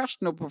some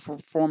questionable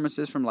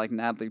performances from like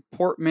Natalie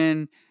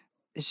Portman.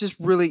 It's just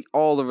really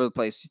all over the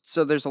place.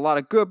 So there's a lot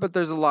of good, but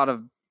there's a lot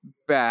of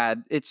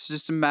bad. It's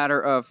just a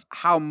matter of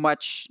how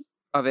much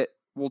of it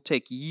will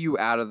take you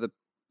out of the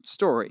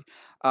story.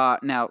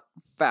 Now,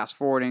 fast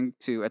forwarding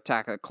to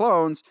Attack of the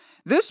Clones,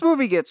 this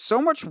movie gets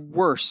so much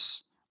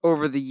worse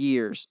over the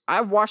years.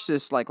 I watched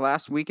this like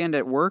last weekend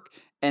at work,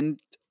 and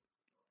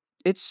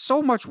it's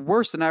so much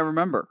worse than I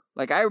remember.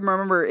 Like, I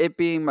remember it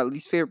being my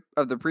least favorite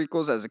of the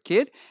prequels as a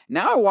kid.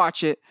 Now I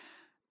watch it,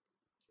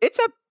 it's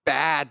a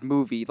bad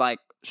movie, like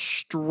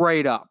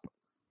straight up.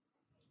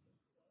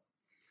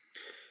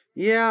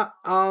 Yeah.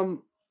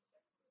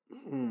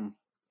 You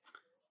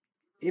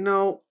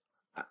know,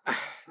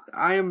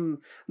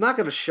 I'm not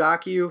going to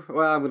shock you.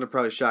 Well, I'm going to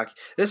probably shock you.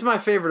 This is my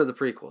favorite of the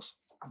prequels.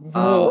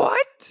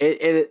 What?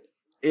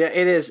 Yeah,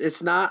 it is.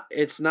 It's not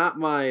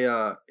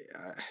my.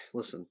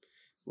 Listen.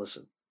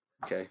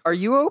 Okay. Are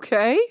you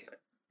okay?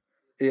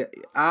 Yeah,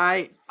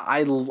 I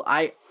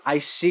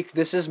seek.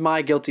 This is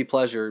my guilty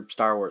pleasure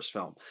Star Wars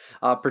film,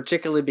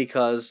 particularly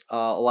because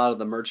a lot of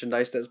the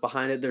merchandise that's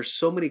behind it. There's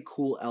so many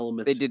cool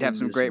elements. They did have in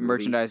some this great movie.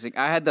 merchandising.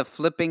 I had the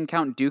flipping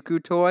Count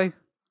Dooku toy.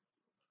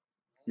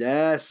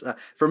 Yes,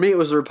 for me it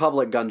was the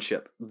Republic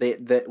gunship.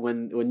 That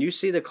when you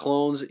see the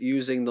clones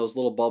using those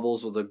little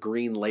bubbles with the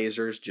green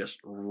lasers, just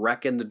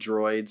wrecking the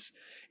droids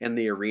in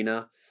the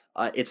arena,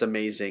 it's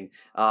amazing.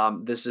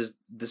 This is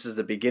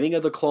the beginning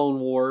of the Clone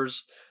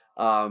Wars,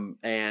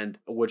 and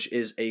which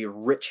is a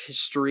rich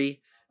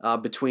history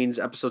between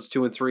episodes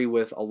 2 and 3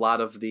 with a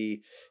lot of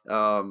the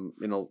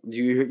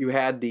you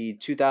had the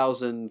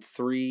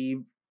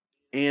 2003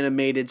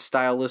 animated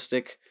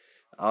stylistic.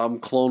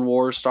 Clone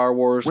Wars, Star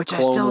Wars, Which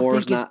Clone I still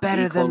Wars, think is not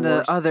better Clone than the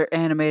Wars. other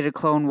animated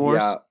Clone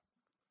Wars. Yeah,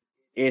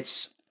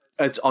 it's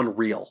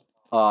unreal.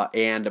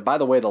 And by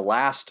the way, the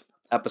last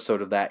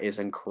episode of that is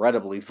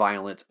incredibly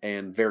violent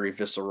and very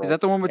visceral. Is that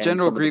the one with and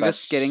General some of the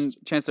Grievous best- getting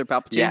Chancellor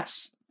Palpatine?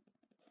 Yes.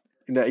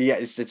 No, yeah,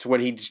 it's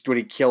when he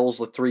kills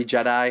the 3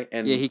 Jedi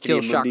and Yeah, he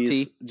kills Ki-Adi-Mundi is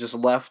Shaak-Ti. just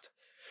left.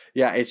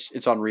 Yeah,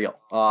 it's unreal.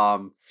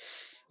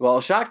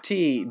 Well,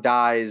 Shaak-Ti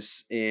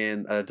dies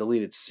in a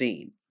deleted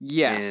scene.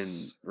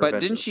 Yes, in but Revenge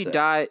of didn't the she Sith.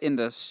 die in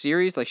the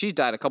series? Like she's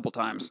died a couple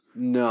times.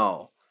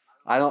 No,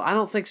 I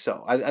don't think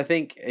so. I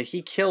think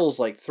he kills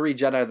like 3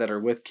 Jedi that are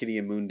with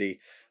Ki-Adi-Mundi.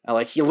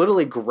 Like he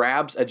literally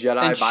grabs a Jedi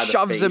And by the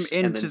shoves him face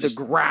and into then the just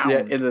ground.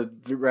 in the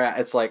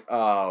it's like,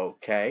 oh,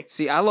 okay.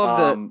 See, I love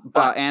the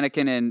But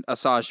Anakin and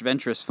Asajj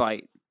Ventress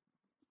fight.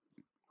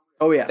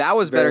 oh yes, That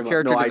was better very much.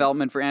 character No,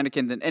 development for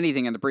Anakin than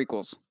anything in the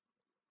prequels.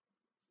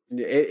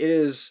 it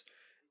is.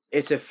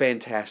 It's a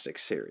fantastic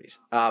series.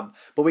 But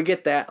we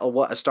get that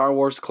what a Star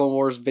Wars Clone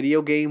Wars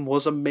video game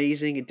was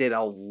amazing. It did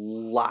a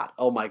lot.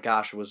 Oh my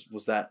gosh,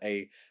 was that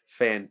a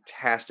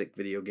fantastic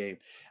video game?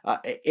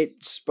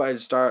 It spawned a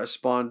Star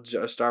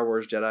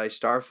Wars Jedi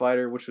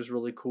Starfighter, which was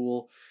really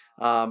cool.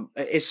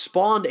 It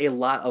spawned a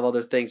lot of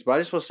other things, but I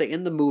just want to say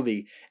in the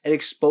movie, it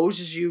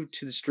exposes you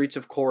to the streets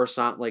of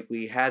Coruscant like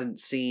we hadn't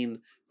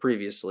seen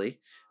previously.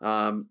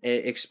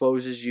 It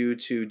exposes you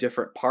to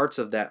different parts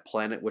of that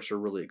planet, which are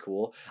really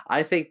cool.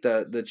 I think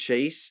the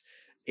chase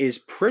is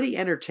pretty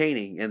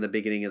entertaining in the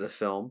beginning of the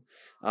film.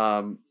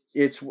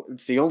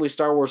 It's the only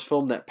Star Wars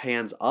film that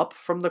pans up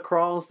from the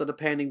crawl instead of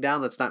panning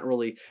down.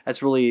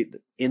 That's really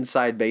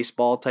inside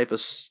baseball type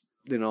of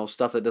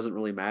stuff that doesn't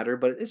really matter,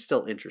 but it's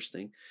still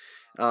interesting.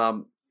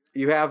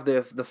 You have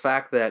the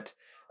fact that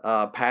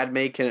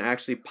Padme can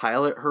actually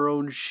pilot her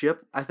own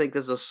ship. I think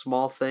is a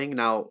small thing.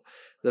 Now,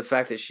 the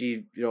fact that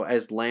she,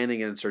 as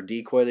landing and it's her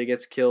decoy that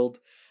gets killed,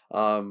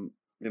 what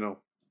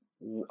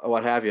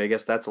have you. I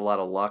guess that's a lot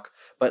of luck.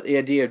 But the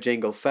idea of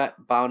Jango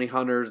Fett, bounty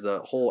hunters, the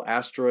whole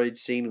asteroid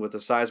scene with the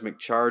seismic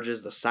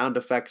charges, the sound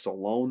effects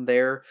alone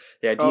there,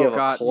 the idea of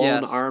a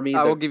clone army.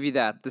 I will give you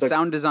that. The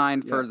sound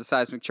design for the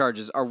seismic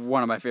charges are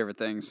one of my favorite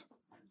things.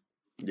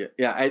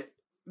 Yeah.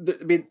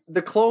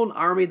 The clone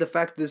army, the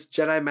fact that this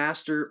Jedi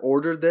Master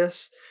ordered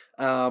this,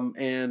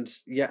 and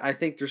yeah, I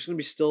think there's going to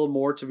be still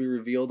more to be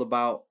revealed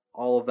about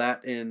all of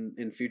that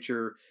in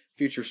future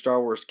Star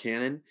Wars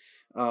canon.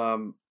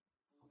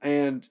 And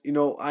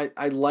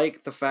I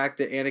like the fact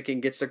that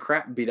Anakin gets the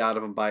crap beat out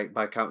of him by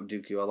Count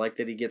Dooku. I like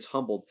that he gets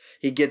humbled.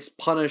 He gets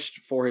punished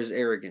for his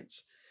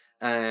arrogance,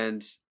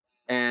 and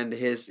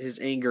his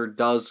anger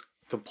does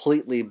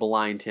completely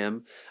blind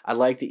him. I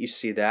like that you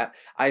see that.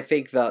 I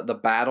think the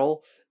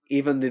battle,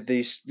 even that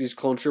these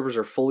clone troopers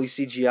are fully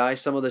CGI,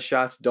 some of the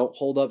shots don't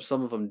hold up,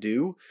 some of them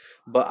do.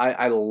 But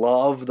I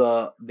love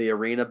the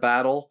arena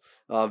battle,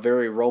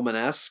 very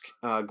Romanesque,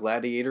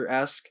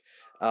 gladiator-esque.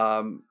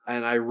 And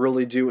I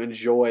really do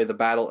enjoy the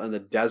battle in the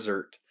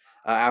desert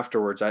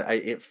afterwards.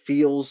 It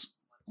feels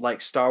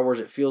like Star Wars.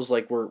 It feels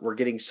like we're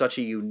getting such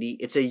a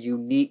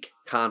unique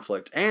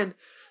conflict. And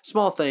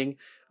small thing,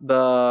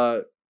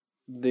 the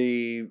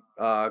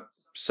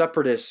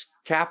separatist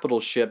capital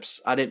ships,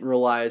 I didn't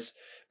realize,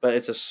 but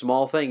it's a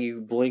small thing.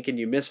 You blink and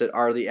you miss it,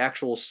 are the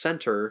actual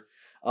center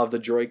of the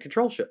droid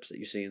control ships that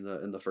you see in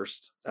the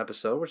first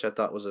episode, which I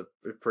thought was a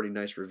pretty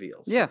nice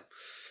reveal. So, yeah.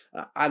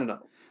 I don't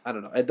know.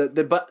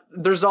 But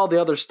there's all the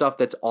other stuff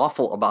that's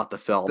awful about the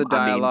film. The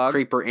dialogue. I mean,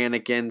 Creeper,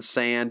 Anakin,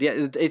 Sand.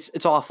 Yeah,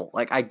 it's awful.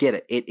 Like, I get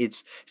it.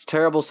 It's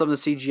terrible. Some of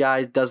the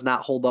CGI does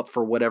not hold up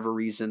for whatever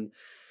reason.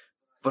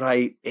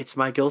 But it's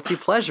my guilty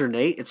pleasure,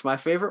 Nate. It's my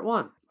favorite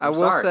one. I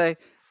will say,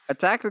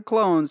 Attack of the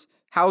Clones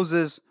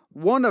houses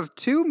one of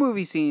 2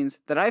 movie scenes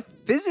that I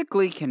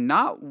physically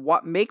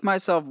cannot make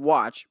myself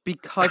watch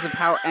because of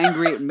how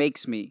angry it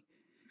makes me.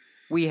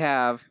 We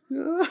have,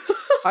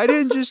 I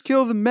didn't just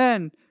kill the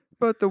men,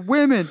 but the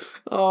women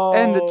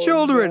and the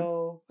children.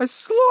 No. I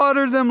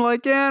slaughtered them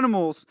like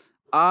animals.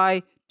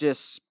 I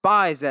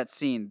despise that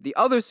scene. The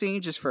other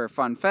scene, just for a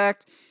fun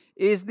fact,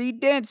 is the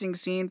dancing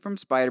scene from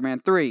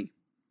Spider-Man 3.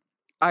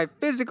 I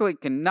physically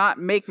cannot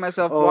make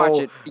myself watch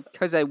it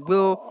because I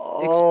will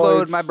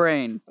explode my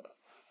brain.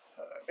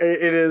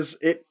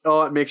 It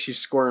makes you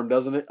squirm,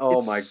 doesn't it?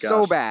 Oh, my gosh. It's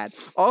so bad.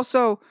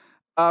 Also,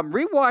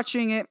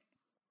 rewatching it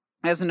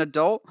as an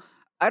adult,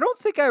 I don't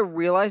think I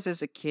realized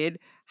as a kid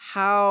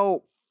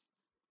how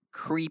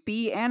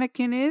creepy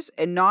Anakin is,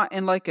 and not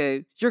in like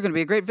a you're gonna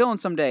be a great villain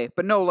someday,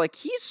 but no, like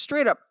he's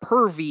straight up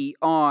pervy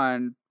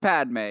on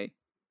Padme.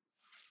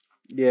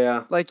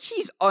 Yeah, like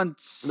he's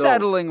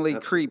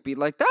unsettlingly creepy.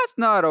 Like that's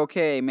not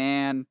okay,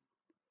 man.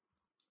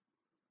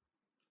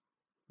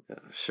 Yeah,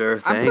 sure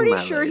thing. I'm pretty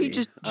sure he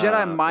just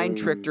Jedi mind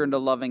tricked her into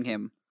loving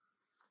him.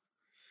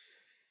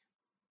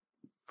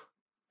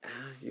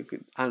 You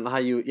could. I don't know how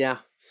you. Yeah,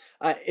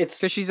 it's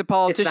because she's a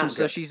politician,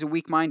 so she's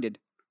weak-minded.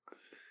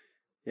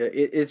 Yeah,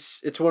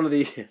 it's one of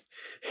the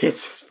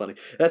it's funny.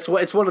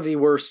 It's one of the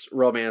worst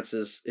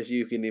romances, if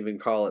you can even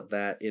call it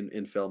that,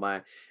 in film.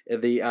 I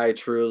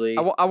truly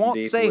I won't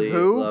say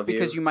who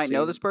because you might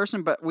know scene. this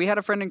person, but we had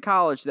a friend in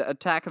college that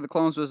Attack of the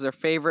Clones was their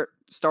favorite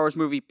Star Wars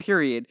movie,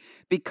 period,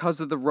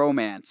 because of the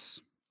romance.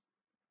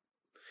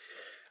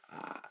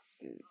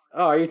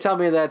 Are you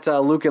telling me that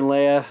Luke and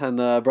Leia and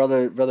the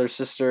brother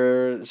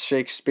sister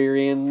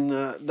Shakespearean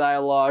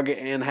dialogue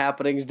and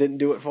happenings didn't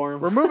do it for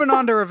him? We're moving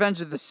on to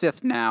Revenge of the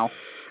Sith now.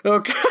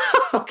 Okay.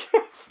 Okay.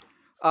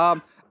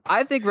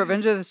 I think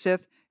Revenge of the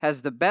Sith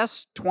has the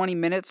best 20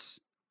 minutes,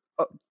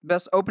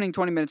 best opening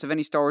 20 minutes of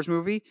any Star Wars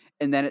movie,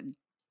 and then it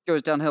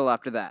goes downhill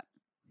after that.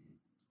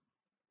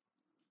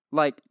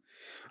 Like,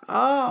 when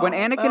Oh,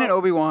 Anakin and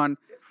Obi-Wan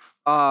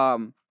are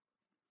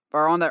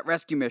on that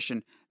rescue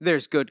mission,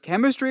 there's good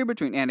chemistry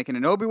between Anakin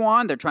and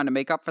Obi-Wan. They're trying to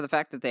make up for the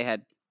fact that they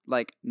had,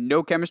 like,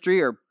 no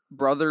chemistry or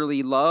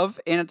brotherly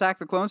love in Attack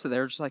the Clones, so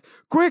they're just like,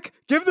 quick,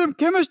 give them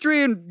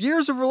chemistry and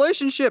years of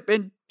relationship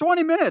in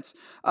 20 minutes.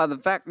 The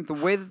fact that the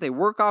way that they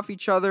work off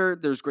each other,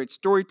 there's great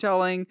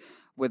storytelling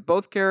with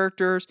both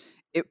characters.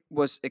 It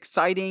was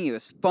exciting, it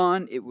was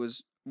fun, it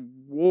was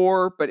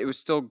war, but it was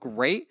still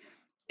great.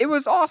 It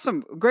was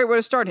awesome, great way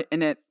to start it,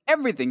 and then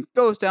everything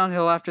goes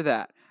downhill after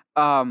that.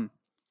 But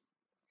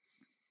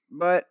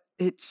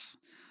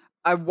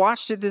I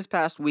watched it this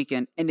past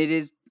weekend, and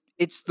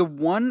it's the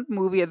one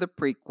movie of the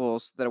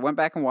prequels that I went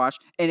back and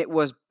watched, and it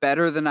was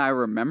better than I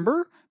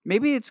remember.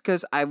 Maybe it's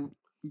because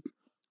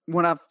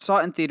when I saw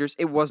it in theaters,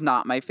 it was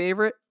not my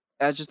favorite.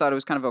 I just thought it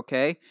was kind of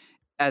okay.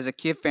 As a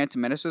kid,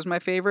 Phantom Menace was my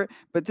favorite,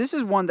 but this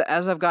is one that,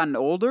 as I've gotten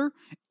older,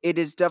 it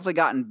has definitely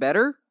gotten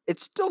better.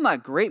 It's still not a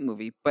great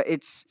movie, but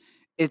it's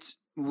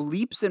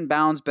leaps and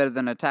bounds better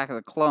than Attack of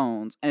the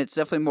Clones, and it's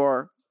definitely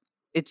more.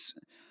 It's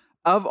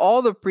of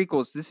all the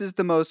prequels, this is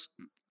the most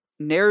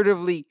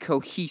narratively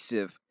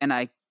cohesive, and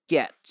I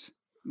get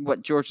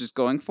what George is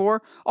going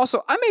for.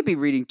 Also, I may be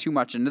reading too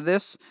much into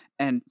this,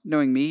 and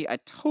knowing me, I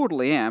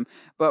totally am.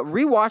 But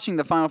rewatching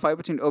the final fight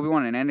between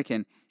Obi-Wan and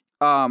Anakin,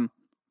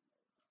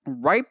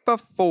 right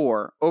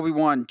before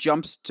Obi-Wan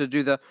jumps to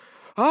do the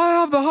 "I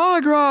have the high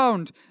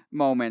ground"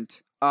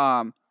 moment,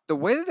 the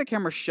way that the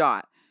camera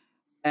shot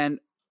and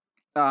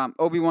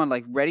Obi-Wan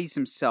like readies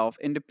himself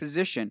into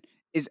position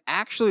is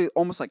actually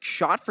almost like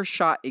shot for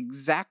shot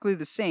exactly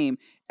the same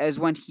as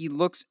when he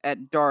looks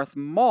at Darth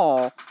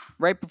Maul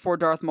right before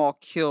Darth Maul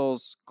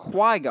kills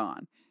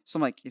Qui-Gon. So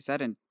I'm like, is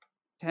that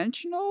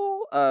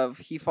intentional? Of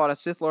he fought a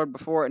Sith Lord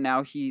before and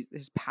now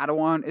his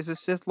Padawan is a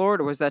Sith Lord,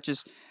 or was that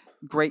just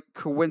great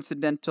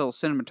coincidental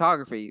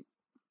cinematography?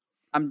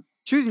 I'm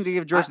choosing to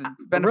give George the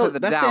benefit of the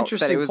doubt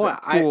that it was a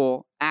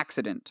cool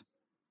accident.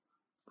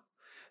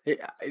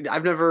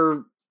 I've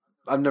never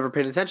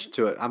paid attention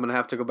to it. I'm gonna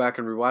have to go back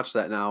and rewatch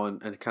that now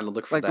and kind of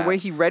look for like that. The way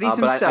he readies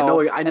himself, I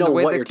know and the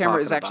way what the you're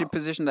camera is talking actually about.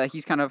 positioned that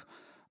he's kind of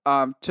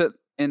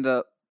in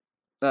the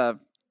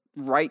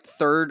right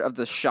third of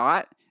the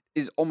shot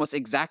is almost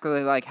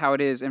exactly like how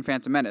it is in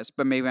Phantom Menace.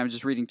 But maybe I'm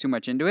just reading too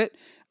much into it.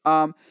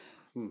 Yeah,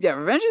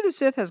 Revenge of the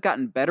Sith has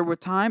gotten better with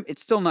time.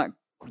 It's still not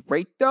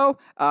great though.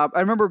 I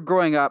remember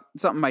growing up,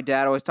 something my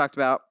dad always talked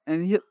about,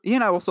 and he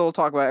and I will still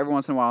talk about it every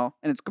once in a while,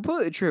 and it's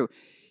completely true.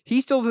 He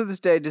still to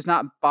this day does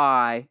not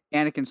buy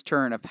Anakin's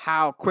turn of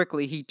how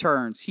quickly he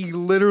turns. He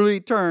literally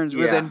turns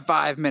within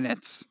 5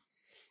 minutes.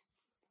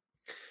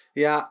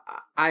 Yeah,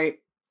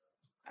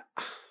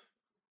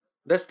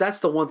 that's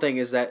the one thing,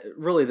 is that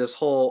really this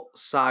whole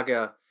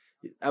saga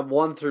at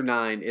 1 through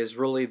 9 is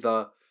really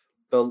the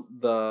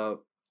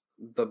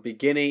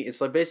beginning. It's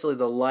like basically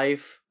the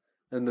life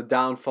and the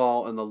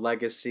downfall and the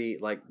legacy,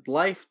 like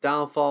life,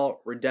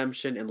 downfall,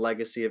 redemption, and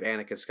legacy of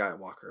Anakin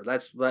Skywalker.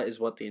 That is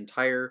what the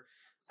entire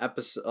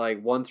episode,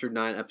 like 1 through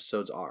 9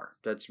 episodes are.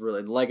 That's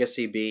really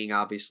legacy being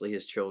obviously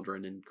his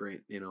children and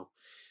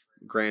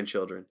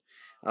grandchildren.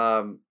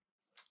 And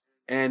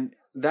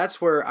that's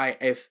where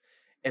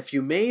if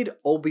you made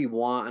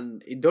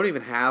Obi-Wan, you don't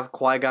even have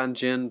Qui-Gon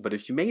Jinn, but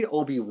if you made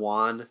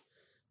Obi-Wan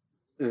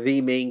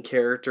the main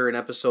character in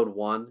episode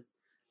 1,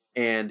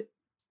 and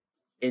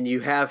you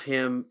have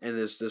him, and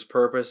there's this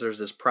purpose, there's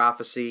this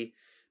prophecy,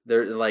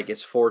 there, like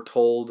it's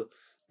foretold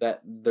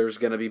that there's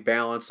going to be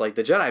balance. Like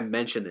the Jedi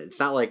mentioned it.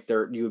 It's not like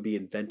you would be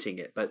inventing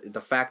it, but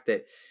the fact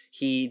that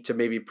you can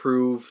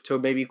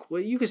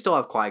still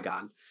have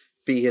Qui-Gon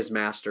be his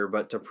master,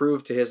 but to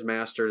prove to his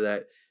master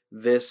that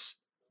this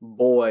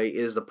boy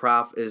is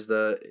going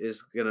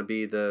to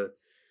be the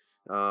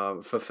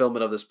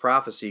fulfillment of this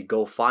prophecy,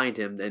 go find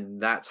him,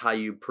 and that's how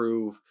you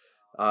prove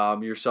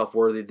yourself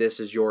worthy.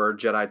 This is your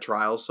Jedi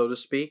trial, so to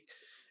speak.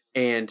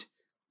 And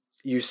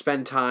you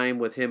spend time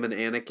with him and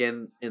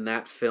Anakin in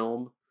that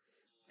film,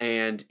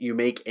 and you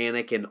make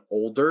Anakin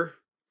older,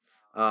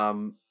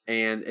 and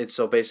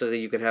so basically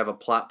you can have a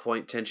plot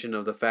point tension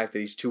of the fact that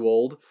he's too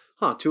old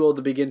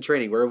to begin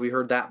training. Where have we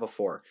heard that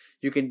before?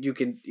 You can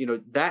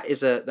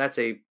that's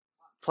a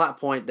plot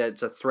point,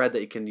 that's a thread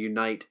that you can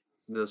unite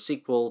the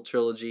sequel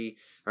trilogy,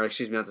 or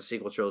excuse me, not the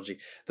sequel trilogy,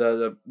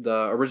 the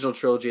original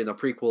trilogy and the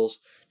prequels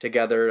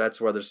together. That's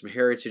where there's some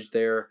heritage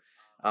there,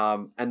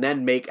 and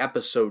then make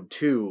episode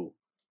 2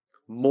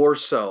 more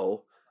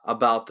so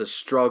about the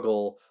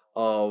struggle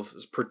of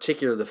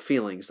particular the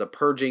feelings, the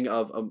purging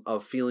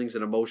of feelings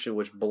and emotion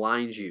which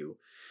blinds you,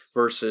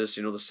 versus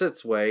the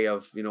Sith's way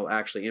of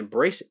actually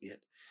embracing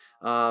it.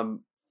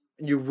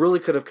 You really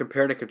could have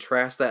compared and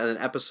contrast that, and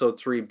then episode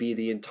 3 be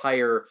the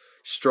entire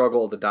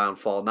struggle of the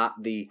downfall,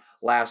 not the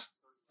last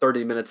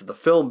 30 minutes of the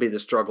film be the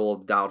struggle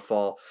of the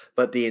downfall,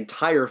 but the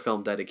entire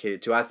film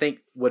dedicated to, I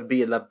think, would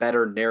be the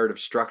better narrative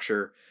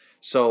structure.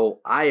 So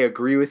I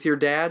agree with your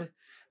dad,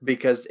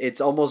 because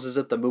it's almost as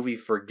if the movie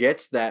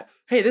forgets that,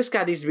 hey, this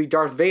guy needs to be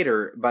Darth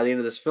Vader by the end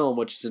of this film,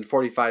 which is in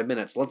 45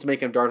 minutes. Let's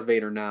make him Darth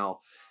Vader now.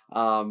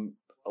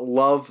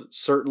 Love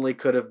certainly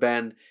could have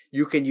been.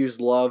 You can use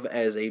love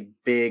as a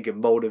big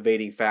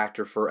motivating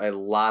factor for a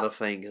lot of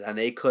things, and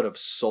they could have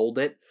sold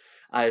it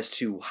as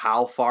to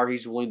how far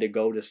he's willing to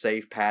go to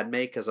save Padme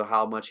because of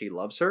how much he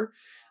loves her,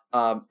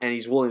 and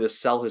he's willing to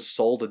sell his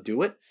soul to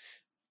do it.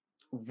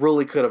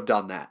 Really could have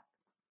done that,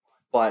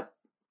 but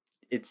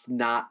it's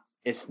not.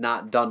 It's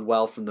not done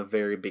well from the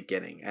very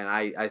beginning, and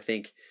I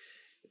think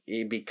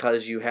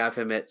because you have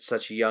him at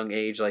such a young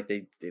age, like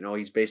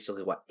he's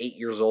basically 8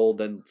 years old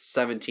and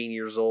 17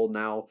 years old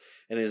now,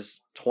 in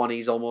his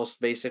 20s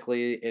almost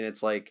basically, and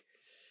it's like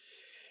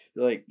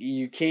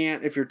you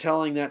can't, if you're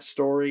telling that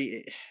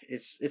story,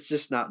 it's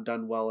just not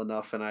done well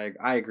enough, and I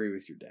agree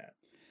with your dad.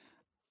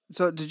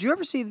 So, did you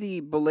ever see the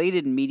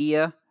belated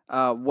media?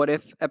 What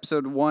if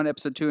episode 1,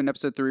 episode 2, and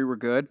episode 3 were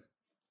good?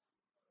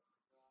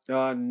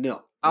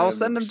 No. I'll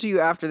send them to you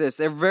after this.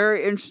 They're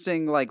very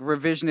interesting,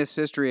 revisionist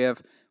history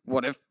of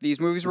what if these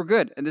movies were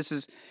good. And this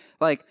is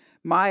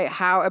my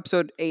how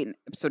episode 8 and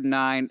episode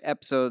 9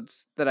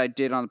 episodes that I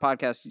did on the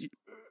podcast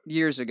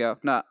years ago,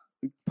 not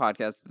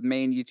podcast, the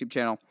main YouTube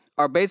channel,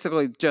 are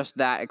basically just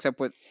that,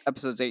 except with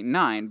episodes 8 and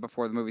 9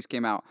 before the movies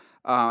came out.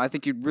 I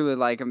think you'd really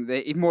like them.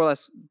 They more or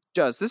less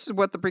just, this is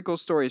what the prequel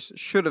stories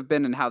should have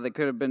been and how they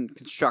could have been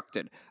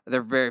constructed.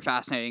 They're very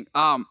fascinating.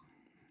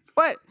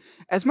 But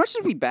as much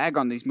as we bag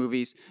on these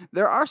movies,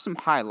 there are some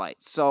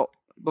highlights. So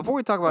before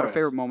we talk about our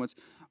favorite moments,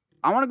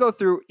 I want to go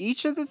through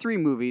each of the 3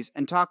 movies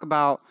and talk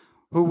about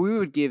who we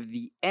would give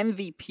the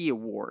MVP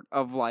award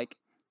of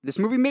this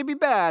movie may be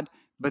bad,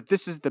 but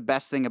this is the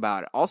best thing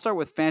about it. I'll start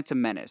with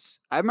Phantom Menace.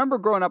 I remember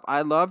growing up,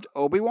 I loved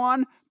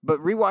Obi-Wan,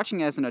 but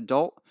rewatching as an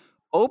adult,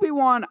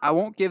 Obi-Wan I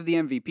won't give the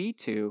MVP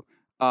to,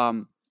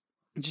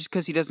 just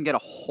because he doesn't get a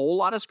whole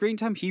lot of screen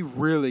time. He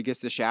really gets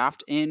the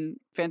shaft in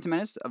Phantom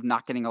Menace of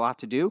not getting a lot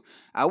to do.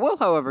 I will,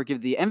 however, give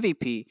the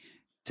MVP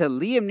to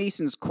Liam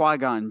Neeson's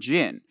Qui-Gon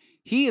Jinn.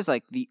 He is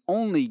the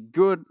only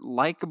good,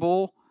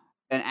 likable,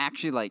 and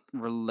actually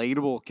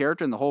relatable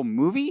character in the whole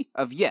movie.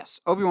 Yes,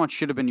 Obi-Wan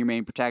should have been your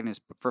main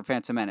protagonist for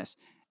Phantom Menace.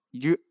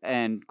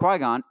 And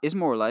Qui-Gon is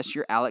more or less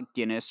your Alec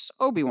Guinness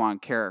Obi-Wan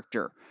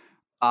character.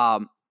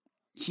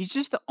 He's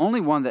just the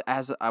only one that,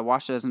 as I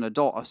watched it as an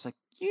adult, I was like,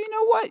 you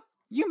know what?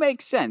 You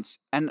make sense.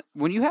 And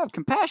when you have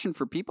compassion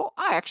for people,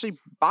 I actually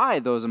buy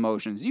those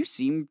emotions. You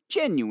seem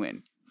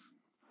genuine.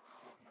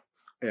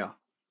 Yeah.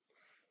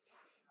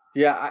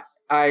 Yeah,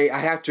 I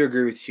have to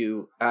agree with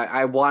you.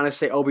 I want to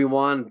say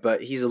Obi-Wan,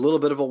 but he's a little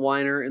bit of a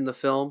whiner in the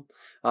film.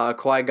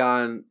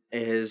 Qui-Gon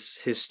is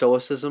his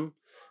stoicism.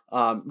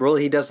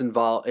 Really, he does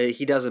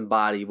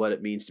embody what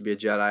it means to be a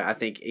Jedi. I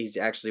think he's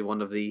actually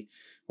one of the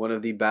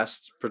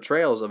best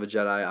portrayals of a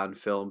Jedi on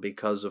film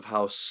because of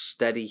how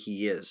steady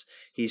he is.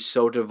 He's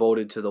so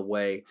devoted to the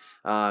way.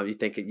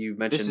 You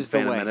mentioned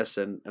Phantom Menace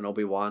and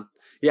Obi-Wan.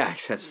 Yeah,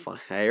 that's funny.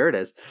 Here it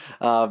is.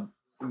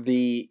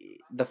 The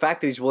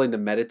fact that he's willing to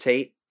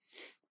meditate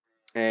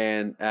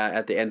and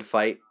at the end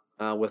fight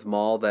with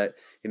Maul, that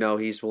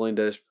he's willing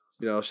to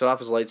shut off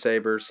his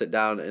lightsaber, sit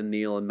down and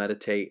kneel and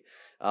meditate.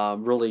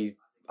 Really,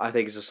 I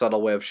think is a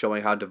subtle way of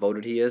showing how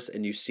devoted he is,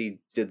 and you see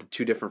the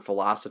 2 different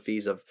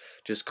philosophies of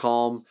just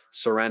calm,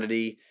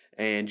 serenity,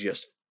 and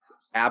just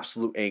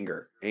absolute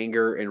anger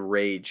and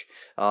rage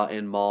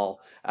in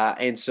Maul.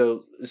 And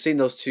so seeing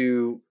those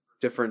 2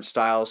 different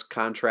styles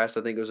contrast,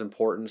 I think it was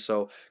important.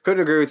 So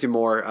couldn't agree with you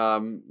more.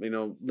 Liam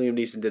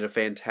Neeson did a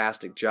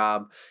fantastic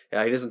job.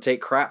 He doesn't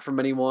take crap from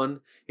anyone.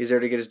 He's there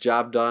to get his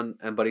job done,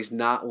 but he's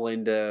not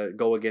willing to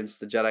go against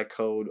the Jedi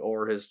Code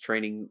or his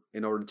training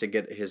in order to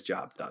get his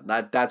job done.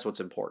 That's what's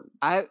important.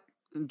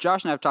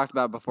 Josh and I have talked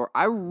about it before.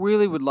 I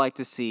really would like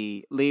to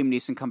see Liam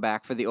Neeson come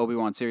back for the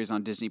Obi-Wan series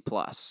on Disney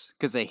Plus,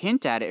 because they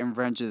hint at it in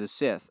Revenge of the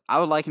Sith. I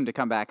would like him to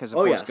come back as a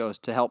Force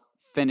Ghost to help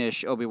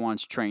finish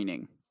Obi-Wan's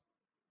training.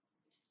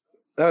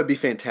 That would be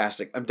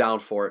fantastic. I'm down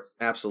for it.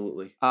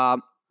 Absolutely.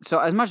 So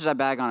as much as I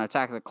bag on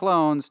Attack of the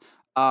Clones,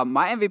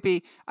 my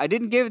MVP, I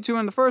didn't give it to him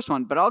in the first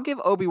one, but I'll give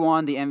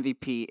Obi-Wan the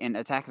MVP in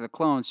Attack of the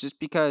Clones just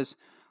because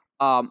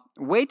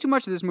way too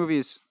much of this movie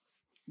is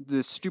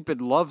this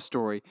stupid love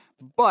story.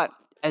 But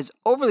as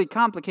overly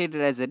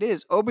complicated as it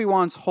is,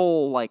 Obi-Wan's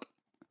whole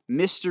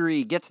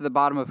mystery, get to the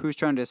bottom of who's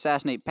trying to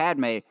assassinate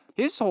Padme,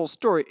 his whole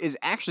story is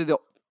actually the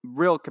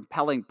real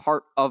compelling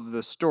part of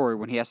the story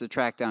when he has to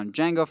track down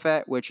Jango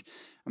Fett, which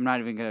I'm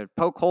not even going to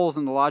poke holes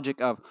in the logic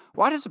of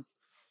why does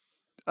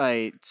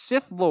a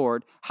Sith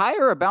Lord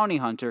hire a bounty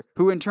hunter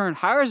who in turn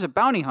hires a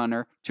bounty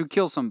hunter to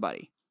kill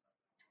somebody.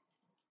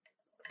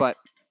 But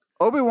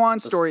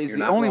Obi-Wan's story is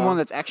the only one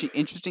that's actually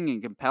interesting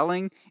and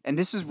compelling, and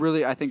this is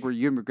really, I think, where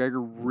Ewan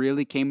McGregor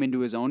really came into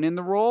his own in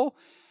the role,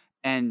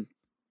 and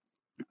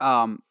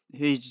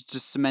he's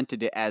just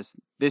cemented it as,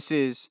 this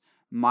is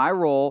my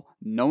role,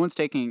 no one's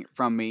taking it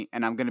from me,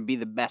 and I'm going to be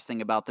the best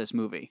thing about this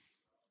movie.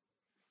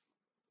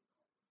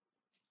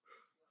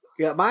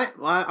 Yeah,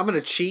 I'm going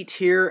to cheat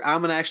here.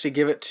 I'm going to actually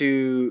give it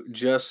to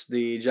just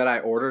the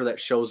Jedi Order that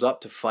shows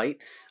up to fight.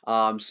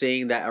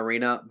 Seeing that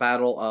arena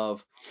battle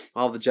of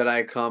all the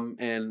Jedi come,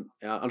 and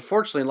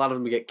unfortunately a lot of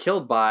them get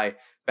killed by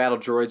battle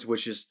droids,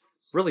 which is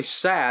really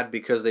sad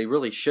because they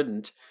really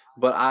shouldn't.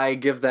 But I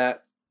give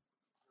that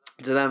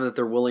to them that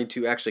they're willing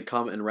to actually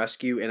come and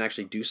rescue and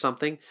actually do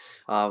something.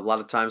 A lot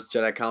of times,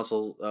 Jedi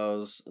Council,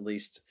 at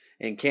least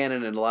in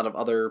canon, and a lot of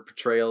other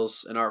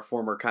portrayals in art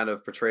form are kind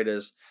of portrayed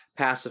as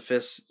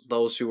pacifists,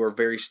 those who are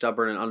very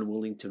stubborn and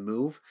unwilling to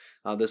move.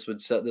 This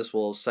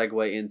will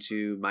segue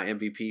into my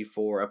MVP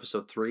for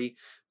Episode 3.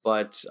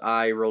 But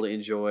I really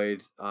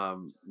enjoyed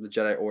the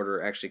Jedi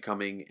Order actually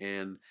coming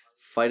and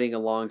fighting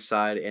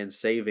alongside and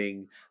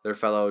saving their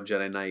fellow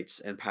Jedi Knights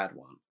and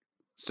Padawan.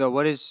 So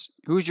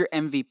who's your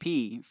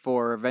MVP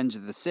for Revenge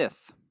of the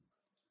Sith?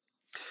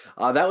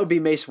 That would be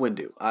Mace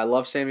Windu. I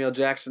love Samuel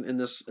Jackson in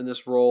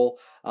this role.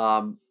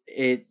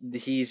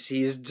 He's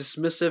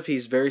dismissive.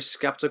 He's very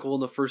skeptical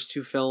in the first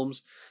two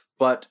films,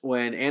 but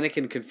when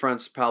Anakin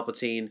confronts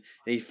Palpatine and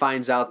he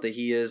finds out that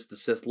he is the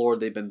Sith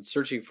Lord they've been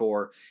searching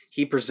for,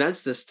 he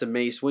presents this to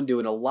Mace Windu.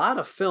 In a lot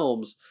of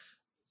films,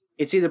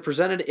 it's either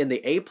presented in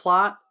the A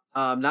plot,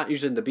 not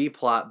usually in the B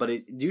plot, but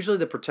usually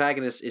the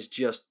protagonist is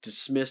just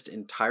dismissed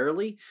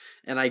entirely,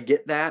 and I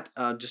get that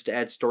just to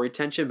add story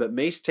tension. But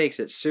Mace takes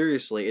it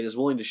seriously and is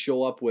willing to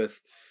show up with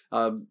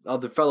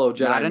other fellow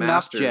Jedi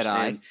masters.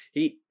 Jedi.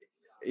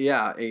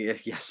 And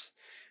yes,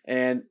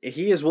 and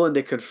he is willing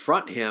to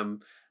confront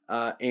him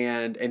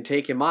and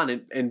take him on.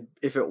 And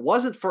if it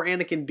wasn't for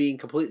Anakin being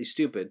completely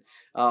stupid,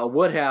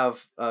 would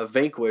have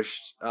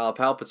vanquished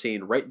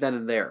Palpatine right then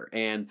and there.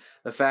 And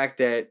the fact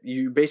that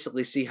you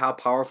basically see how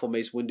powerful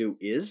Mace Windu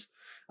is.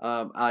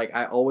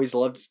 I always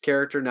loved his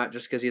character, not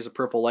just because he has a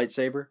purple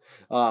lightsaber,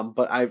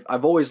 but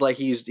I've always liked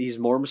he's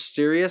more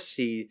mysterious.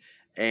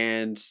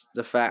 And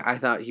the fact I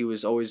thought he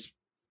was always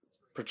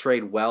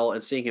portrayed well,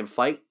 and seeing him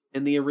fight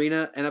in the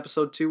arena in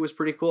Episode 2 was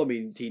pretty cool. I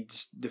mean, he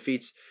just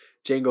defeats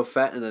Jango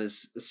Fett, and then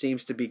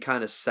seems to be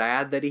kind of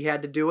sad that he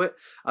had to do it.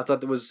 I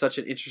thought that was such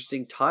an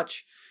interesting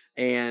touch,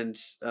 and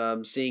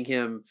seeing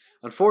him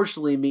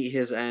unfortunately meet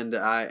his end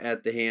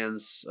at the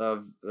hands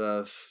of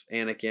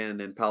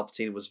Anakin and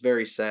Palpatine was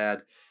very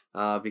sad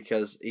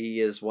because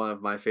he is one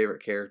of my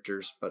favorite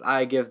characters. But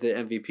I give the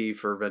MVP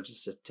for Revenge of the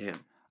Sith to him.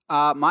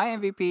 My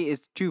MVP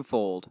is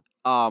twofold.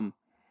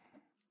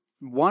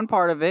 One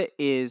part of it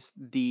is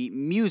the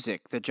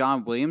music that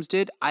John Williams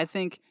did. I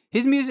think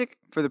his music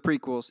for the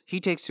prequels, he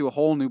takes to a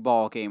whole new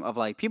ball game of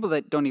like people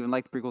that don't even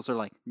like the prequels are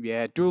like,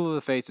 yeah, Duel of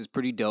the Fates is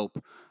pretty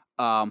dope.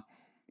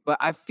 But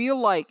I feel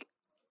like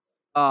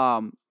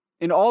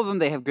in all of them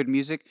they have good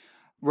music.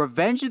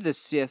 Revenge of the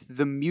Sith,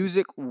 the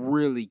music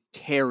really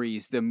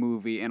carries the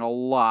movie in a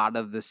lot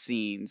of the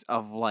scenes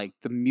of like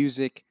the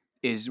music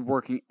is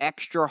working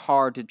extra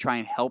hard to try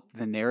and help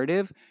the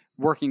narrative,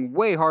 working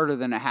way harder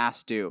than it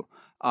has to.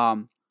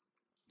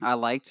 I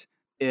liked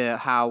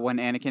how when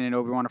Anakin and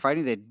Obi-Wan are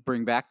fighting, they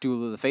bring back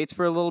Duel of the Fates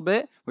for a little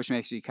bit, which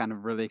makes me kind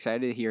of really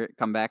excited to hear it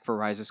come back for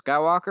Rise of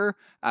Skywalker.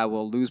 I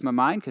will lose my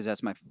mind because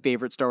that's my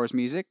favorite Star Wars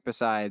music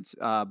besides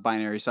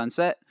Binary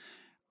Sunset.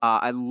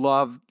 I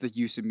love the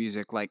use of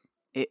music. Like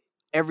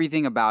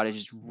everything about it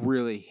just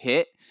really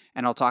hit,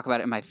 and I'll talk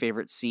about it in my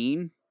favorite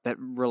scene that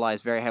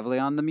relies very heavily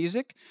on the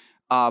music.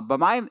 But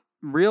my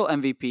real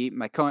MVP,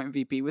 my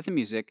co-MVP with the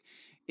music,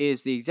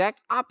 is the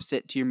exact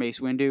opposite to your Mace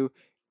Windu,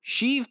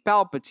 Sheev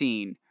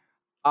Palpatine.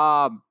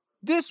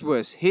 This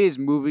was his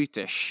movie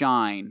to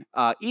shine.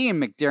 Ian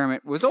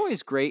McDiarmid was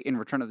always great in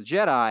Return of the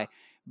Jedi,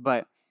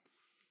 but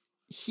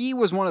he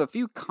was one of the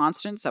few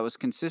constants that was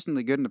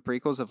consistently good in the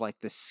prequels of like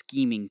the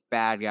scheming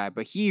bad guy,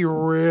 but he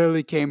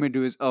really came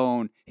into his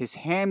own, his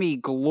hammy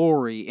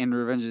glory in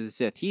Revenge of the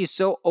Sith. He's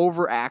so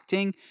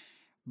overacting,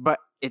 but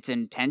it's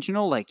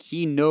intentional. Like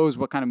he knows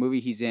what kind of movie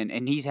he's in,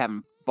 and he's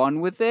having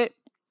fun with it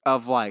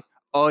of like,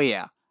 oh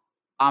yeah,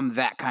 I'm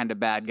that kind of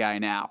bad guy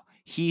now.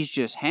 He's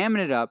just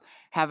hamming it up,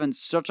 having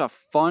such a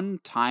fun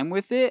time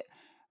with it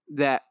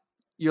that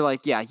you're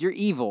like, yeah, you're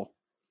evil,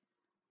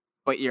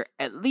 but you're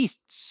at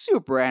least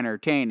super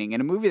entertaining.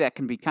 In a movie that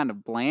can be kind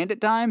of bland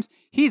at times,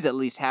 he's at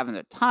least having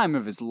the time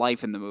of his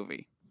life in the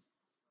movie.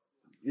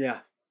 Yeah,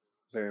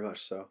 very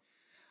much so.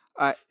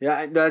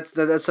 Yeah,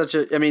 that's such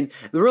a. I mean,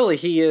 really,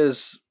 he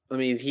is. I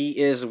mean, he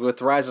is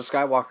with Rise of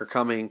Skywalker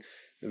coming,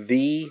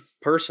 the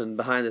person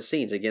behind the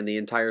scenes again the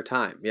entire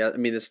time. Yeah, I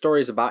mean the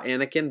story is about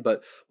Anakin,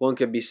 but one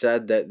could be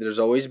said that there's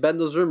always been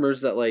those rumors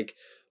that like,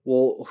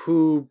 well,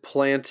 who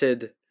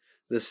planted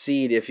the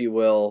seed, if you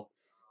will,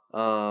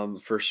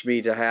 for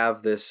Shmi to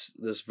have this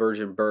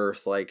virgin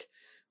birth? Like,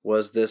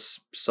 was this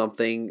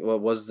something?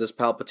 Was this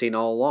Palpatine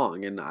all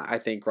along? And I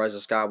think Rise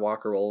of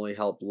Skywalker will only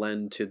help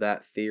lend to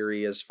that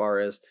theory as far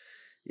as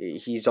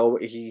he's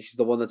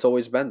the one that's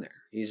always been there.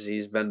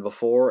 He's been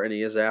before and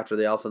he is after,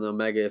 the Alpha and the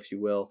Omega, if you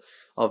will,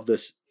 of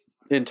this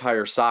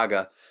entire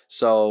saga.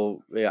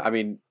 So yeah, I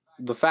mean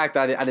the fact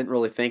that I didn't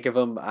really think of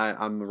him,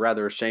 I'm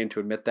rather ashamed to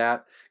admit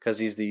that because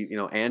he's the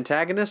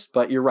antagonist.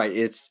 But you're right,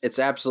 it's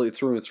absolutely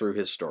through and through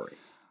his story.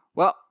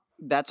 Well,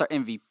 that's our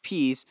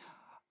MVPs.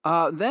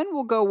 Then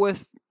we'll go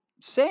with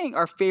saying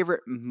our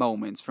favorite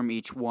moments from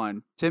each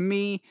one. To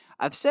me,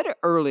 I've said it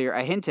earlier,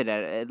 I hinted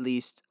at it at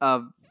least,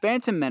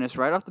 Phantom Menace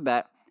right off the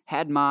bat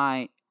had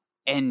my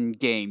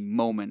Endgame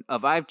moment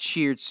of I've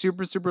cheered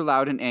super, super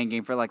loud in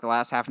Endgame for like the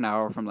last half an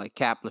hour from like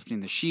Cap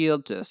lifting the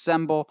shield to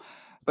Assemble.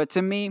 But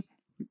to me,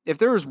 if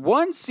there was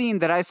one scene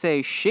that I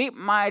say shaped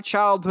my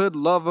childhood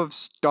love of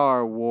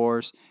Star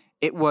Wars,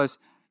 it was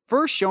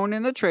first shown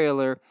in the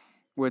trailer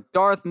with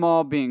Darth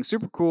Maul being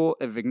super cool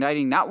of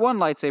igniting not one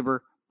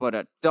lightsaber, but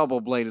a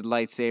double-bladed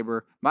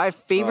lightsaber. My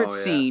favorite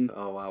scene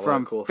Oh, wow. What a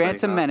from cool Phantom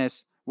thing, huh?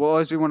 Menace will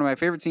always be one of my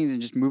favorite scenes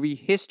in just movie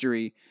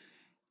history.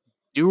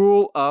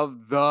 Duel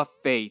of the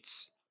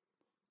Fates.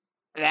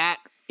 That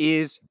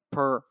is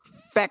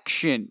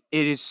perfection.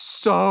 It is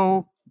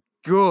so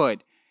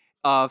good.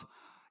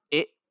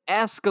 It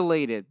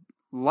escalated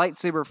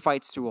lightsaber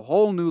fights to a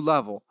whole new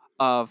level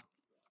of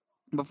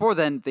before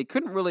then they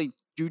couldn't really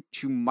do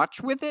too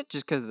much with it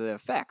just because of the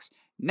effects.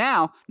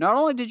 Now, not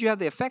only did you have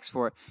the effects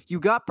for it, you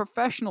got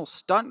professional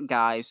stunt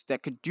guys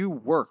that could do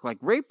work. Like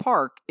Ray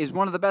Park is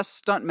one of the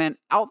best stuntmen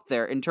out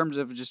there in terms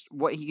of just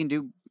what he can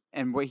do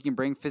and what he can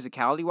bring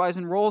physicality wise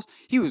in roles.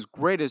 He was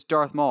great as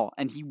Darth Maul,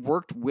 and he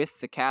worked with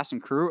the cast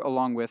and crew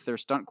along with their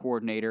stunt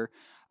coordinator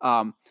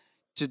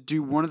to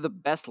do one of the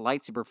best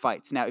lightsaber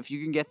fights. Now, if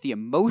you can get the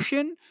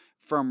emotion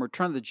from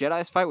Return of the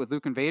Jedi's fight with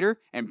Luke and Vader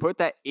and put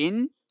that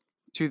in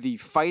to the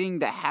fighting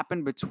that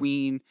happened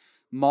between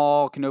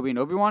Maul, Kenobi, and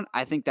Obi-Wan,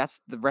 I think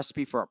that's the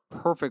recipe for a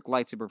perfect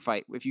lightsaber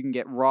fight. If you can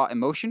get raw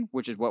emotion,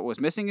 which is what was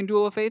missing in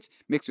Duel of Fates,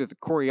 mixed with the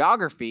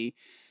choreography,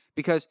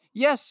 because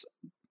yes,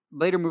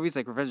 later movies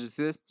like Revenge of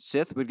the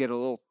Sith would get a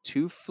little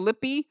too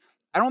flippy.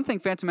 I don't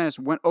think Phantom Menace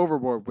went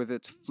overboard with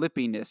its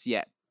flippiness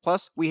yet.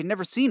 Plus, we had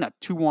never seen a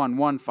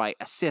 2-on-1 fight,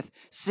 a Sith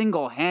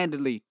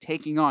single-handedly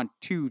taking on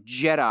 2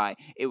 Jedi.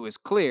 It was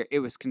clear, it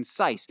was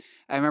concise.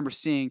 I remember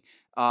seeing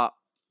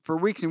for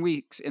weeks and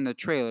weeks in the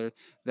trailer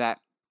that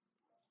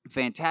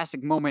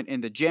fantastic moment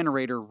in the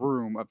generator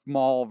room of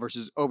Maul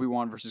versus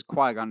Obi-Wan versus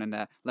Qui-Gon and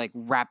a like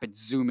rapid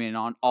zoom in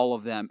on all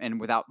of them, and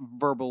without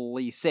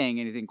verbally saying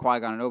anything,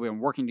 Qui-Gon and Obi-Wan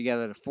working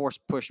together to force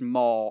push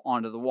Maul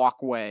onto the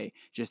walkway.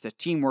 Just a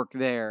teamwork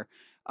there,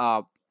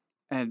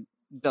 and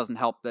doesn't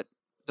hurt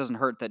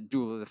that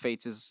Duel of the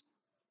Fates is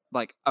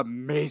like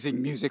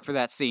amazing music for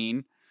that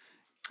scene.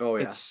 Oh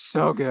yeah, it's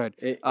so good.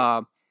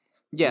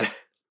 Yes,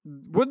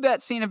 would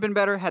that scene have been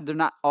better had there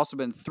not also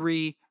been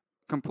 3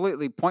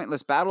 completely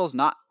pointless battles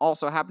not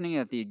also happening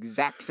at the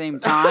exact same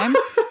time?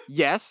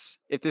 Yes,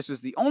 if this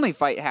was the only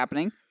fight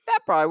happening, that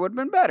probably would have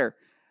been better.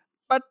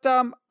 But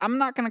I'm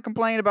not going to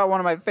complain about one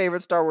of my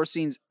favorite Star Wars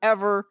scenes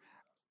ever.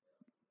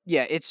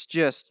 Yeah, it's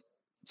just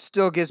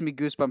still gives me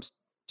goosebumps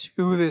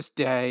to this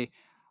day.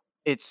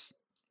 It's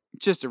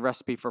just a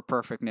recipe for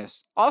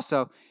perfectness.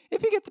 Also,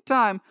 if you get the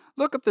time,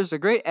 look up there's a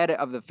great edit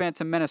of the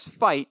Phantom Menace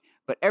fight,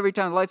 but every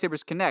time the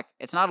lightsabers connect,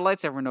 it's not a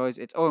lightsaber noise,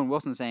 it's Owen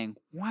Wilson saying,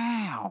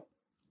 "Wow."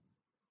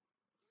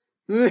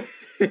 Wow.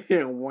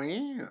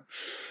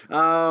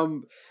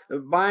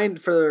 Mine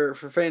for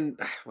fan.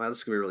 Wow, this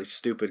is gonna be really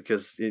stupid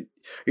because you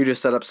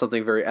just set up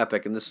something very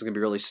epic, and this is gonna be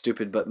really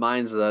stupid. But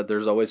mine's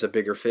there's always a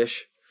bigger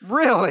fish.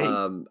 Really?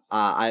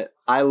 I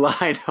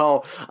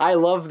know I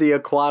love the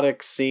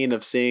aquatic scene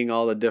of seeing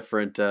all the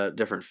different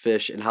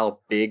fish and how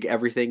big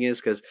everything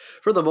is. Because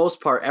for the most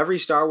part, every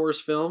Star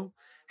Wars film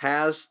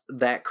has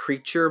that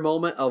creature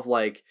moment of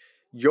like,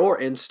 you're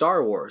in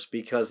Star Wars,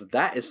 because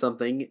that is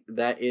something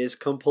that is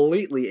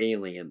completely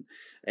alien,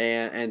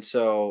 and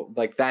so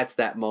like that's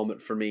that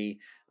moment for me.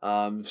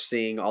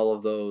 Seeing all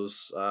of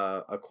those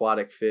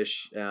aquatic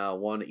fish,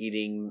 one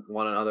eating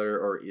one another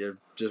or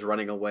just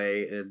running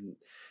away, and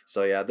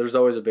so yeah, there's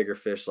always a bigger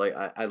fish. Like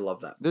I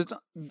love that.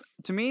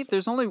 To me,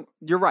 there's only,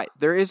 you're right.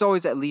 There is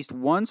always at least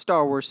one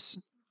Star Wars.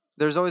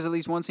 There's always at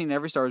least one scene in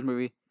every Star Wars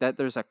movie that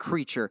there's a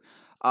creature.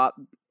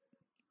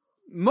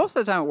 Most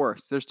of the time it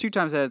works. There's 2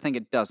 times that I think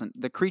it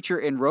doesn't. The creature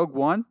in Rogue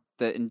One,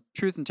 the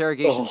Truth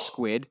Interrogation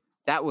squid,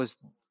 that was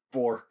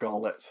Bork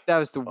Gullet. That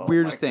was the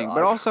weirdest thing.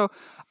 But also,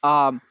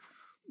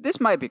 this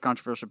might be a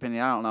controversial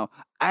opinion. I don't know.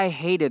 I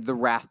hated the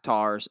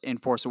Rathtars in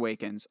Force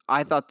Awakens.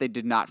 I thought they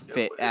did not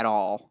fit at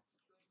all.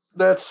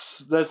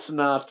 That's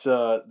not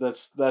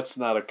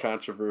a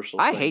controversial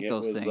thing. I hate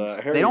those things.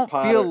 Harry They don't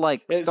Potter, feel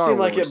like it Star seemed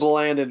Wars. like it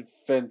landed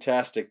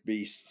Fantastic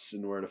Beasts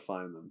and Where to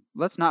Find Them.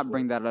 Let's not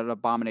bring that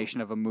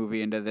abomination of a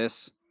movie into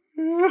this.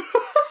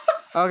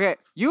 Okay,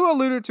 you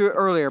alluded to it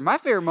earlier. My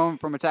favorite moment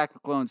from Attack of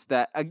the Clones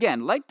that,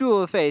 again, like Duel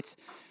of the Fates,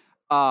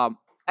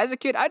 as a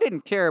kid, I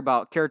didn't care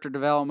about character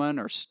development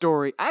or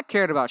story. I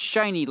cared about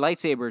shiny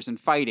lightsabers and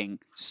fighting.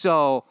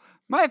 So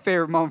my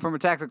favorite moment from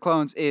Attack of the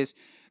Clones is,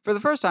 for the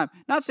first time,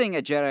 not seeing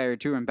a Jedi or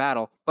 2 in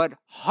battle, but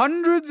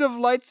hundreds of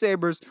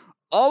lightsabers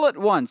all at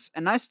once.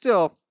 And I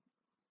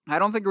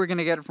don't think we're going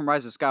to get it from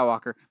Rise of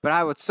Skywalker, but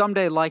I would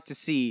someday like to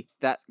see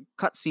that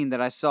cutscene that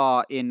I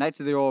saw in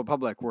Knights of the Old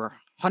Republic where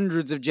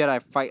hundreds of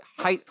Jedi fight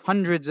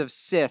hundreds of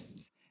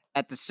Sith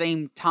at the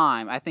same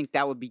time. I think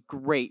that would be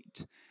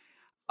great.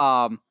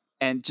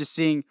 And just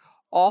seeing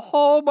a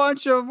whole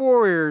bunch of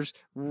warriors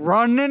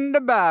run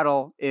into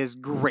battle is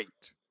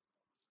great.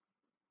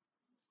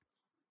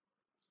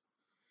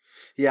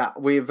 Yeah,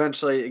 we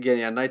eventually,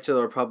 again, Knights of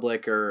the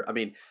Republic, or I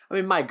mean,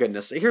 my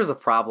goodness, here's the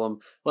problem.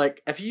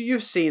 Like, if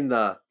you've seen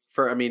the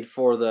for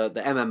the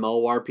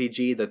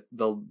MMORPG,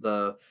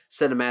 the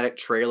cinematic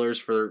trailers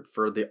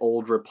for the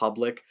Old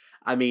Republic.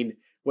 I mean,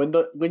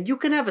 when you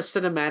can have a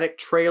cinematic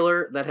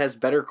trailer that has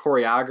better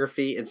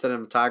choreography and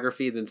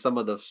cinematography than some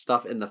of the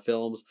stuff in the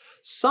films,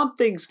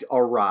 something's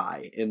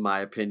awry in my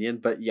opinion.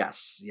 But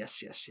yes.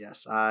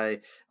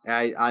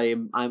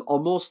 I'm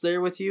almost there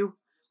with you.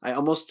 I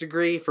almost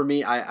agree. For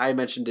me, I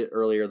mentioned it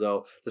earlier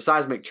though. The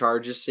seismic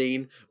charges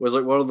scene was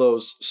like one of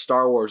those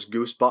Star Wars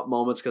goosebump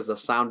moments because the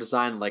sound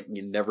design, like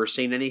you never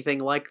seen anything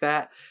like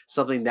that.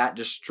 Something that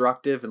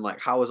destructive and like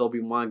how is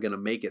Obi-Wan gonna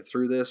make it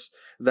through this?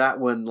 That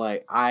when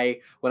like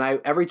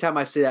every time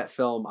I see that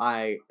film,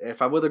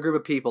 if I'm with a group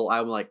of people,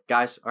 I'm like,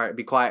 guys, all right,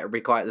 be quiet or be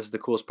quiet. This is the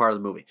coolest part of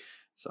the movie.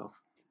 So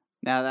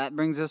Now that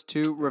brings us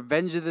to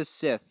Revenge of the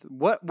Sith.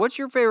 What's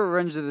your favorite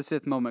Revenge of the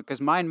Sith moment?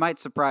 Because mine might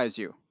surprise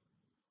you.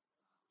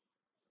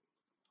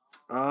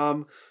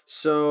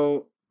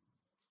 So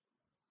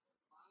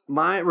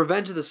my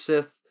Revenge of the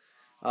Sith,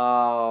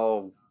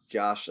 oh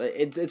gosh,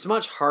 it's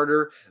much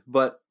harder,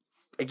 but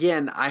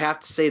again, I have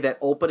to say that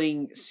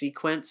opening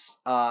sequence,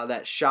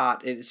 that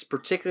shot, it's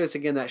particularly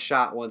again that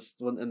shot when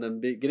in the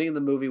beginning of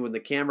the movie when the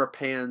camera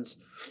pans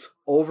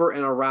over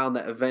and around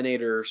the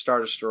Venator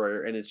Star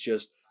Destroyer and it's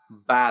just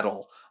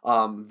battle.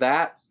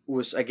 That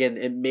was again,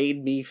 it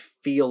made me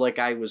feel like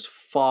I was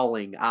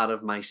falling out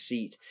of my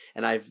seat,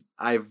 and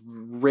I've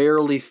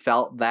rarely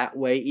felt that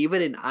way,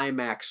 even in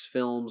IMAX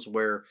films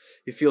where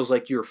it feels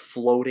like you're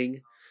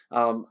floating.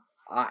 I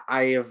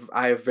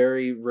have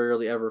very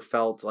rarely ever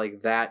felt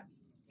like that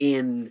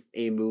in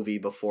a movie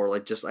before.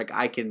 Like just like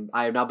I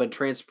have now been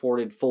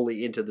transported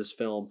fully into this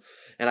film,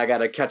 and I got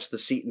to catch the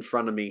seat in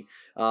front of me.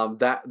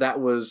 That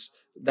was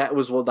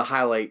one of the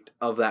highlight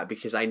of that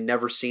because I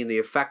never seen the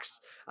effects,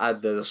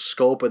 the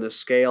scope and the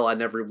scale.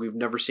 We've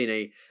never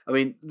seen I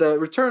mean, the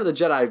Return of the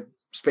Jedi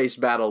space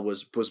battle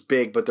was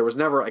big, but there was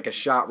never like a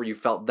shot where you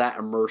felt that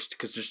immersed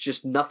because there's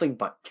just nothing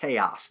but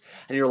chaos.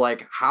 And you're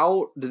like,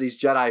 how do these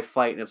Jedi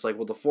fight? And it's like,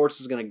 well, the Force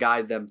is going to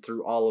guide them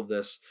through all of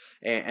this.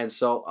 And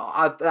so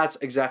that's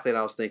exactly what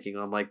I was thinking.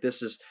 I'm like,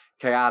 this is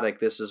chaotic.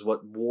 This is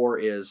what war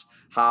is.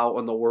 How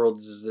in the world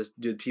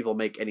do people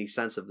make any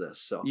sense of this?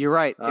 So You're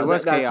right. It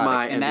was chaotic. That's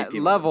my and MVP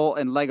that level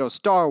in Lego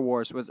Star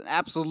Wars was an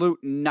absolute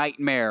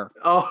nightmare.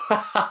 Oh,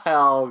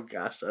 oh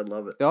gosh, I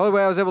love it. The only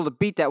way I was able to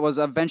beat that was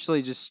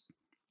eventually just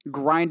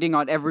grinding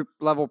on every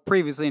level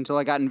previously until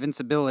I got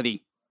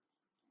invincibility.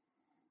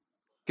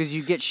 Because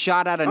you get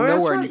shot out of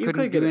nowhere and you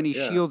couldn't do any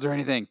shields or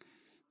anything.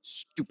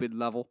 Stupid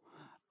level.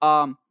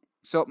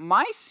 So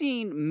my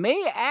scene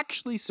may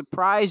actually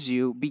surprise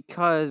you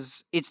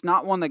because it's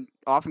not one that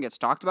often gets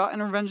talked about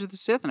in Revenge of the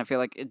Sith, and I feel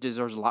like it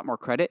deserves a lot more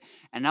credit.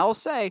 And I'll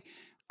say,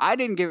 I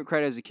didn't give it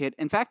credit as a kid.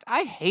 In fact,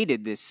 I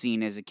hated this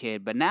scene as a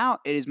kid, but now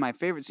it is my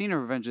favorite scene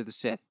of Revenge of the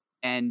Sith.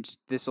 And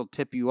this will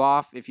tip you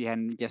off if you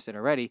hadn't guessed it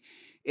already.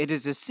 It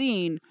is a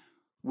scene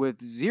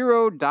with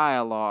zero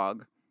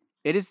dialogue.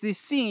 It is the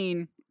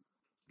scene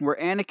where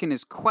Anakin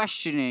is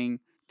questioning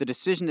the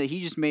decision that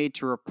he just made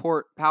to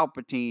report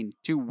Palpatine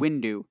to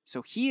Windu.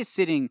 So he is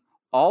sitting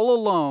all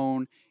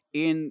alone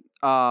in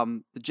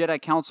the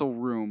Jedi Council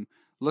room,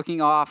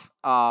 looking off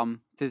to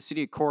the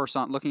city of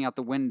Coruscant, looking out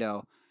the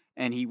window.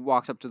 And he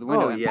walks up to the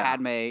window, and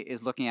Padme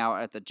is looking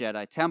out at the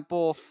Jedi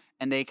Temple.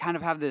 And they kind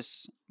of have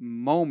this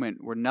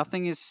moment where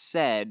nothing is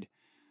said,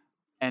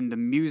 and the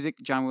music,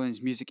 John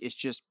Williams' music, is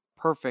just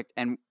perfect.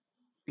 And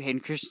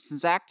Hayden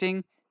Christensen's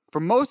acting for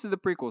most of the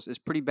prequels is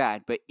pretty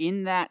bad, but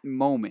in that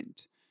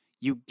moment,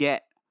 you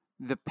get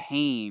the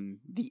pain,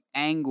 the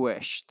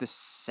anguish, the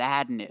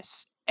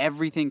sadness.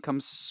 Everything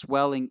comes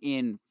swelling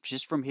in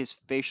just from his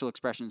facial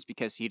expressions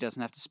because he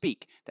doesn't have to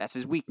speak. That's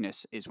his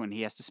weakness, is when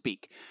he has to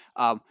speak.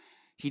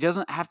 He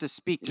doesn't have to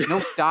speak. There's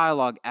no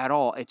dialogue at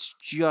all. It's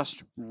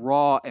just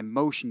raw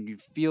emotion. You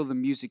feel the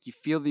music. You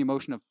feel the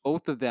emotion of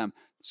both of them.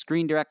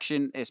 Screen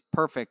direction is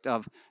perfect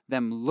of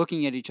them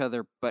looking at each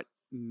other, but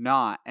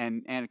not.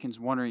 And Anakin's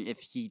wondering if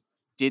he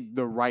did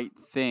the right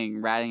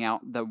thing, ratting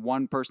out the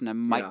one person that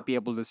might be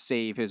able to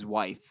save his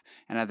wife.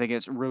 And I think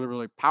it's really,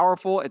 really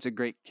powerful. It's a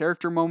great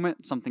character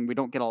moment, something we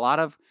don't get a lot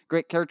of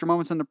great character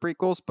moments in the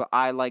prequels, but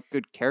I like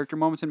good character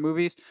moments in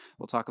movies.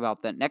 We'll talk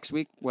about that next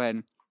week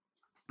when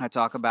I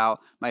talk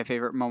about my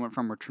favorite moment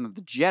from Return of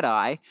the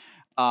Jedi.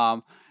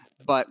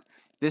 But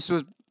this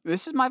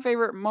is my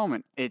favorite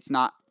moment. It's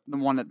not the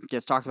one that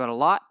gets talked about a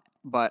lot,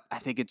 but I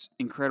think it's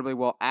incredibly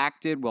well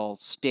acted, well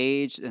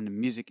staged, and the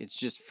music, it's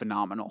just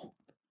phenomenal.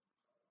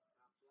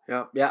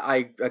 Yeah,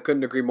 I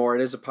couldn't agree more.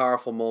 It is a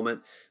powerful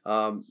moment.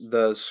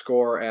 The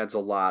score adds a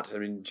lot. I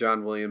mean,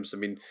 John Williams,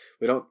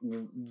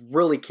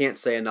 we can't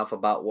say enough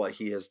about what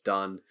he has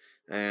done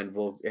and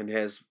will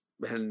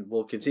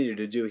continue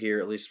to do here,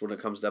 at least when it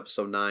comes to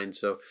episode 9.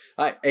 So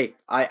I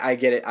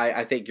get it.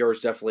 I think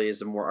yours definitely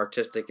is a more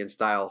artistic in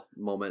style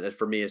moment. And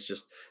for me, it's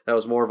just, that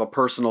was more of a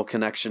personal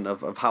connection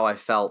of how I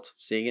felt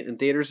seeing it in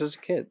theaters as a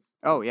kid.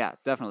 Oh yeah,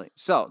 definitely.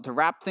 So to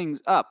wrap things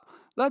up,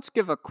 let's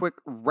give a quick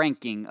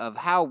ranking of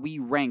how we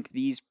rank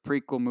these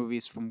prequel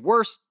movies from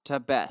worst to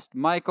best.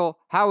 Michael,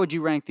 how would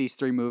you rank these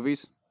 3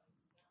 movies?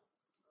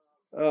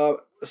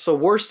 So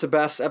worst to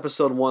best,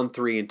 episode 1,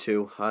 3, and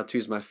 2.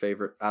 Two's my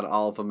favorite out of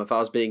all of them. If I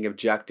was being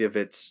objective,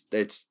 it's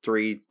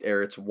three,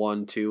 or it's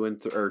 1, 2,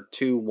 or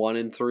 2, 1,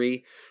 and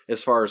 3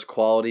 as far as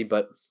quality.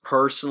 But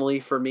personally,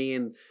 for me,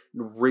 and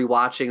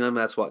rewatching them,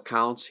 that's what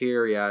counts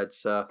here. Yeah,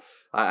 it's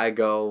I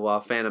go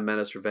Phantom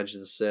Menace, Revenge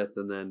of the Sith,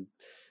 and then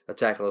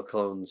Attack of the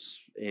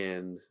Clones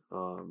in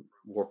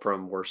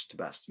from worst to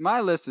best.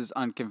 My list is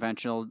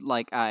unconventional,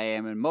 like I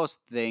am in most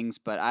things,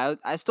 but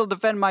I still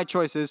defend my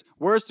choices.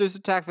 Worst is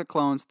Attack the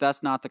Clones.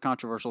 That's not the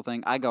controversial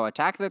thing. I go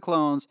Attack the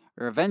Clones,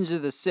 Revenge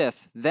of the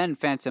Sith, then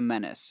Phantom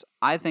Menace.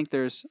 I think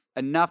there's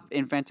enough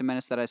in Phantom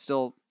Menace that I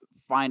still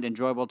find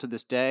enjoyable to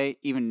this day.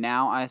 Even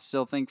now, I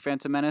still think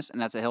Phantom Menace,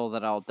 and that's a hill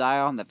that I'll die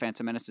on. That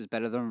Phantom Menace is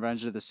better than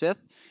Revenge of the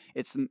Sith.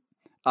 It's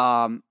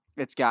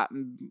got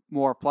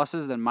more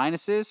pluses than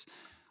minuses.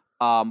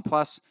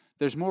 Plus,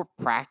 there's more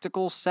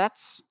practical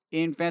sets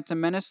in Phantom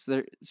Menace,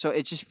 so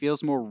it just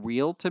feels more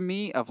real to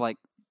me. Of like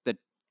the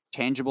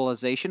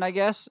tangibilization, I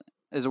guess,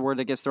 is a word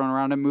that gets thrown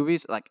around in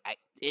movies. Like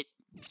it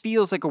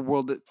feels like a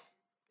world that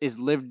is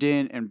lived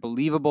in and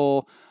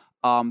believable.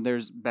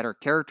 There's better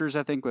characters,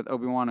 I think, with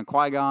Obi-Wan and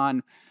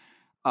Qui-Gon.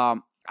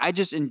 I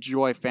just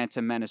enjoy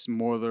Phantom Menace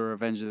more than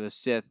Revenge of the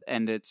Sith,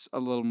 and it's a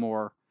little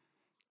more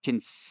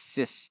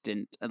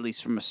consistent, at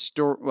least from a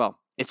story. Well,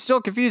 it's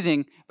still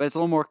confusing, but it's a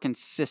little more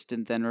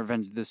consistent than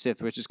Revenge of the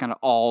Sith, which is kind of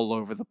all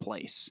over the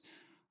place.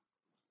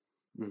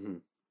 Mm-hmm.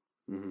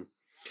 Mm-hmm.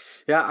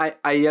 Yeah,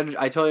 I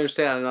totally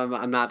understand.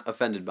 I'm not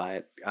offended by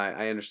it.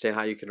 I understand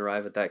how you can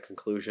arrive at that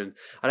conclusion.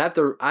 I'd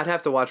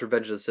have to watch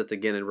Revenge of the Sith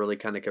again and really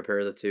kind of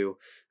compare the two.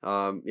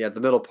 Yeah,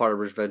 the middle part of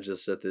Revenge of the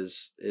Sith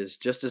is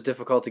just as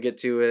difficult to get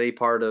to any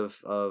part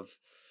of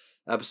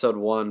episode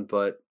 1,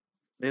 but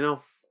you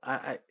know,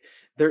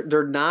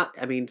 they're not.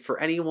 I mean, for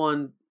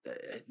anyone,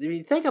 I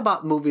mean, think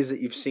about movies that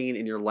you've seen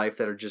in your life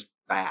that are just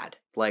bad,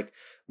 like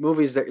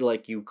movies that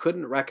like you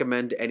couldn't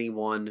recommend to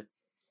anyone.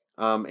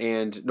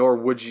 And nor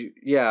would you,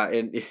 yeah,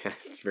 and yeah,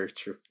 it's very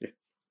true.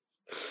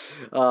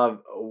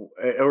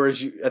 Or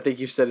as I think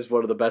you said, is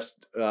one of the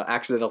best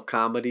accidental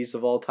comedies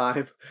of all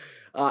time.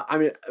 I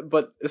mean,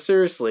 but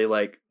seriously,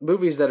 like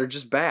movies that are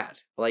just bad,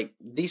 like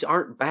these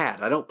aren't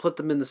bad. I don't put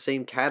them in the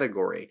same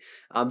category.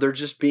 They're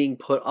just being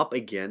put up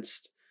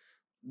against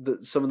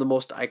some of the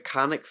most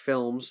iconic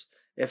films.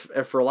 If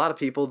for a lot of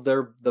people,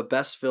 they're the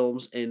best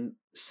films in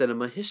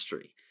cinema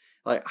history.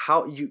 Like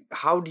how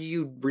do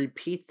you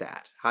repeat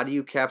that? How do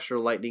you capture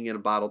lightning in a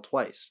bottle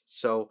twice?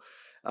 So,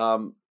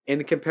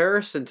 in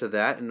comparison to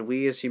that, and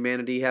we as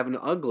humanity have an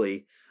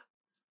ugly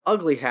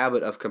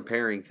habit of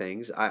comparing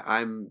things.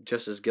 I'm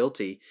just as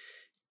guilty.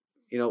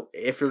 You know,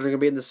 if you're going to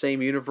be in the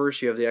same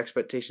universe, you have the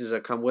expectations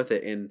that come with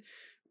it, and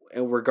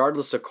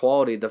regardless of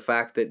quality, the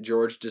fact that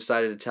George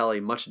decided to tell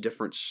a much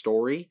different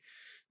story,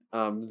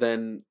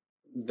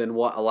 than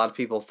what a lot of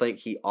people think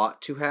he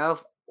ought to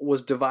have,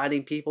 was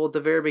dividing people at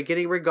the very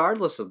beginning,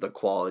 regardless of the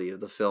quality of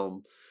the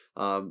film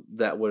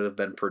that would have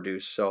been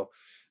produced. So,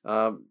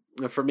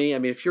 for me, I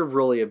mean, if you're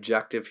really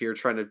objective here,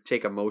 trying to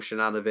take emotion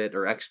out of it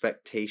or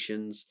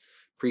expectations,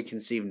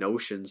 preconceived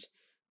notions,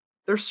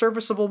 they're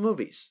serviceable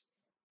movies.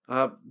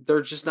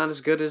 They're just not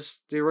as good as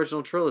the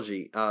original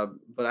trilogy.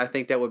 But I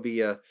think that would be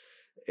a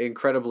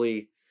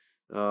incredibly,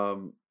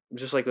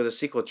 just like with a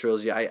sequel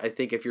trilogy. I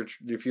think if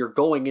you're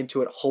going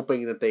into it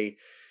hoping that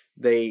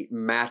they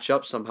match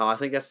up somehow, I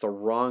think that's the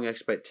wrong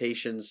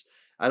expectations.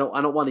 I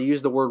don't want to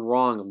use the word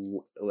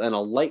wrong and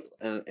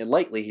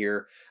lightly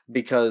here,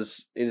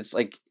 because it's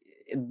like,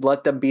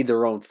 let them be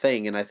their own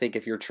thing. And I think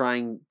if you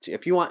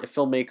want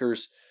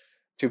filmmakers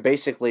to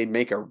basically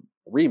make a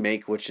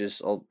remake, which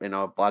is, you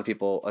know, a lot of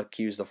people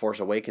accuse The Force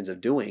Awakens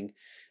of doing,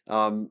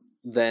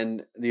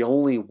 then the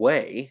only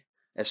way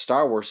as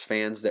Star Wars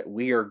fans that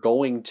we are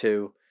going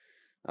to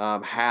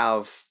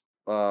have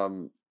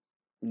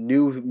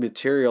new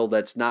material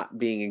that's not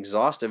being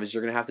exhaustive is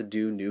you're going to have to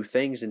do new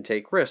things and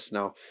take risks.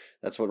 Now,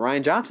 that's what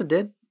Rian Johnson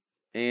did.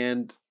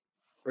 And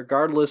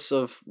regardless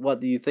of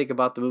what you think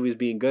about the movies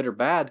being good or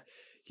bad,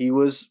 he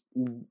was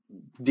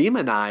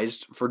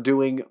demonized for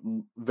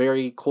doing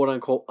very quote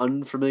unquote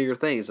unfamiliar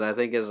things. And I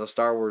think as a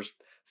Star Wars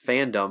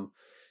fandom,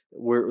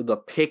 we're the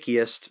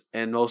pickiest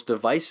and most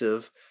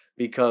divisive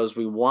because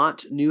we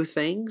want new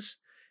things,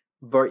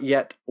 but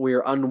yet we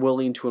are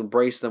unwilling to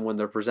embrace them when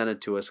they're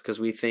presented to us because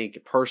we think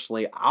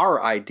personally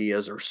our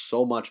ideas are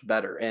so much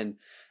better. And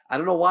I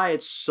don't know why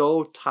it's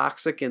so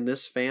toxic in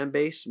this fan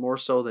base more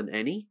so than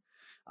any.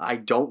 I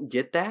don't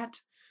get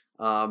that.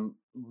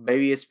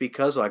 Maybe it's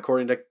because,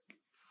 according to,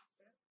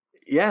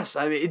 yes,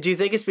 I mean, do you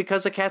think it's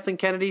because of Kathleen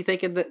Kennedy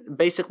thinking that,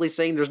 basically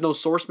saying there's no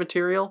source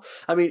material?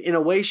 I mean, in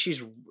a way,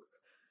 she's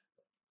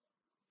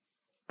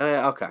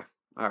okay,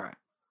 all right,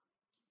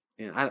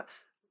 yeah,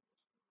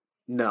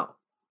 no,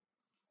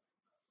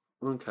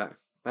 okay,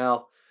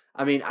 well,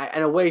 I mean,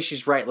 in a way,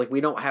 she's right. Like,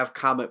 we don't have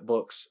comic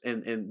books,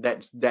 and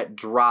that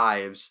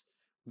drives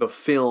the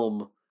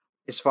film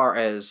as far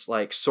as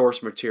like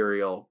source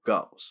material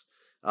goes,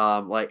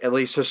 like at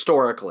least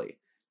historically.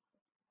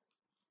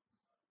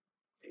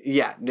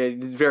 Yeah,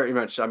 very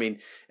much. I mean,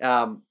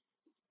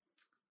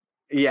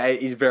 Yeah,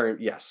 he's very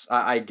yes.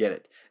 I get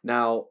it.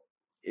 Now,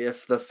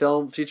 if the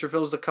future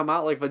films that come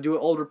out, like if I do an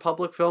Old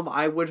Republic film,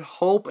 I would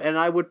hope and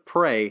I would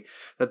pray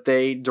that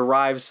they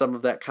derive some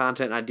of that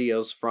content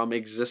ideas from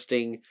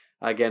existing,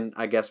 again,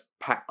 I guess,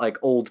 like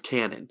old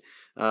canon,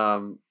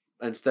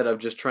 instead of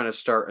just trying to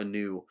start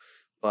anew.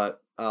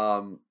 But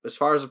as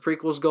far as the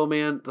prequels go,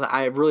 man,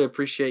 I really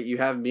appreciate you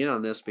having me in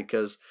on this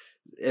because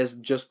as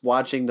just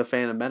watching the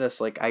Phantom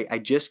Menace, like I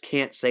just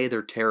can't say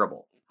they're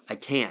terrible. I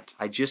can't.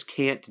 I just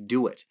can't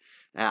do it.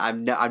 I've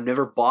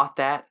never bought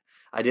that.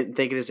 I didn't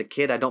think it as a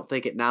kid. I don't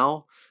think it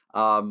now.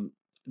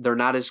 They're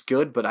not as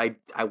good, but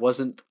I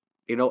wasn't.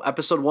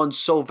 Episode one's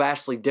so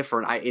vastly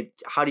different.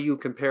 How do you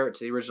compare it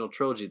to the original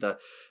trilogy?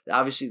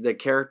 Obviously the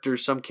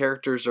characters, some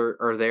characters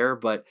are there,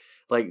 but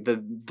like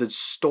the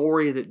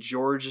story that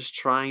George is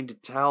trying to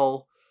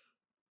tell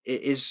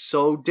is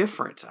so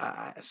different.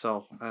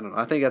 So I don't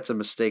know. I think that's a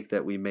mistake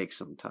that we make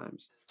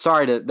sometimes.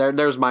 Sorry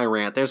there's my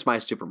rant. There's my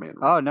Superman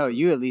rant. Oh no,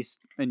 you at least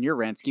in your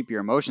rants keep your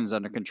emotions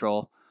under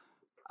control.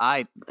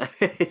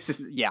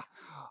 Yeah.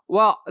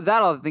 Well,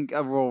 that'll, I think,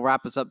 will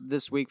wrap us up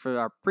this week for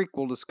our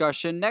prequel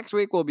discussion. Next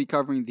week, we'll be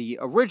covering the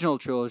original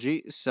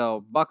trilogy,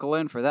 so buckle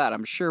in for that.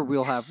 I'm sure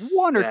we'll have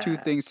one or two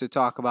things to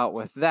talk about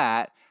with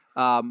that.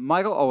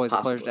 Michael, always a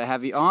pleasure to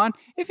have you on.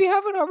 If you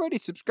haven't already,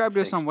 subscribe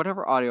to us on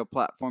whatever audio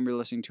platform you're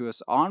listening to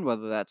us on,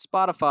 whether that's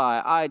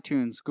Spotify,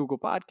 iTunes, Google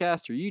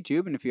Podcasts, or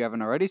YouTube. And if you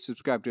haven't already,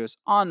 subscribe to us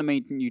on the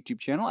main YouTube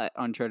channel at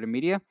Uncharted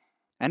Media.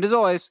 And as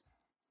always,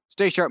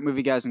 stay sharp,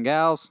 movie guys and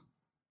gals.